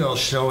an email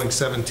showing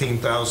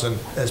 17,000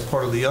 as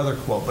part of the other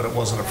quote, but it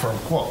wasn't a firm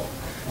quote.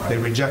 They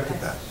rejected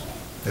that.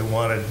 They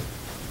wanted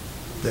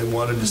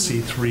to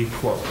see 3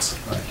 quotes.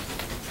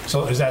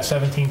 So is that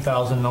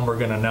 17,000 number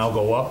going to now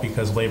go up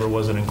because labor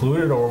wasn't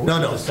included, or?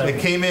 No, it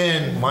came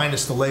in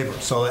minus the labor,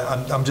 so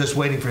I'm just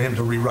waiting for him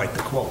to rewrite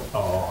the quote.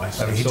 Oh, I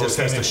see. I mean, he So just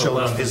it has came to in for show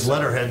less on his than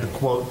letterhead the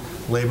quote,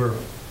 labor,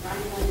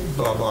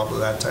 blah, blah, blah,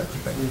 that type of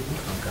thing.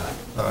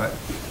 All right.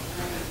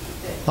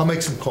 I'll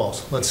make some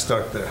calls. Let's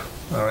start there.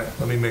 All right.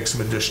 Let me make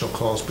some additional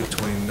calls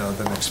between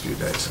the next few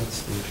days.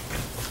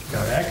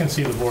 I can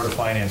see the Board of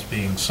Finance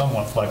being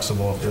somewhat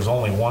flexible if there's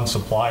only one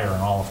supplier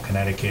in all of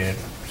Connecticut,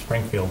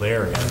 Springfield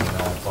area,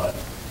 but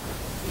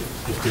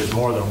if there's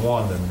more than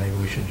one, then maybe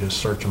we should just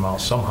search them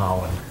out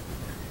somehow, and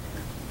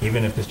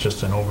even if it's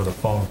just an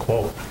over-the-phone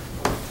quote.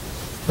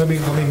 Let me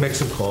make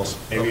some calls.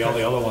 Maybe all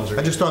the other ones are...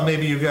 I just thought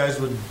maybe you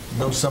guys would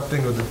know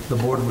something, or the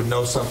board would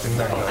know something.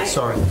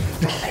 Sorry.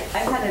 I've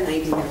had an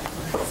idea.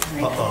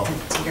 Sorry. Uh-oh.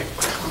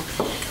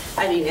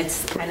 I mean,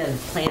 it's kind of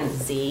Plan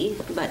Z,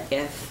 but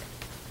if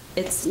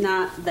it's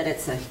not that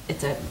it's a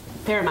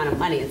fair amount of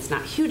money, it's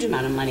not a huge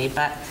amount of money,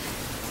 but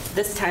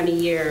this time of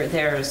year,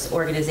 there's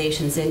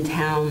organizations in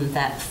town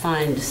that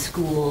fund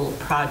school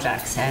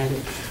projects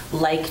and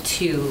like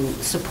to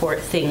support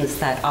things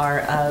that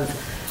are of,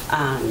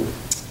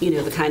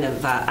 the kind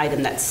of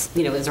item that's,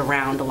 is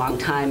around a long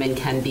time and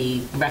can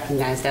be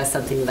recognized as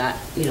something that,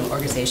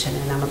 organization.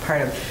 And I'm a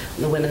part of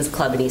the Women's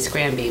Club in East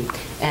Granby.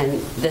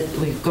 And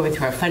we're going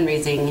through our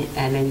fundraising,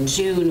 and in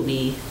June,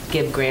 we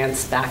give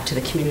grants back to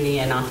the community,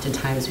 and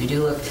oftentimes we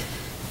do look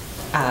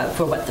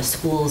for what the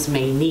schools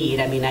may need.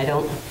 I mean,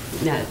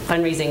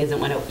 fundraising isn't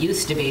what it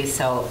used to be,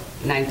 so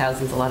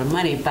 9,000 is a lot of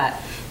money, but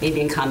maybe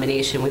in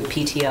combination with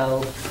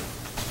PTO,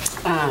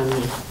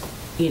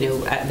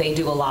 they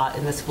do a lot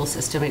in the school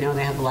system. I know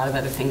they have a lot of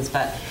other things,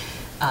 but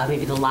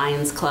maybe the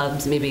Lions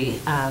clubs, maybe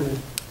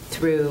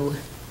through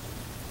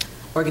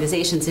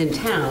organizations in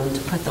town to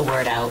put the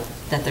word out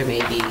that there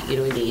may be,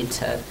 a need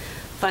to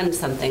fund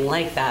something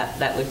like that,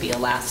 that would be a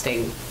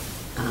lasting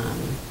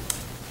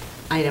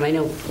item. I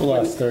know The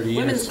last 30 years.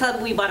 Women's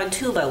Club, we bought a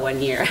tuba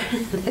one year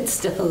that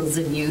still is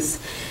in use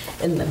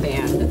in the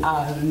band.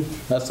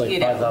 That's like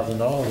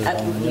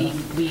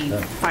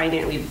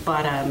 $5,000. We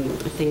bought a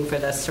thing for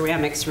the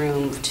ceramics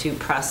room to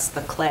press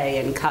the clay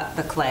and cut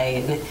the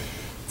clay, and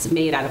it's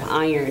made out of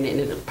iron, and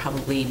it'll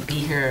probably be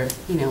here,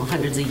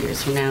 hundreds of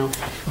years from now.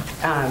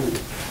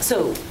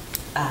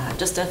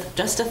 Just a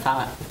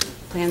thought.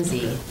 Plan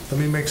Z. Let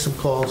me make some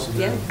calls, and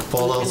then if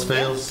all else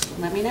fails,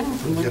 Let me know.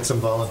 get some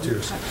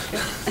volunteers.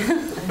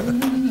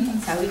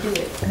 That's how we do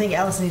it. I think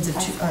Alice needs a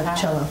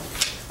cello.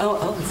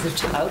 Oh, it's a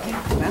cello. Okay.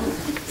 Well,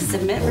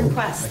 submit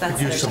requests. That's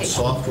Could use some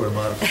software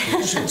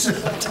modifications.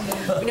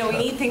 We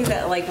need things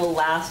that will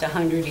last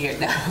 100 years.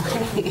 No.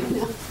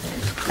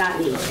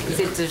 Not neat things.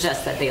 It's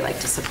just that they like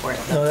to support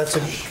them. No, that's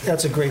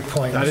a great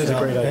point. That is a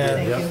Michelle. great idea,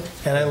 And- yeah.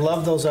 And I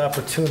love those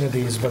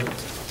opportunities, but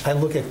I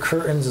look at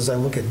curtains as I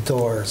look at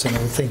doors, and I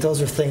think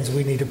those are things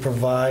we need to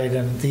provide,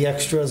 and the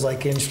extras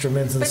like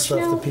instruments and But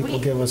stuff that people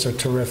give us are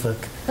terrific.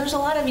 There's a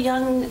lot of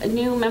young,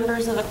 new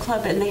members of the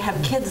club, and they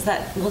have kids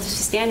that will just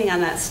be standing on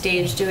that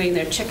stage doing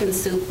their chicken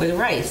soup with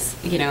rice,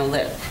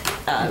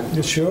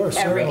 Sure, every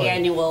certainly.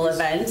 annual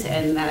event,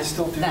 and that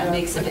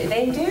makes it,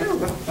 they do.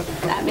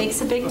 That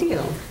makes a big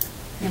deal.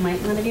 You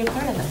might want to be a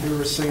part of it. We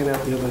were singing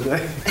that the other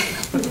day.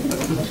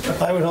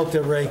 I would hope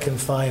that Ray can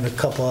find a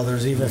couple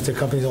others, even if the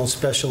companies don't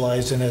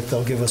specialize in it,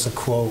 they'll give us a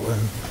quote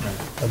and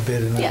a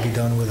bid, and I'll be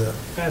done with it.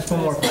 Can I ask one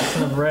more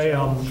question of Ray?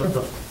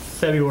 The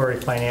February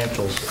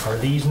financials, are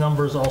these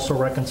numbers also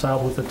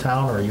reconciled with the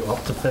town, or are you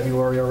up to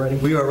February already?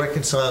 We are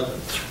reconciled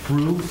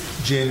through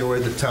January.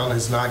 The town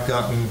has not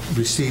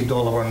received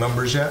all of our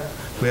numbers yet.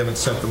 We haven't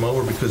sent them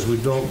over because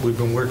we've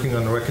been working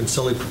on the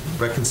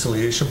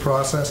reconciliation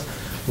process.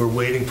 We're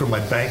waiting for my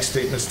bank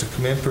statements to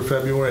come in for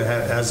February.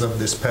 As of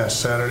this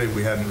past Saturday,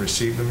 we hadn't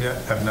received them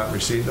yet, have not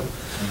received them.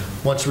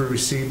 Once we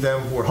receive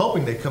them, we're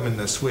hoping they come in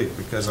this week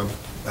because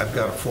I've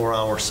got a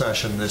 4-hour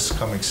session this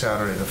coming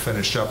Saturday to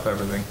finish up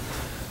everything.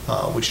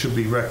 We should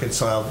be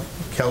reconciled.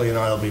 Kelly and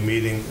I will be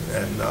meeting,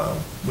 and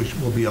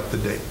we'll be up to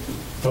date.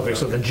 Okay,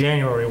 so the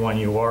January one,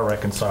 you are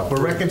reconciled. We're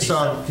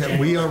reconciled.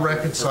 We are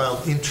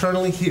reconciled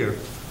internally here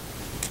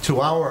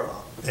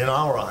in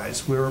our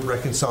eyes, we're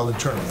reconciled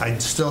internally. I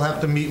still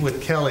have to meet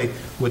with Kelly,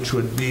 which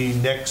would be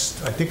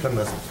next, I think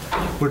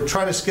we're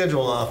trying to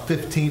schedule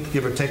 15th,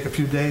 give or take a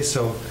few days,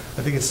 so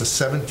I think it's the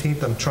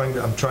 17th. I'm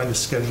trying to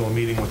schedule a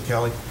meeting with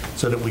Kelly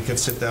so that we can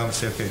sit down and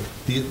say, okay,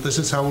 this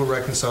is how we're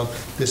reconciled,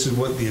 this is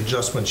what the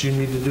adjustments you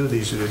need to do,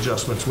 these are the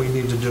adjustments we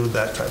need to do,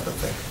 that type of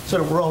thing. So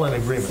that we're all in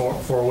agreement.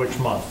 For which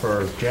month?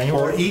 For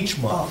January? For each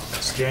month.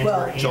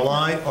 January.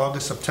 July,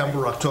 August,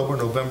 September, October,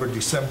 November,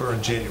 December,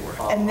 and January.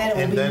 And then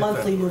it will be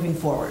monthly moving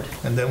forward.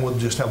 And then we'll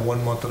just have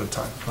 1 month at a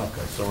time.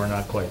 Okay, so we're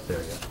not quite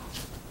there yet.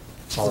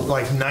 So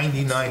like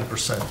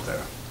 99%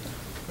 there.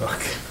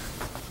 Okay.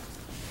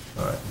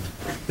 All right.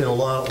 Been a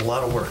lot of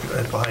work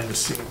behind the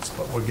scenes,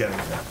 but we're getting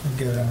there.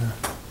 Good.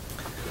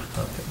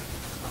 Okay.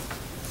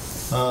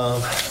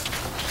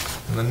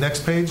 On the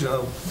next page,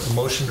 a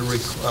motion to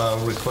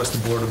request the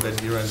Board of Ed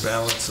year-end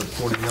balance of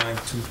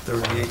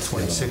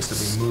 $49,238.26 to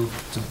be moved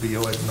to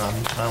BOED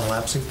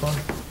non-lapsing fund.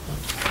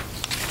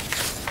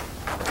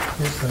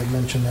 Yep, I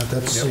mentioned that,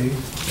 that's C.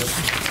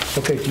 Yep.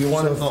 Okay, do you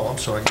want to? Oh, I'm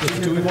sorry.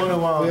 Do we want to?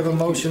 We have a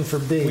motion for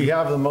B. We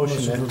have the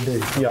motion for B.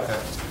 Yeah.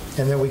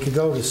 And then we could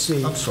go to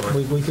C. I'm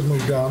sorry. We could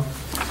move down.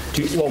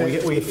 If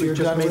you're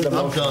just done made with the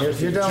motion. If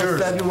you're done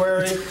with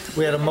February,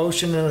 we had a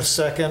motion and a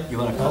second You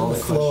want to call on the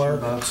the floor.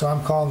 question, Bob? So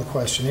I'm calling the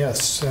question,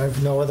 yes. I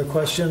have no other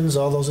questions.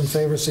 All those in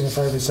favor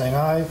signify by saying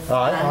aye.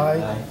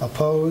 Aye.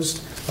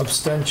 Opposed?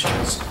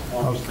 Abstentions?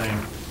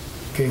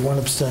 Okay, one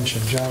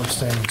abstention. John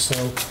abstaining. So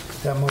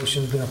that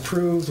motion's been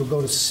approved. We'll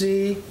go to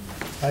C.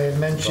 I had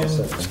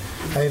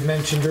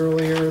mentioned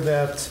earlier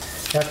that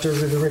after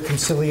the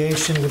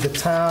reconciliation with the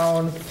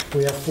town,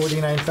 we have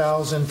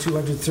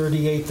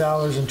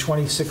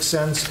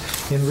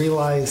 $49,238.26 in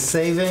realized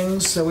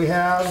savings that we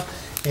have.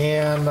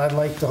 And I'd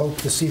like to hope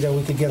to see that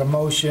we could get a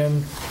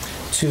motion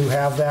to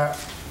have that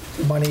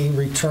money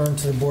returned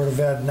to the Board of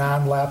Ed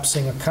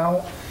non-lapsing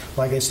account.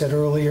 Like I said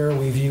earlier,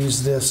 we've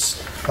used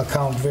this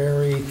account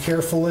very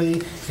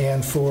carefully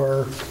and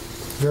for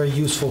very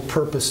useful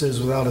purposes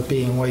without it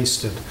being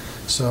wasted.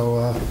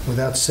 So with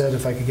that said,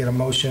 if I could get a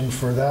motion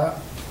for that.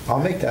 I'll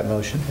make that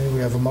motion. Okay, we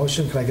have a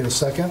motion. Can I get a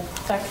second?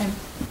 Second.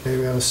 Okay,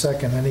 we have a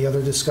second. Any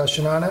other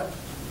discussion on it?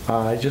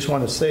 I just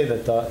want to say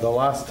that the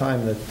last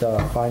time that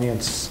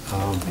Finance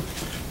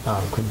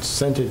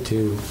consented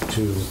to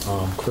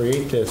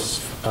create this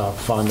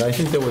fund, I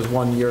think there was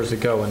one years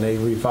ago, and they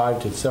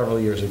revived it several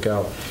years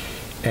ago,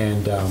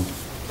 and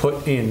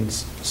put in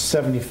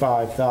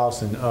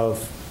 $75,000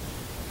 of,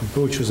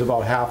 which was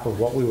about half of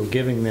what we were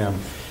giving them,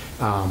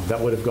 that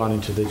would have gone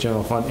into the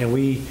general fund, and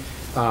we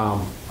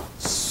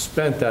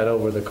spent that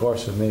over the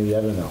course of maybe,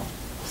 I don't know,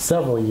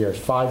 several years,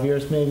 5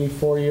 years maybe,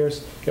 4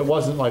 years. It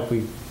wasn't like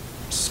we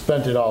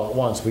spent it all at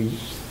once. We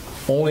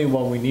only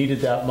when we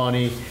needed that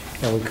money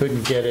and we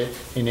couldn't get it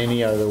in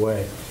any other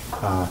way.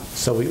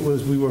 So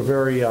we were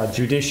very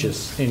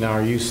judicious in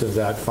our use of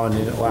that fund,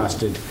 and it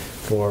lasted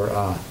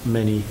for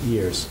many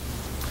years.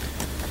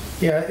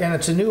 Yeah, and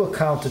it's a new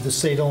account that the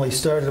state only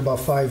started about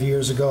 5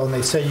 years ago, and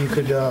they say you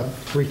could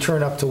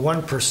return up to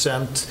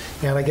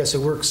 1%, and I guess it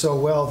worked so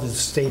well that the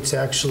state's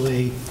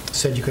actually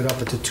said you could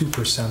up it to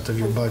 2% of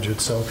your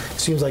budget, so it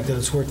seems like that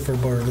it's worked for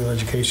Board of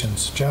Education.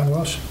 John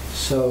Welsh?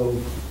 So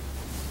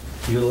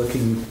you're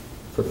looking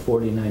for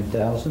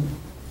 49,000,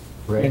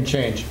 right? And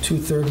change.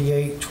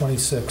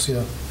 238.26,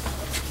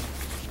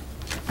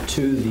 yeah.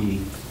 To the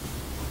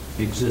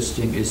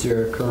existing, is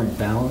there a current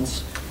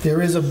balance?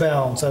 There is a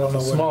balance, I don't know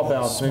what. Small it is.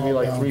 balance, maybe Small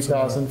like balance,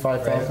 3,000,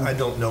 5,000? I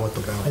don't know what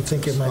the balance I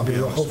think it is, might I'll be,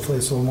 honest. hopefully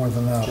it's a little more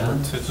than that. John?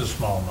 It's a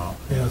small amount.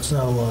 Yeah, it's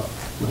not a lot.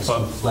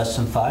 Less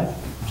than 5?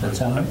 Does that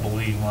sound I right?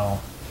 believe,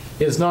 well,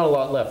 There's not a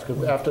lot left,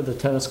 'cause after the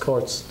tennis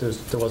courts,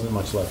 there wasn't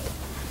much left.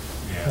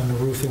 And the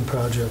roofing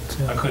project,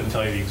 I yeah. couldn't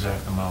tell you the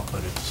exact amount,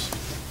 but it's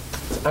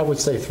I would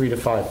say 3 to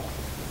 5.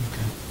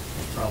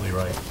 probably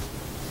right.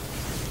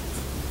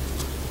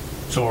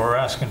 So we're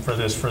asking for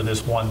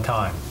this one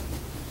time,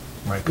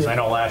 right? Because I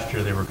know last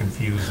year they were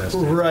confused as to.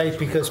 Right,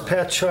 because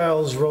Pat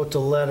Childs wrote the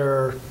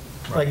letter,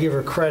 I give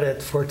her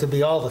credit for it to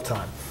be all the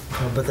time,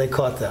 but they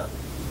caught that.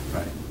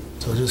 Right.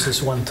 So just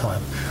this one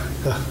time.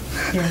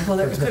 Yeah, well,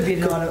 there could be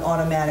an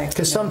automatic.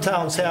 Because some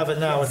towns have it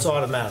now, it's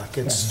automatic,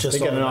 it's just.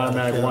 They get an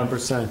automatic yeah.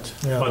 1%.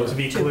 Yeah. But to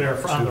be clear,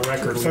 on the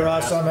record. For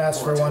us, I'm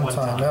asking for one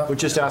time, yeah. We're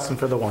just asking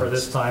for the For ones.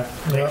 this time,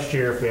 next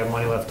year, if we have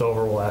money left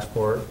over, we'll ask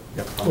for it.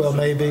 Well,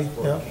 maybe,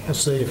 yeah, we'll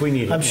see. If we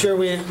need it. I'm sure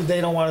they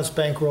don't want us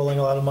bankrolling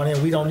a lot of money,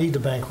 and we don't need to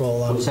bankroll a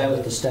lot of Was that money.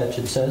 what the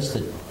statute says,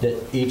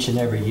 that each and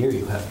every year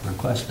you have to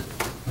request it,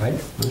 right?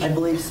 I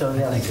believe so, I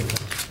yes. think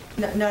it-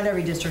 Not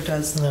every district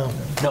does. No.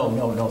 No.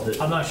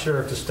 I'm not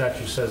sure if the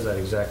statute says that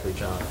exactly,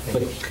 John. I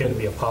think it can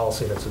be a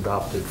policy that's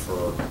adopted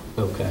for,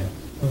 Okay,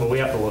 but we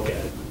have to look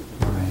at it.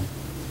 all right.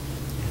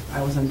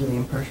 I was under the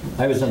impression.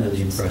 I was under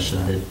the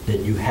impression that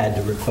you had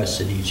to request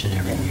it each and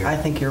every year. I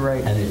think you're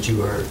right. And that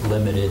you are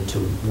limited to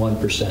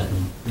 1%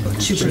 and.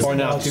 2%. Or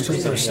now 2%.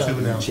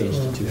 You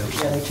changed to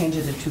 2%. Yeah, they changed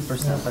it to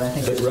 2%, but I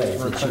think But it's right, just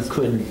that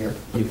requested every year.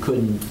 you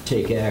couldn't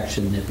take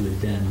action that would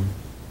then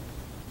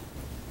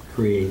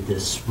create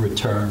this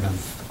return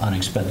of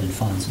unexpended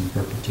funds in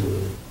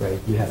perpetuity, right?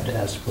 You have to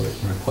ask for it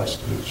and request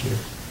it each year.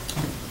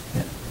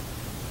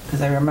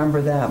 Because I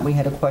remember that, we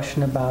had a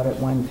question about it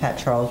when Pat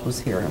Charles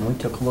was here, and we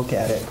took a look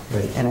at it.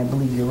 Right. And I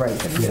believe you're right,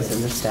 that it was Yeah.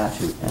 in the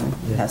statute, and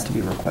it has to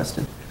be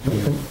requested.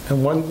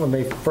 And when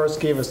they first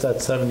gave us that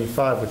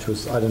 75, which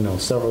was, I don't know,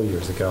 several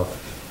years ago,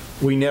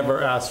 we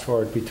never asked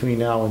for it between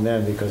now and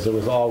then because there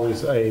was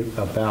always a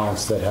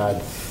balance that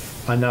had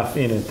enough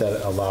in it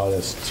that allowed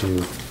us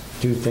to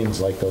do things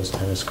like those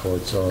tennis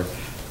courts or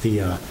the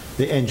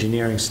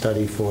engineering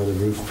study for the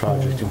roof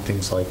project and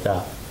things like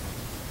that.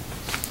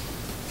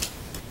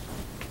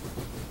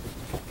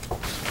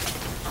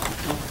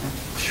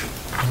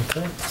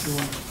 Okay.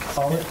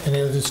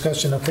 Any other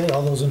discussion? Okay,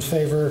 all those in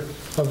favor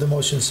of the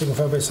motion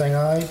signify by saying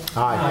aye.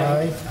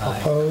 Aye. Aye.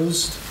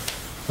 Opposed?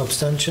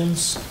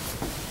 Abstentions?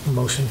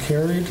 Motion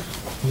carried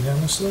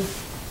unanimously.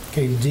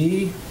 Okay,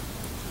 D,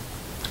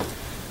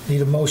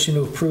 need a motion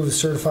to approve the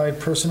certified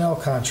personnel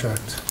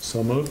contract.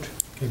 So moved.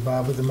 Okay,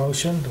 Bob with the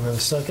motion. Do we have a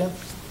second?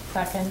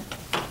 Second.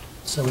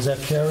 So was that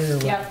Carrie or?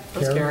 Yep,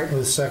 that's Carrie. With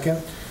a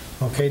second.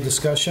 Okay,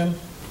 discussion?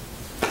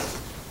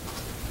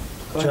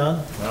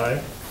 John? All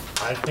right.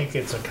 I think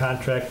it's a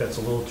contract that's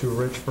a little too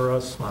rich for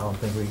us. I don't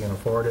think we can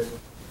afford it.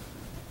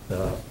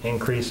 The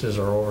increases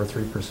are over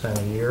 3%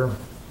 a year,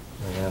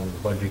 and the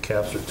budget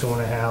caps are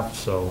 2.5,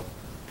 so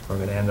we're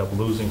going to end up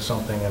losing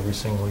something every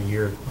single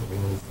year as we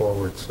move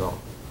forward. So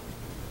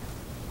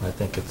I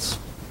think it's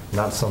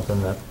not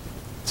something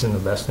that's in the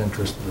best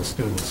interest of the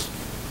students.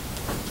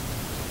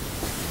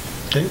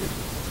 Okay.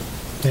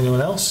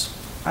 Anyone else?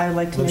 I'd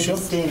like to make Lucia? a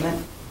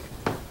statement.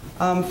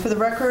 For the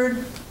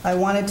record, I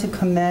wanted to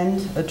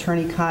commend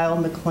Attorney Kyle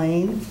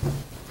McLean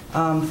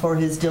for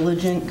his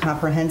diligent,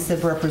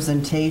 comprehensive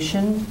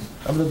representation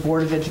of the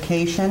Board of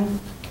Education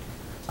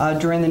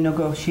during the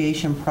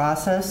negotiation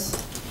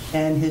process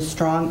and his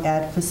strong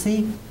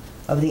advocacy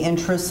of the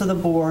interests of the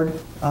board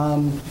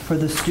for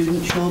the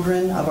student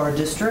children of our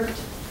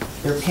district,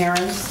 their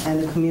parents,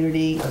 and the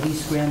community of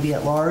East Granby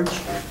at large.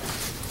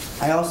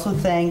 I also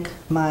thank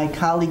my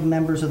colleague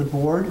members of the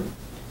board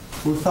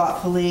who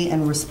thoughtfully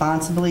and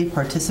responsibly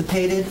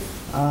participated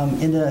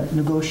in the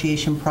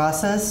negotiation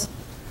process.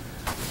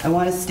 I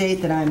want to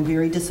state that I'm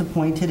very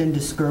disappointed and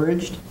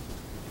discouraged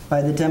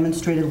by the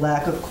demonstrated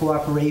lack of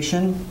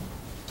cooperation,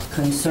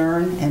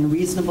 concern, and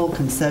reasonable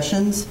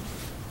concessions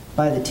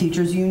by the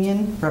teachers'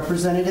 union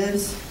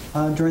representatives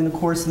during the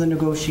course of the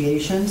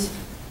negotiations,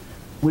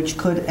 which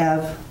could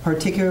have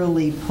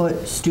particularly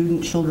put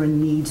student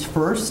children needs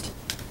first,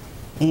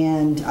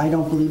 and I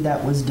don't believe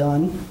that was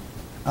done,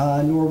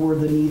 nor were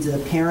the needs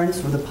of the parents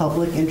or the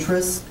public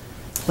interests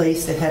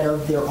placed ahead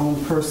of their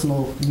own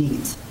personal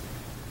needs.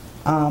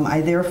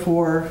 I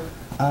therefore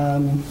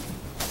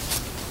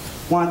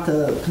want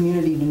the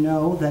community to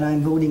know that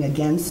I'm voting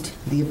against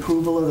the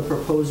approval of the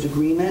proposed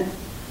agreement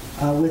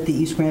with the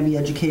East Granby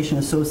Education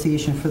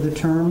Association for the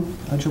term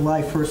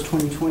July 1st,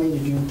 2020 to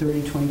June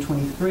 30,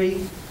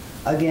 2023.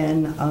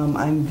 Again,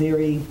 I'm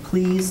very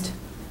pleased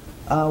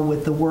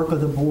with the work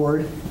of the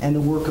board and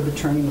the work of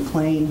Attorney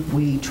McLean.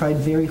 We tried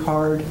very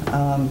hard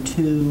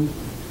to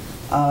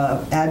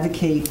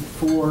advocate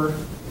for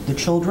the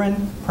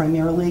children,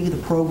 primarily the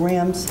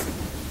programs,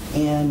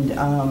 and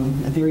I'm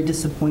very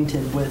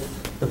disappointed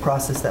with the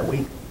process that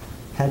we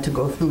had to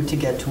go through to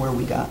get to where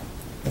we got.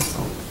 That's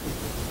all.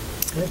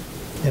 Okay.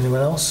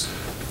 Anyone else?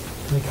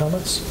 Any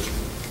comments?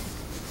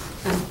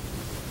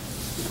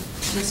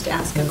 Just to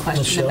ask a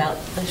question about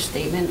the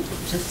statement.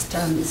 Just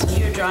so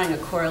you're drawing a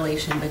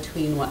correlation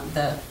between what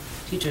the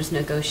teachers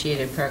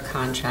negotiated for a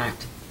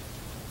contract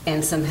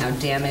and somehow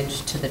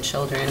damage to the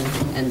children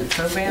and the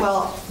program?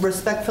 Well,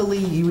 respectfully,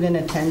 you didn't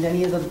attend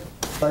any of the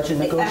budget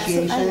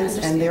negotiations,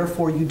 and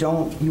therefore you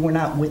were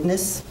not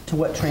witness to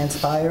what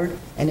transpired.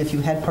 And if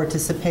you had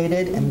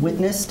participated and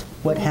witnessed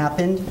what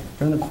happened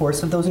during the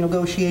course of those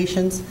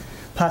negotiations,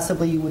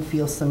 possibly you would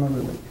feel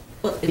similarly.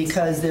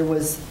 Because there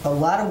was a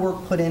lot of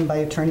work put in by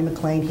Attorney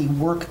McLean. He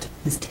worked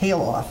his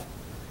tail off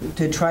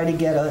to try to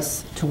get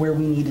us to where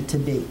we needed to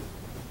be.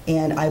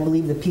 And I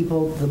believe the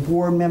people, the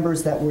board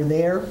members that were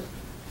there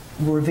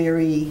were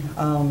very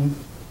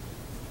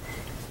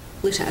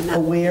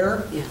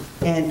aware,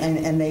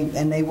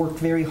 and they worked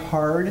very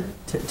hard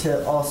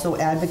to also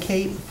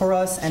advocate for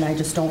us, and I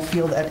just don't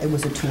feel that it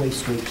was a two-way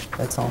street.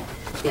 That's all.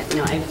 Yeah,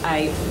 no,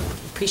 I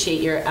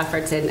appreciate your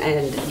efforts,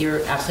 and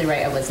you're absolutely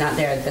right. I was not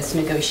there at this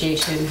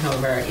negotiation.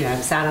 However,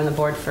 I've sat on the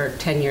board for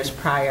 10 years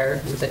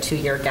prior with a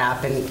 2-year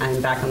gap, and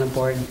I'm back on the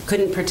board.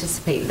 Couldn't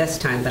participate this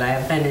time, but I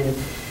have been in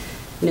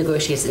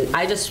negotiations.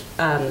 I just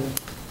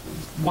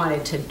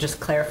wanted to just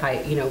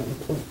clarify,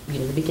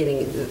 the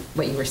beginning,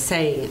 what you were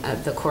saying,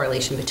 the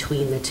correlation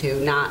between the two,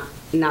 not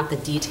the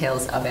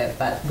details of it,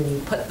 but when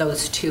you put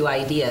those two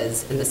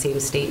ideas in the same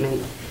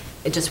statement,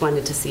 I just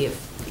wanted to see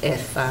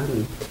if I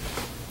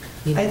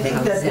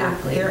think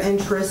that their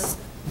interests,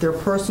 their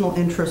personal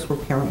interests were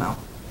paramount.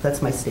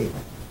 That's my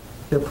statement.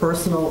 Their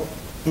personal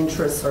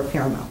interests are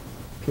paramount,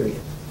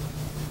 period.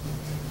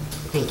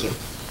 Thank you.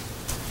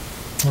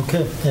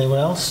 Okay, anyone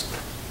else?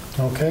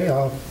 Okay,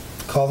 I'll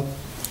call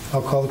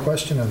the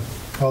question. And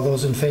all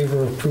those in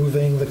favor of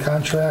approving the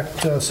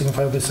contract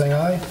signify by saying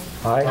aye.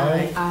 Aye.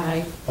 Aye.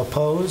 Aye.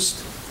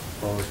 Opposed?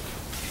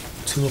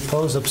 2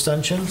 opposed,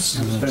 abstentions?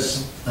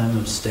 I'm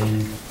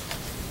abstaining.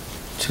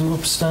 2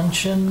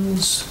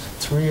 abstentions,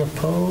 3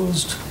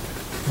 opposed,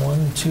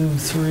 1, 2,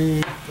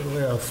 3,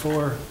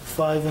 4,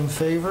 5 in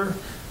favor.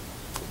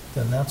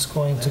 Then that's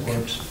going to...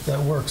 That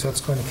works.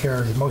 That's going to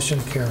carry. Motion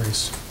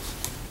carries.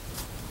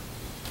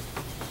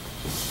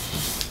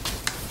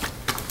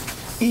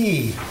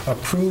 E,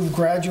 approved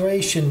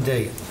graduation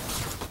date.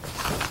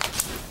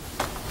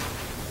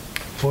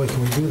 Boy,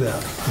 can we do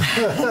that.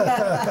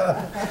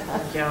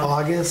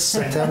 August,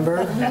 September.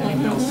 Any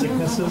no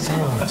sicknesses?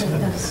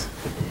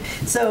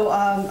 So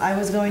I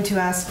was going to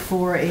ask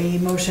for a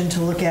motion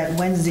to look at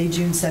Wednesday,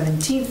 June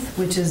 17th,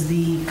 which is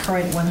the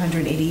current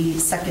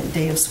 182nd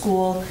day of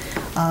school,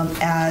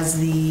 as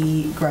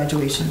the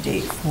graduation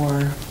date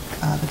for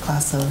the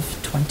class of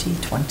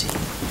 2020.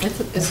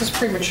 Is this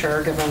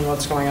premature, given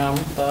what's going on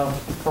with the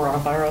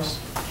coronavirus?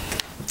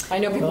 I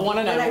know people want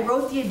to know. When I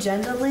wrote the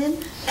agenda, Lynn,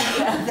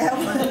 that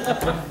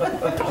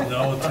was...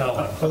 No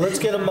telling. Well, let's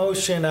get a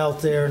motion out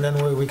there, and then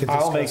we can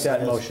discuss. I'll make that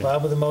this. motion.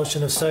 Bob with a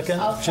motion, a second?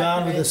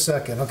 John with a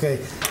second. Okay,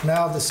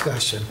 now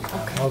discussion.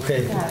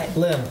 Okay,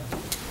 Lynn,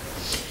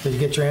 did you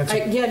get your answer?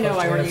 Yeah, no,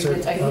 I already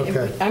answered? did.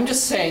 Okay. I'm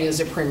just saying, is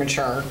it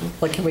premature?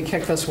 Like, can we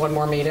kick this one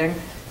more meeting?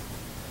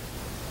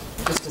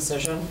 This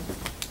decision?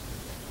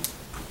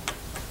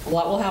 A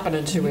lot will happen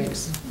in 2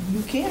 weeks.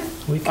 You can.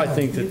 I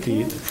think that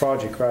the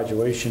project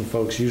graduation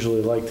folks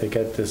usually like to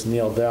get this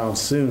nailed down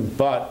soon,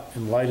 but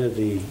in light of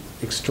the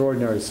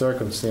extraordinary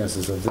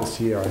circumstances of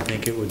this year, I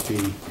think it would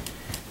be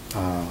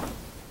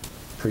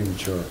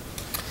premature.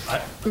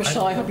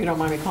 Michelle, I hope you don't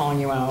mind me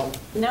calling you out.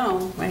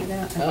 No, right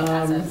now,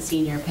 as a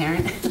senior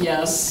parent.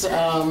 Yes.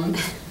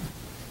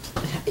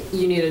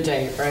 You need a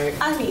date, right?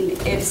 I mean,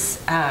 it's,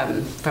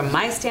 from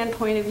my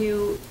standpoint of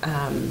view,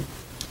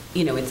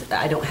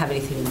 I don't have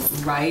anything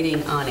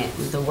writing on it.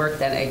 The work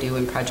that I do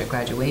in project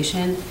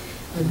graduation,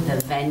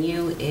 the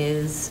venue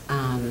is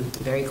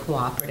very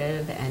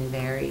cooperative and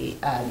very,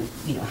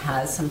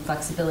 has some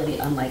flexibility,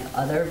 unlike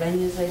other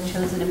venues I've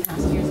chosen in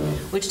past years,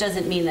 which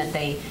doesn't mean that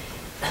they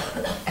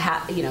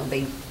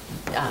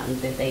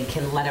that they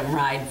can let them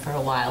ride for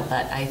a while.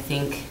 But I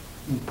think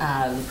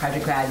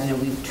project grad,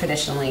 we've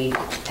traditionally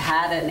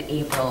had an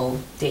April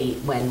date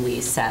when we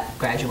set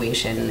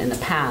graduation in the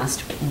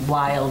past,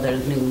 while the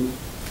new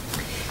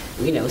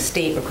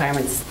state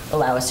requirements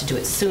allow us to do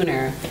it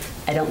sooner.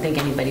 I don't think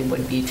anybody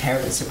would be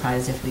terribly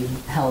surprised if we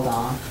held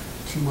off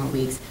 2 more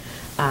weeks.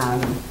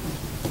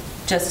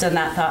 Just on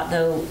that thought,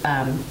 though,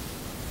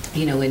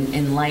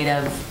 in light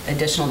of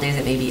additional days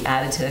that may be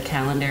added to the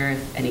calendar,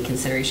 if any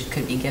consideration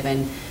could be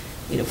given,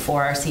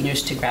 for our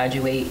seniors to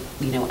graduate,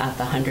 at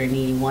the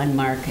 181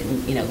 mark,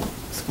 and,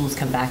 schools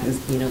come back and,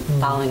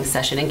 following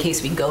session, in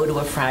case we go to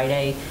a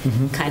Friday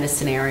kind of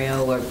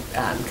scenario, or,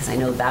 because I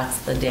know that's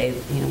the day,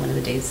 one of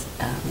the days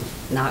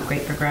not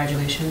great for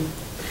graduation.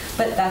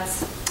 But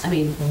that's,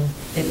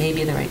 it may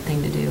be the right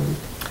thing to do.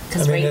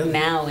 Because right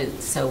now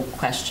it's so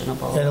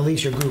questionable. And at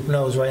least your group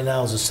knows right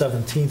now is the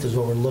 17th is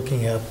what we're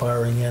looking at,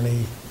 barring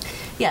any.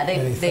 Yeah,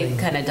 they've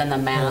kind of done the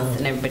math,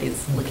 and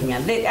everybody's looking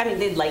at it.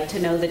 They'd like to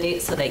know the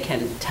date so they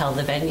can tell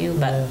the venue,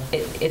 but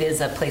it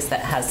is a place that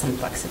has some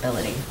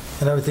flexibility.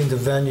 And everything, the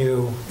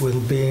venue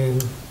with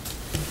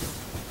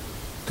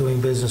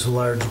doing business with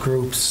large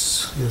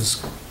groups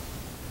is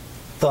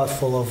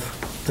thoughtful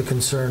of the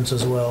concerns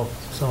as well.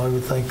 So I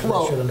would think they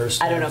should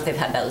understand. I don't know if they've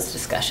had those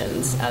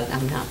discussions.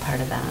 I'm not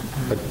part of that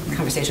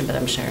conversation, but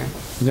I'm sure.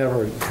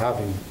 Never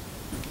having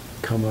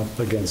come up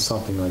against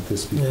something like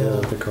this before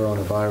with the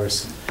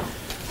coronavirus,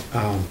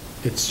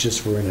 it's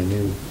just we're in a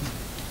new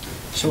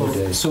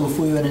day. So if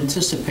we would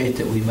anticipate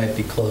that we might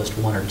be closed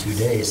 1 or 2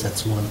 days,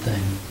 that's one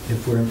thing.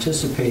 If we're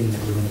anticipating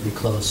that we're going to be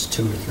closed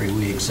 2 or 3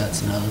 weeks,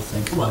 that's another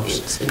thing. Well,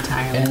 it's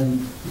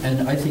entirely.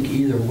 And I think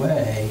either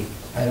way,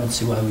 I don't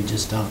see why we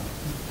just don't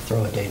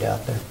throw a date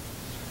out there.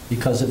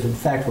 Because if in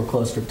fact we're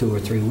closed for 2 or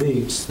 3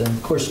 weeks, then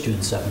of course June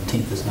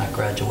 17th is not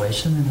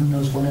graduation, and who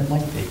knows when it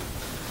might be.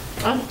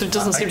 There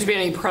doesn't seem to be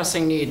any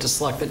pressing need to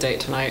select the date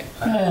tonight.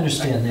 I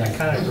understand that. I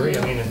kind of agree.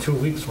 In 2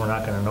 weeks, we're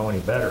not going to know any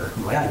better.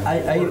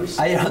 I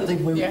don't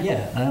think we.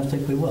 I don't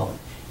think we will.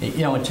 In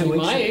 2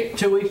 weeks.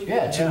 2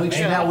 weeks. 2 weeks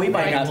from now, we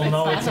might not.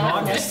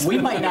 We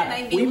might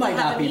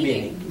not be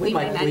meeting. We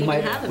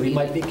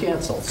might be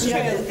canceled.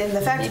 And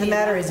the fact of the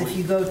matter is, if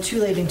you go too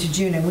late into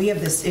June, and we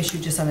have this issue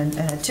just on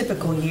a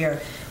typical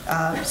year,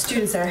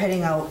 students that are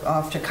heading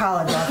off to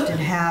college often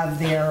have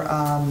their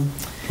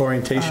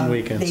orientation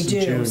weekends. They do,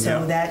 in June,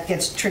 so that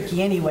gets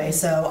tricky anyway.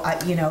 So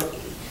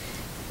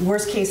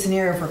worst case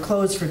scenario, if we're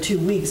closed for 2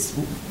 weeks,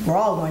 we're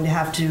all going to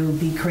have to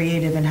be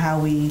creative in how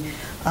we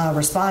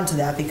respond to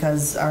that,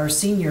 because our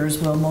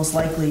seniors will most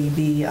likely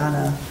be on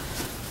a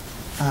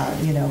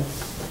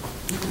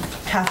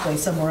pathway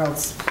somewhere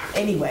else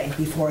anyway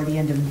before the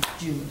end of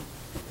June.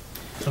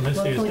 So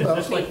Misty, is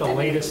this like the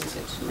latest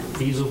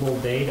feasible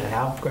day to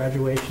have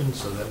graduation,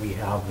 so that we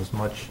have as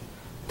much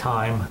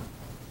time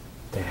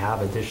to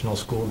have additional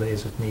school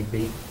days if need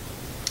be?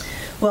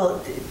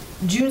 Well,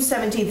 June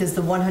 17th is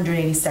the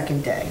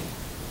 182nd day.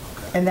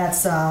 And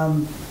that's,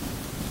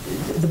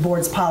 the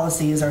board's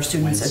policy is our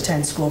students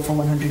attend school for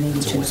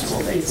 182 school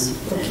days.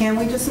 Can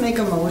we just make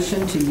a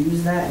motion to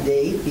use that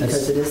date,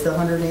 because it is the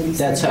 182nd?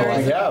 That's how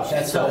I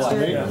That's how I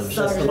read it.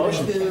 That's the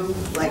motion.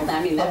 Like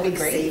public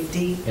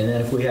safety. And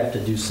then if we have to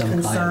do some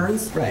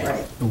concerns, kind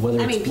of, right.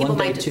 Whether it's 1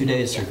 day, 2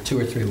 days, or 2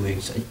 or 3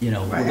 weeks, we're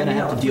going to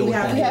have to deal with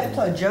that. We have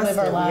to adjust it.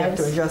 We have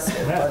to adjust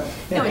it.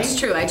 No, it's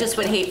true. I just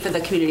would hate for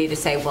the community to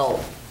say, well,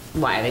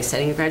 why are they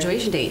setting a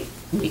graduation date?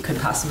 We could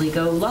possibly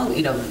go long,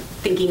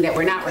 thinking that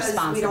we're not because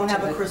responsive. We don't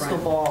have to a crystal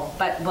ball.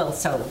 But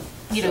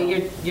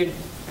you're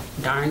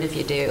darned if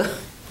you do,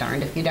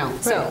 darned if you don't.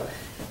 Right. So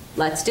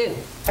let's do.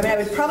 I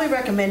would probably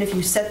recommend if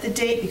you set the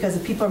date, because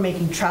if people are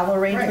making travel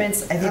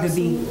arrangements, I think it would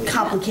be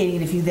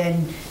complicating if you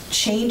then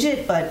change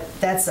it, but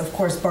that's of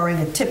course barring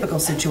a typical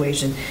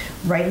situation.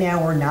 Right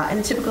now, we're not in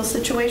a typical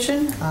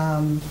situation.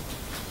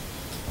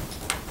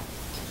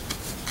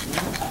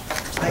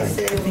 I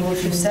say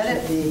if you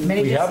said it,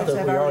 many districts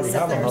have already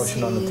set theirs.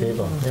 Motion on the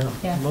table.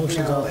 Yeah.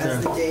 Motion's out there.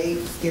 As the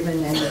date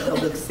given and the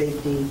public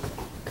safety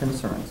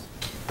concerns.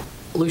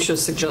 Lucia's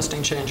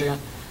suggesting changing it.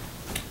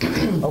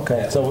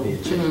 Okay, so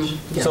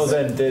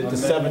then the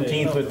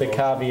 17th with the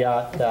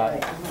caveat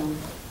that.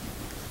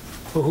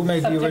 Well, who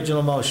made the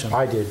original motion?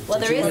 I did. Well,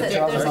 there is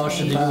a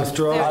motion. Did you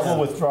withdraw? I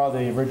will withdraw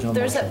the original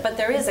motion. But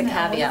there is a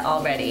caveat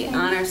already.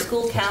 On our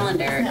school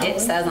calendar,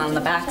 it says on the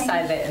back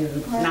side of it,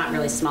 in not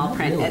really small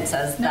print, it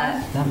says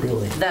that Not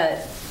really.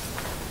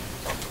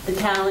 the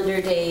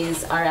calendar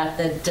days are at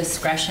the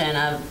discretion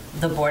of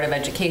the Board of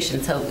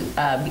Education. So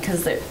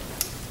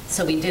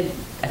so we did,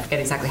 I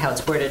forget exactly how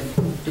it's worded.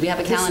 Do we have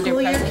a calendar? The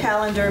school year present?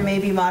 calendar may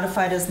be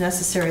modified as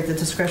necessary at the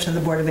discretion of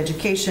the Board of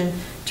Education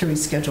to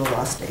reschedule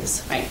lost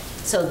days. Right.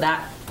 So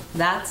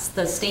that's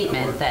the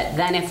statement, that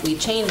then if we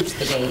change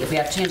the date, if we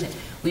have to change it,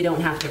 we don't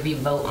have to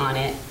re-vote on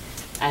it,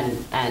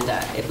 and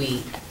if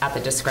we, at the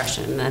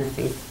discretion, then I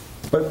think.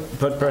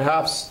 But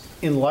perhaps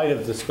in light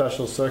of the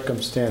special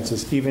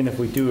circumstances, even if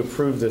we do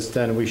approve this,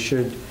 then we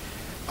should,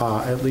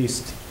 at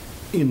least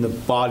in the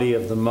body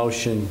of the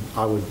motion,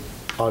 I would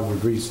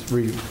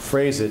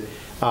rephrase it,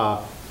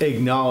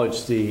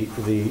 acknowledge the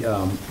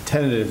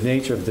tentative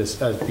nature of this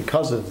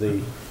because of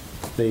the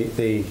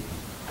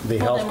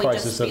health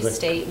crisis of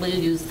the. We'll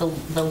use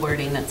the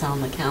wording that's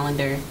on the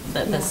calendar,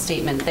 the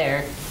statement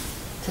there,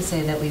 to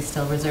say that we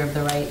still reserve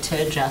the right to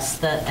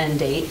adjust the end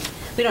date.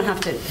 We don't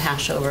have to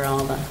hash over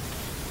all the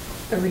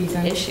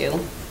reason issue.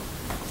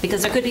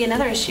 Because there could be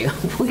another issue.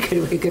 We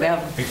could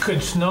have, It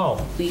could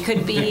snow. we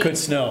could be. It could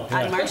snow,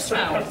 yeah. On March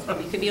 12th.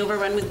 We could be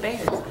overrun with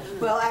bears.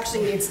 Well,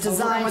 actually, it's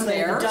designed so that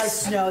if it does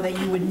snow, that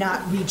you would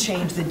not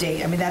rechange the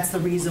date. I mean, that's the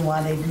reason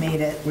why they've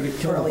made it. Would it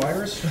kill the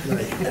virus?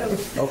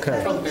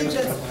 Okay.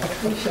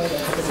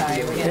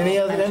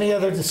 Any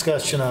other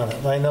discussion on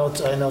it? I know it's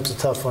a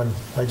tough one.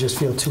 I just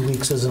feel 2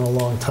 weeks isn't a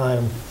long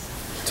time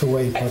to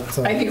wait, but.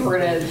 I think we're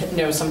going to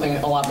know something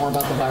a lot more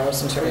about the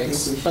virus in 2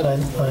 weeks, but I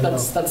know.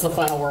 that's the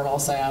final word I'll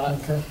say on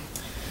it. Okay.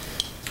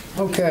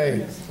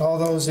 Okay, all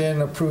those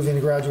in approving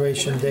the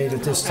graduation date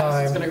at this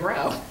time. It's going to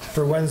grow.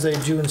 For Wednesday,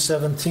 June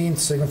 17th,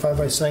 signify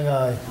by saying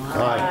aye.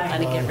 Trying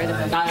to get rid of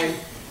it. Aye.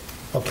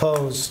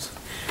 Opposed?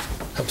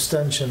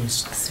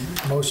 Abstentions?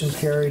 Motion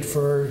carried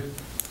for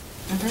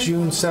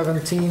June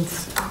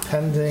 17th,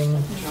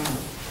 pending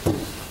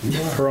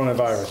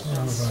Coronavirus.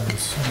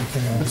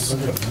 anything else.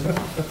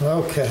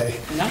 Okay,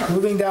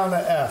 moving down to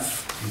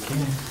F.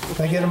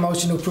 Can I get a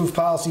motion to approve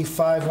policy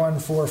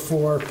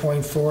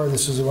 5144.4?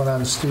 This is the one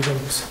on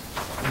students'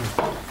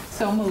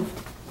 So moved.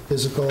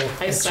 physical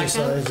I second.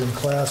 exercise in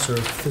class or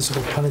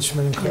physical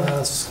punishment in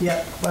class.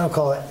 Yeah. I don't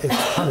call it,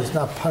 it's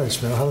not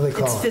punishment, how do they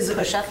call It's it?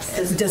 physical,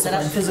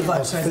 discipline, physical Oh,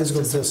 exercise.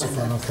 physical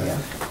discipline, okay.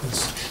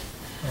 It's-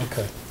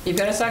 Okay. You've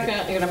got a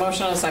second, you got a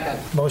motion and a second.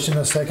 Motion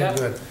and a second, Yep.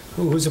 good.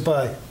 Who's it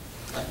by?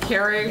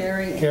 Carrie?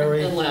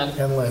 Carrie? And Lynn.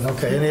 And Lynn,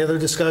 okay. Any other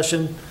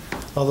discussion?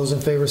 All those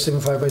in favor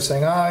signify by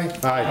saying aye.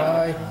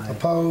 Aye.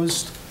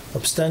 Opposed?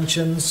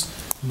 Abstentions?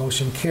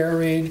 Motion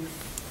carried.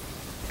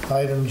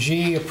 Item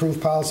G, approve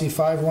policy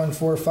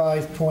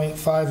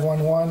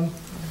 5145.511.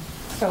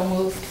 So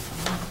moved.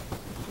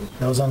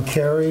 That was on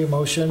Carrie,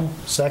 motion.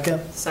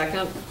 Second?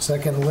 Second?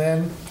 Second,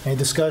 Lynn. Any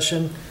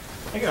discussion?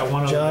 I got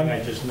one other John?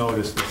 thing I just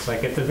noticed. It's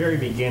like at the very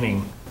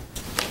beginning,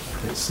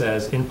 it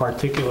says, in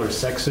particular,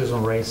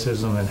 sexism,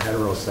 racism, and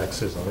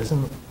heterosexism.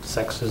 Isn't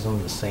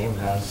sexism the same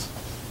as,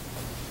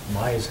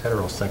 why is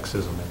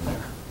heterosexism in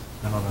there?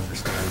 I don't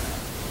understand.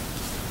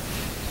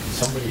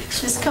 Somebody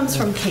This comes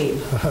from CABE.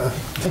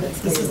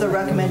 This is the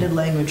recommended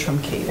language from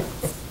CABE.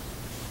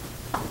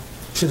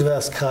 Should have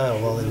asked Kyle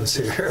while he was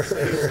here.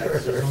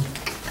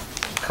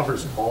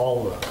 covers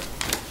all the,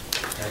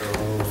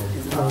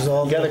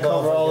 You gotta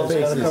cover all the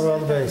bases. Gotta cover all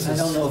the I bases.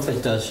 don't know if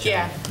it does, John.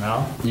 Yeah.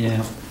 no?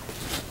 Yeah.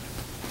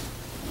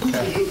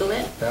 Google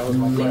it. That was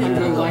my question.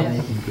 Google it.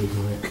 You can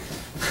Google it.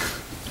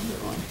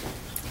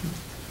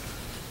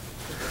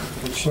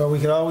 Well, we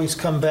could always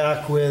come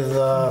back with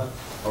A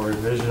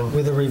revision. a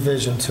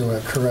revision to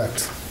it,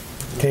 correct.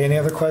 Okay, any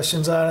other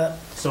questions on it?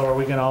 So are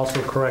we going to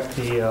also correct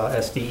the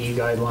SDE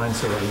guidelines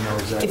so that we know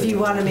exactly? If you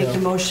want to make the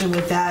motion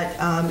with that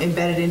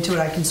embedded into it,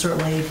 I can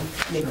certainly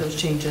make those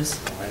changes.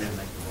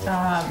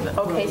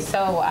 Okay,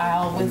 so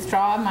I'll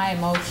withdraw my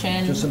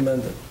motion. Just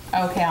amend it.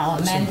 Okay, I'll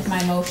amend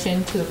my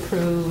motion to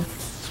approve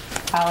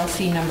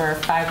policy number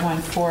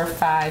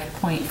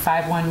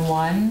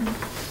 5145.511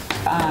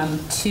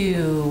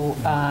 to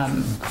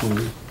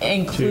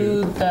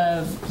include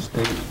the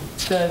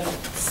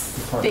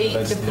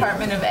State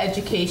Department of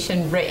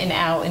Education written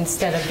out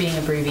instead of being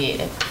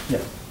abbreviated.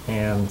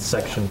 And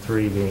section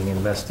 3 being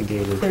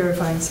investigated.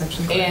 Clarifying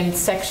section. And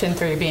section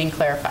 3 being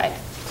clarified.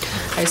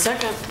 I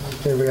second.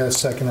 Okay, we got a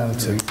second on it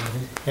too.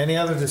 Any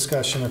other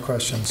discussion or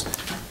questions?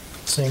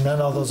 Seeing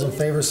none, all those in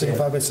favor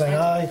signify by saying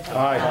aye.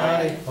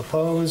 Aye.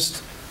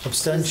 Opposed?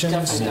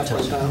 Abstentions?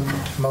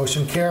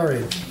 Motion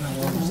carried.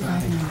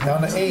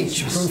 Down to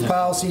H, approve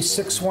policy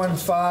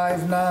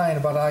 6159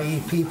 about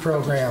IEP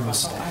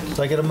programs.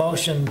 Do I get a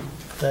motion?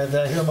 Did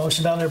I hear a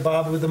motion down there,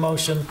 Bob, with the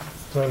motion?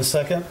 Do I have a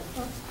second?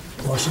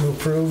 Motion to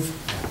approve?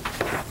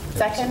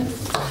 Second?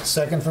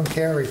 Second from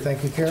Carrie.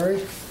 Thank you,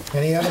 Carrie.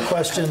 Any other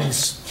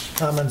questions,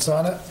 comments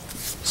on it?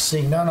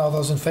 Seeing none, all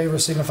those in favor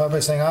signify by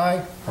saying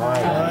aye.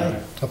 Aye.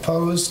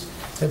 Opposed?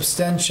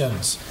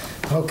 Abstentions?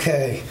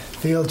 Okay,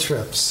 field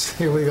trips.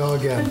 Here we go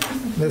again.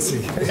 Missy.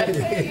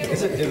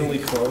 Is it Italy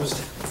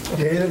closed?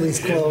 Yeah, Italy's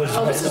closed.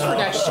 Oh, this is for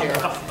next year.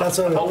 That's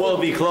what Oh, we'll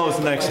be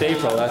closed next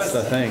April, that's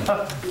the thing.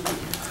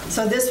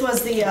 So this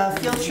was the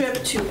field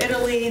trip to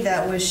Italy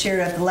that was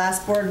shared at the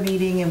last board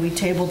meeting, and we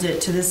tabled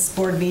it to this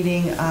board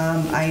meeting.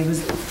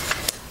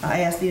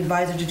 I asked the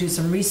advisor to do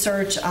some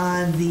research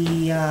on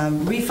the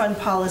refund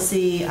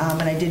policy,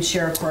 and I did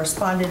share a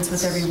correspondence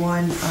with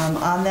everyone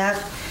on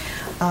that.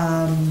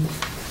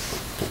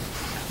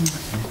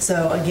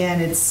 So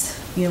again, it's,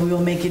 we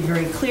will make it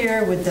very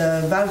clear with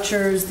the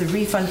vouchers, the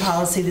refund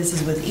policy. This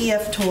is with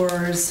EF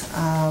Tours,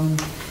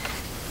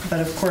 but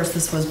of course,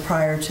 this was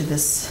prior to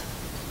this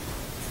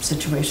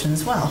situation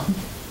as well.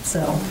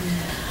 So.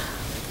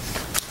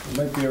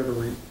 Might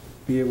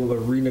be able to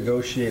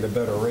renegotiate a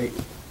better rate.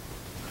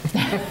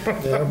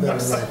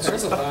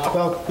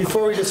 Well,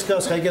 before we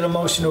discuss, can I get a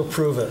motion to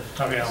approve it?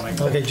 Okay, I'll make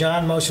that. Okay,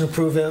 John, motion to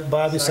approve it.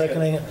 Bob, you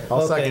seconding it? I'll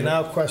Okay, second it.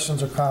 now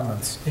questions or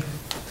comments?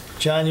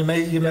 John, you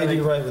may be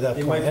right with that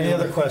point. Any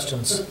other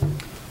questions?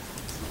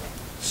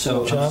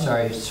 So, John? I'm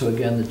sorry, so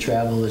again, the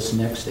travel is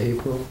next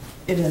April,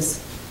 It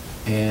is.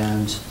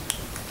 and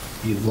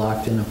you've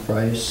locked in a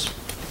price?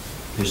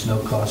 There's no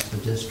cost to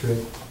the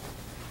district?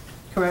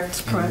 Correct,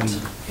 And correct.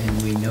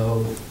 And we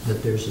know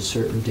that there's a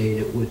certain date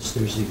at which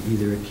there's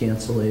either a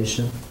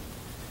cancellation.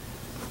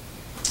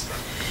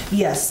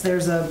 Yes,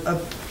 there's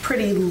a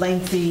pretty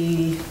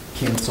lengthy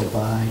Cancel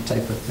by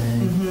type of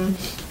thing.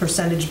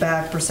 percentage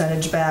back,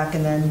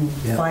 and then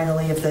Yeah.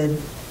 finally, if the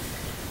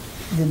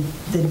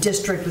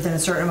district within a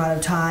certain amount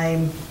of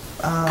time,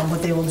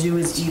 what they will do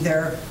is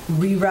either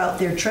reroute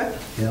their trip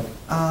Yep.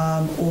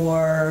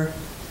 or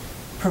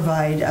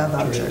provide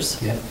vouchers.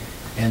 Yep.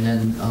 And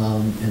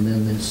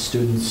then the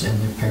students and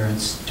their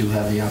parents do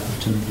have the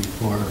opportunity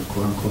for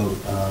quote-unquote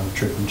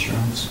trip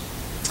insurance.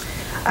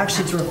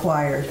 Actually, it's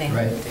required.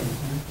 Right.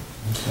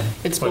 Okay.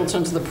 It's built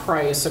into the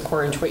price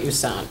according to what you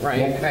sent, right?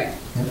 Yeah. Right.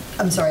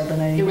 I'm sorry, then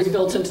It was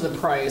built into the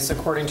price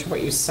according to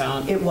what you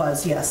sent. It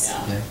was, yes.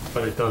 Yeah.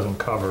 But it doesn't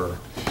cover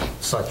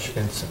such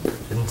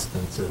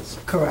instances.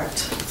 Correct.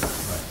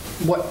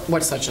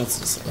 What such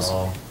instances?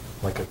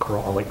 Like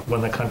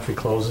when the country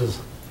closes,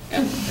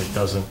 it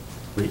doesn't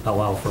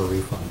allow for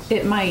refunds.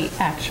 It might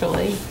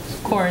actually,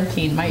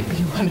 quarantine might be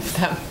one of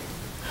them.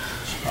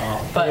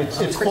 But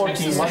It's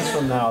 14 months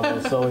from now,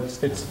 though, so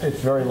it's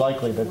very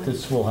likely that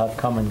this will have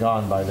come and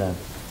gone by then.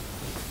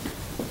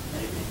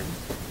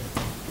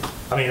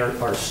 I mean,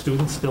 are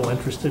students still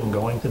interested in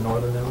going to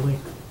Northern Italy?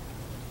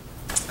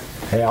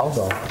 Hey, I'll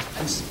go.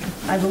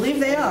 I believe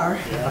they are.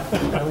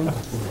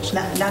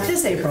 Not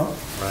this April.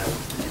 Right.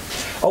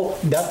 Oh,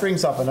 that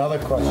brings up another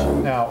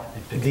question. Now,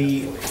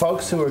 the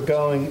folks who are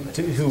going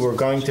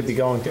to be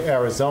going to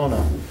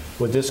Arizona,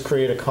 would this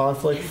create a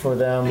conflict for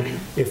them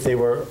if they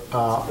were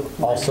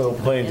also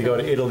planning to go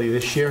to Italy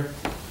this year?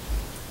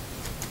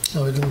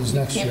 No, it was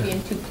next Can't be year.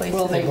 in two places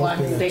Well, they at want,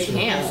 once. they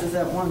can't. Places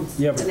at once.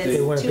 Yeah, but And they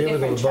wouldn't it's be two able to go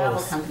different to travel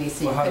both. companies, so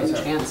you Well, how does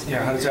couldn't that, transfer.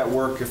 yeah, how does that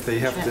work if they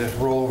have to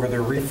roll over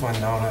their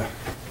refund now to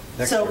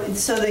next year?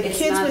 So the It's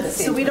kids not with, the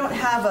same so we time. don't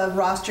have a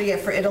roster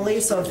yet for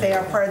Italy, so if they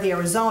are part of the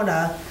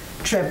Arizona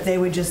trip, they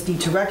would just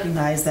need to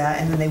recognize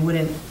that, and then they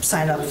wouldn't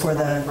sign up for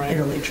the Right.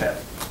 Italy trip.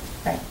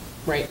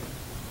 Right.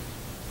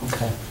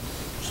 Okay.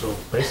 So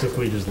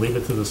basically, just leave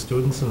it to the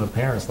students and the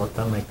parents, let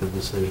them make the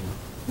decision.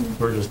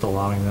 We're just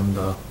allowing them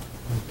to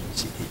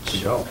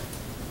go.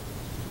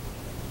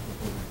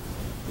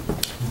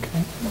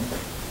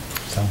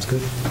 Sounds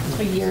good.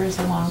 A year is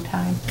a long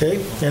time.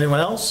 Okay, anyone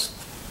else?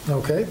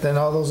 Okay, then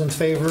all those in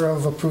favor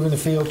of approving the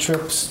field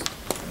trips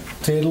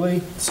to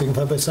Italy,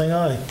 signify by saying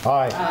aye.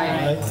 Aye.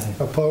 Aye.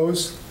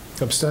 Opposed?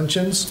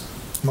 Abstentions?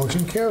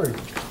 Motion carried.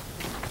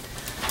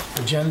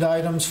 Agenda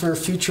items for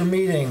future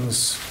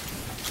meetings.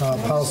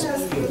 Policy.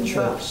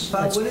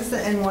 Bob, what is the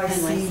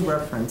NYC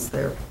reference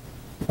there?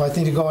 I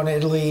think to go in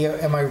Italy,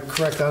 am I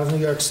correct, out of New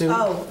York City?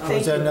 Oh, Or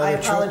thank is that you. I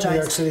another trip? New York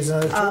apologize. City's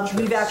another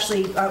trip? We've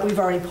actually, we've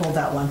already pulled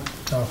that one.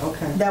 Oh.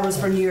 Okay. That was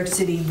for New York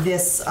City.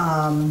 This,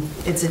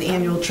 it's an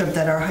annual trip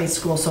that our high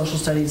school social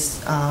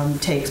studies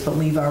takes, but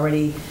we've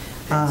already,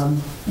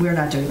 we're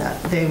not doing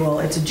that. They will,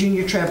 it's a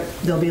junior trip.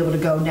 They'll be able to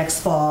go next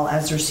fall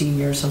as their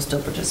seniors, so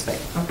still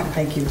participate. Okay,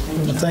 thank you.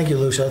 Well, thank you,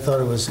 Lucia. I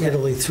thought it was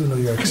Italy through New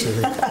York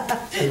City,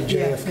 through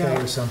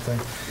JFK or something.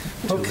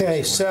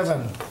 Okay,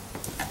 7.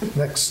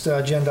 Next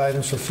agenda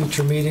items for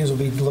future meetings, we'll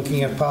be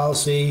looking at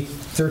policy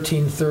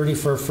 1330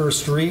 for a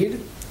first read.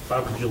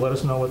 Bob, could you let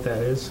us know what that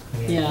is?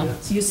 Any Yeah. idea?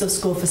 It's use of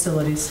school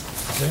facilities.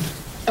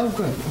 Oh,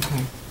 good,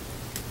 okay.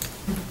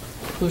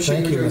 Lucia,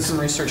 Thank you're you, doing Miss- some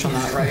research on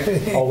that,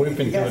 right? Oh, we've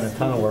been doing a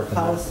ton of work on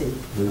that. Policy.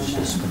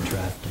 Lucia's been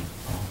drafting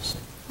policy.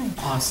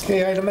 Awesome,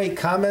 Okay, item 8,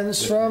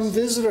 comments from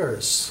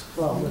visitors.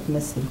 Well, with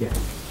Missy.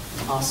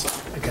 awesome.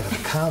 I got a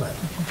comment.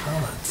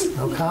 Comments?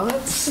 No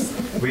comments?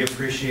 We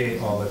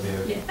appreciate all of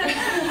you. And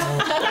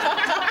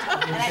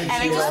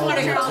I just want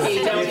to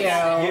cookie, don't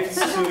you?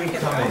 Gifts soon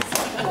coming.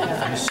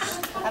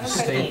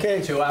 Stay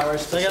Okay. 2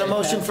 hours. I got a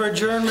motion for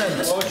adjournment.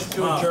 Motion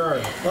to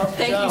adjourn.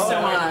 Thank you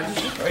so much.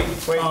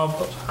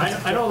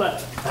 I know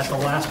that at the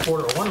last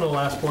Board, or one of the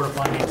last Board of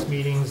Finance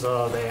meetings,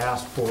 they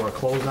asked for a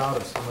closeout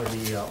of some of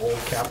the old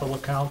capital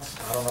accounts.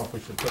 I don't know if we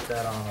should put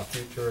that on a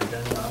future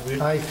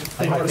agenda. I I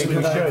think we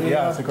should,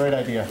 yeah, it's a great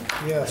idea.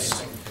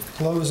 Yes.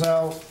 Close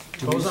out.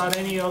 Close out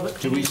any other.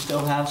 Do we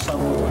still have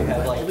some where we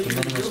have like de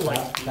minimis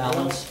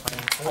balance?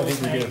 I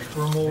think we do.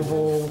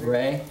 Removal.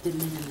 Ray,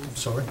 I'm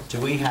sorry. do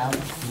we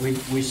have,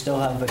 we still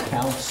have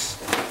accounts,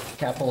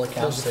 capital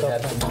accounts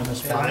that have de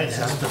minimis I balance?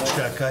 have to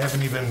check, I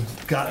haven't even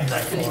gotten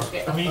that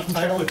far. I mean, you can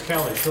check with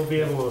Kelly, she'll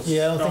be able to.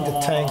 Yeah, I don't think spell the them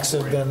all tanks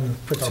out have for you. been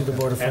put through the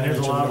Board of And Finance.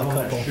 there's a lot of them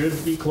that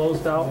should be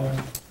closed out.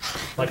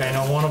 Like I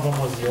know one of them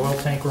was the oil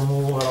tank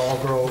removal at All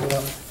Grove,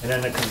 and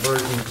then the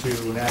conversion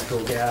to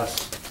natural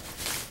gas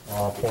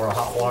for a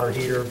hot water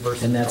heater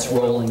versus. And that's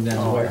rolling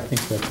down I where?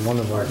 think that's one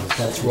of our.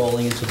 That's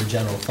rolling into the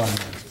general fund.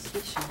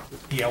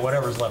 Yeah,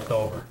 whatever's left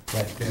over.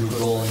 Right, we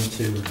roll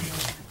into,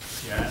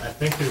 Yeah, I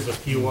think there's a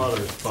few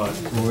others, but.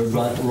 we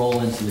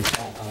roll into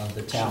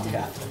the town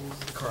capital.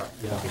 Correct.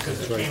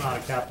 Because it came out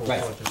of capital.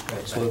 Right, so it just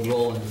goes so we back.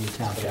 roll into the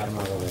town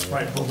capital.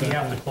 Right, but we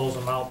have to close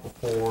them out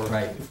before.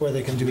 Right, Before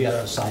they can do we have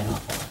to that. sign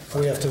off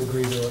on it. We have to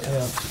agree to it,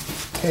 yeah.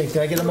 Okay, did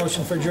I get a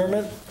motion for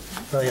adjournment?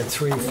 Probably had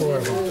 3 or 4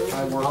 of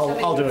them.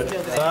 I'll do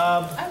it.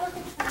 Bob?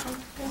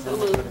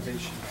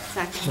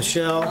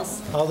 Michelle,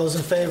 all those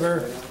in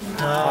favor?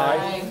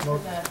 Aye.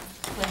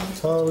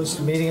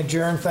 Opposed? Meeting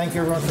adjourned. Thank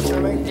you, everyone, for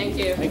coming. Thank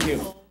you. Thank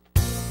you.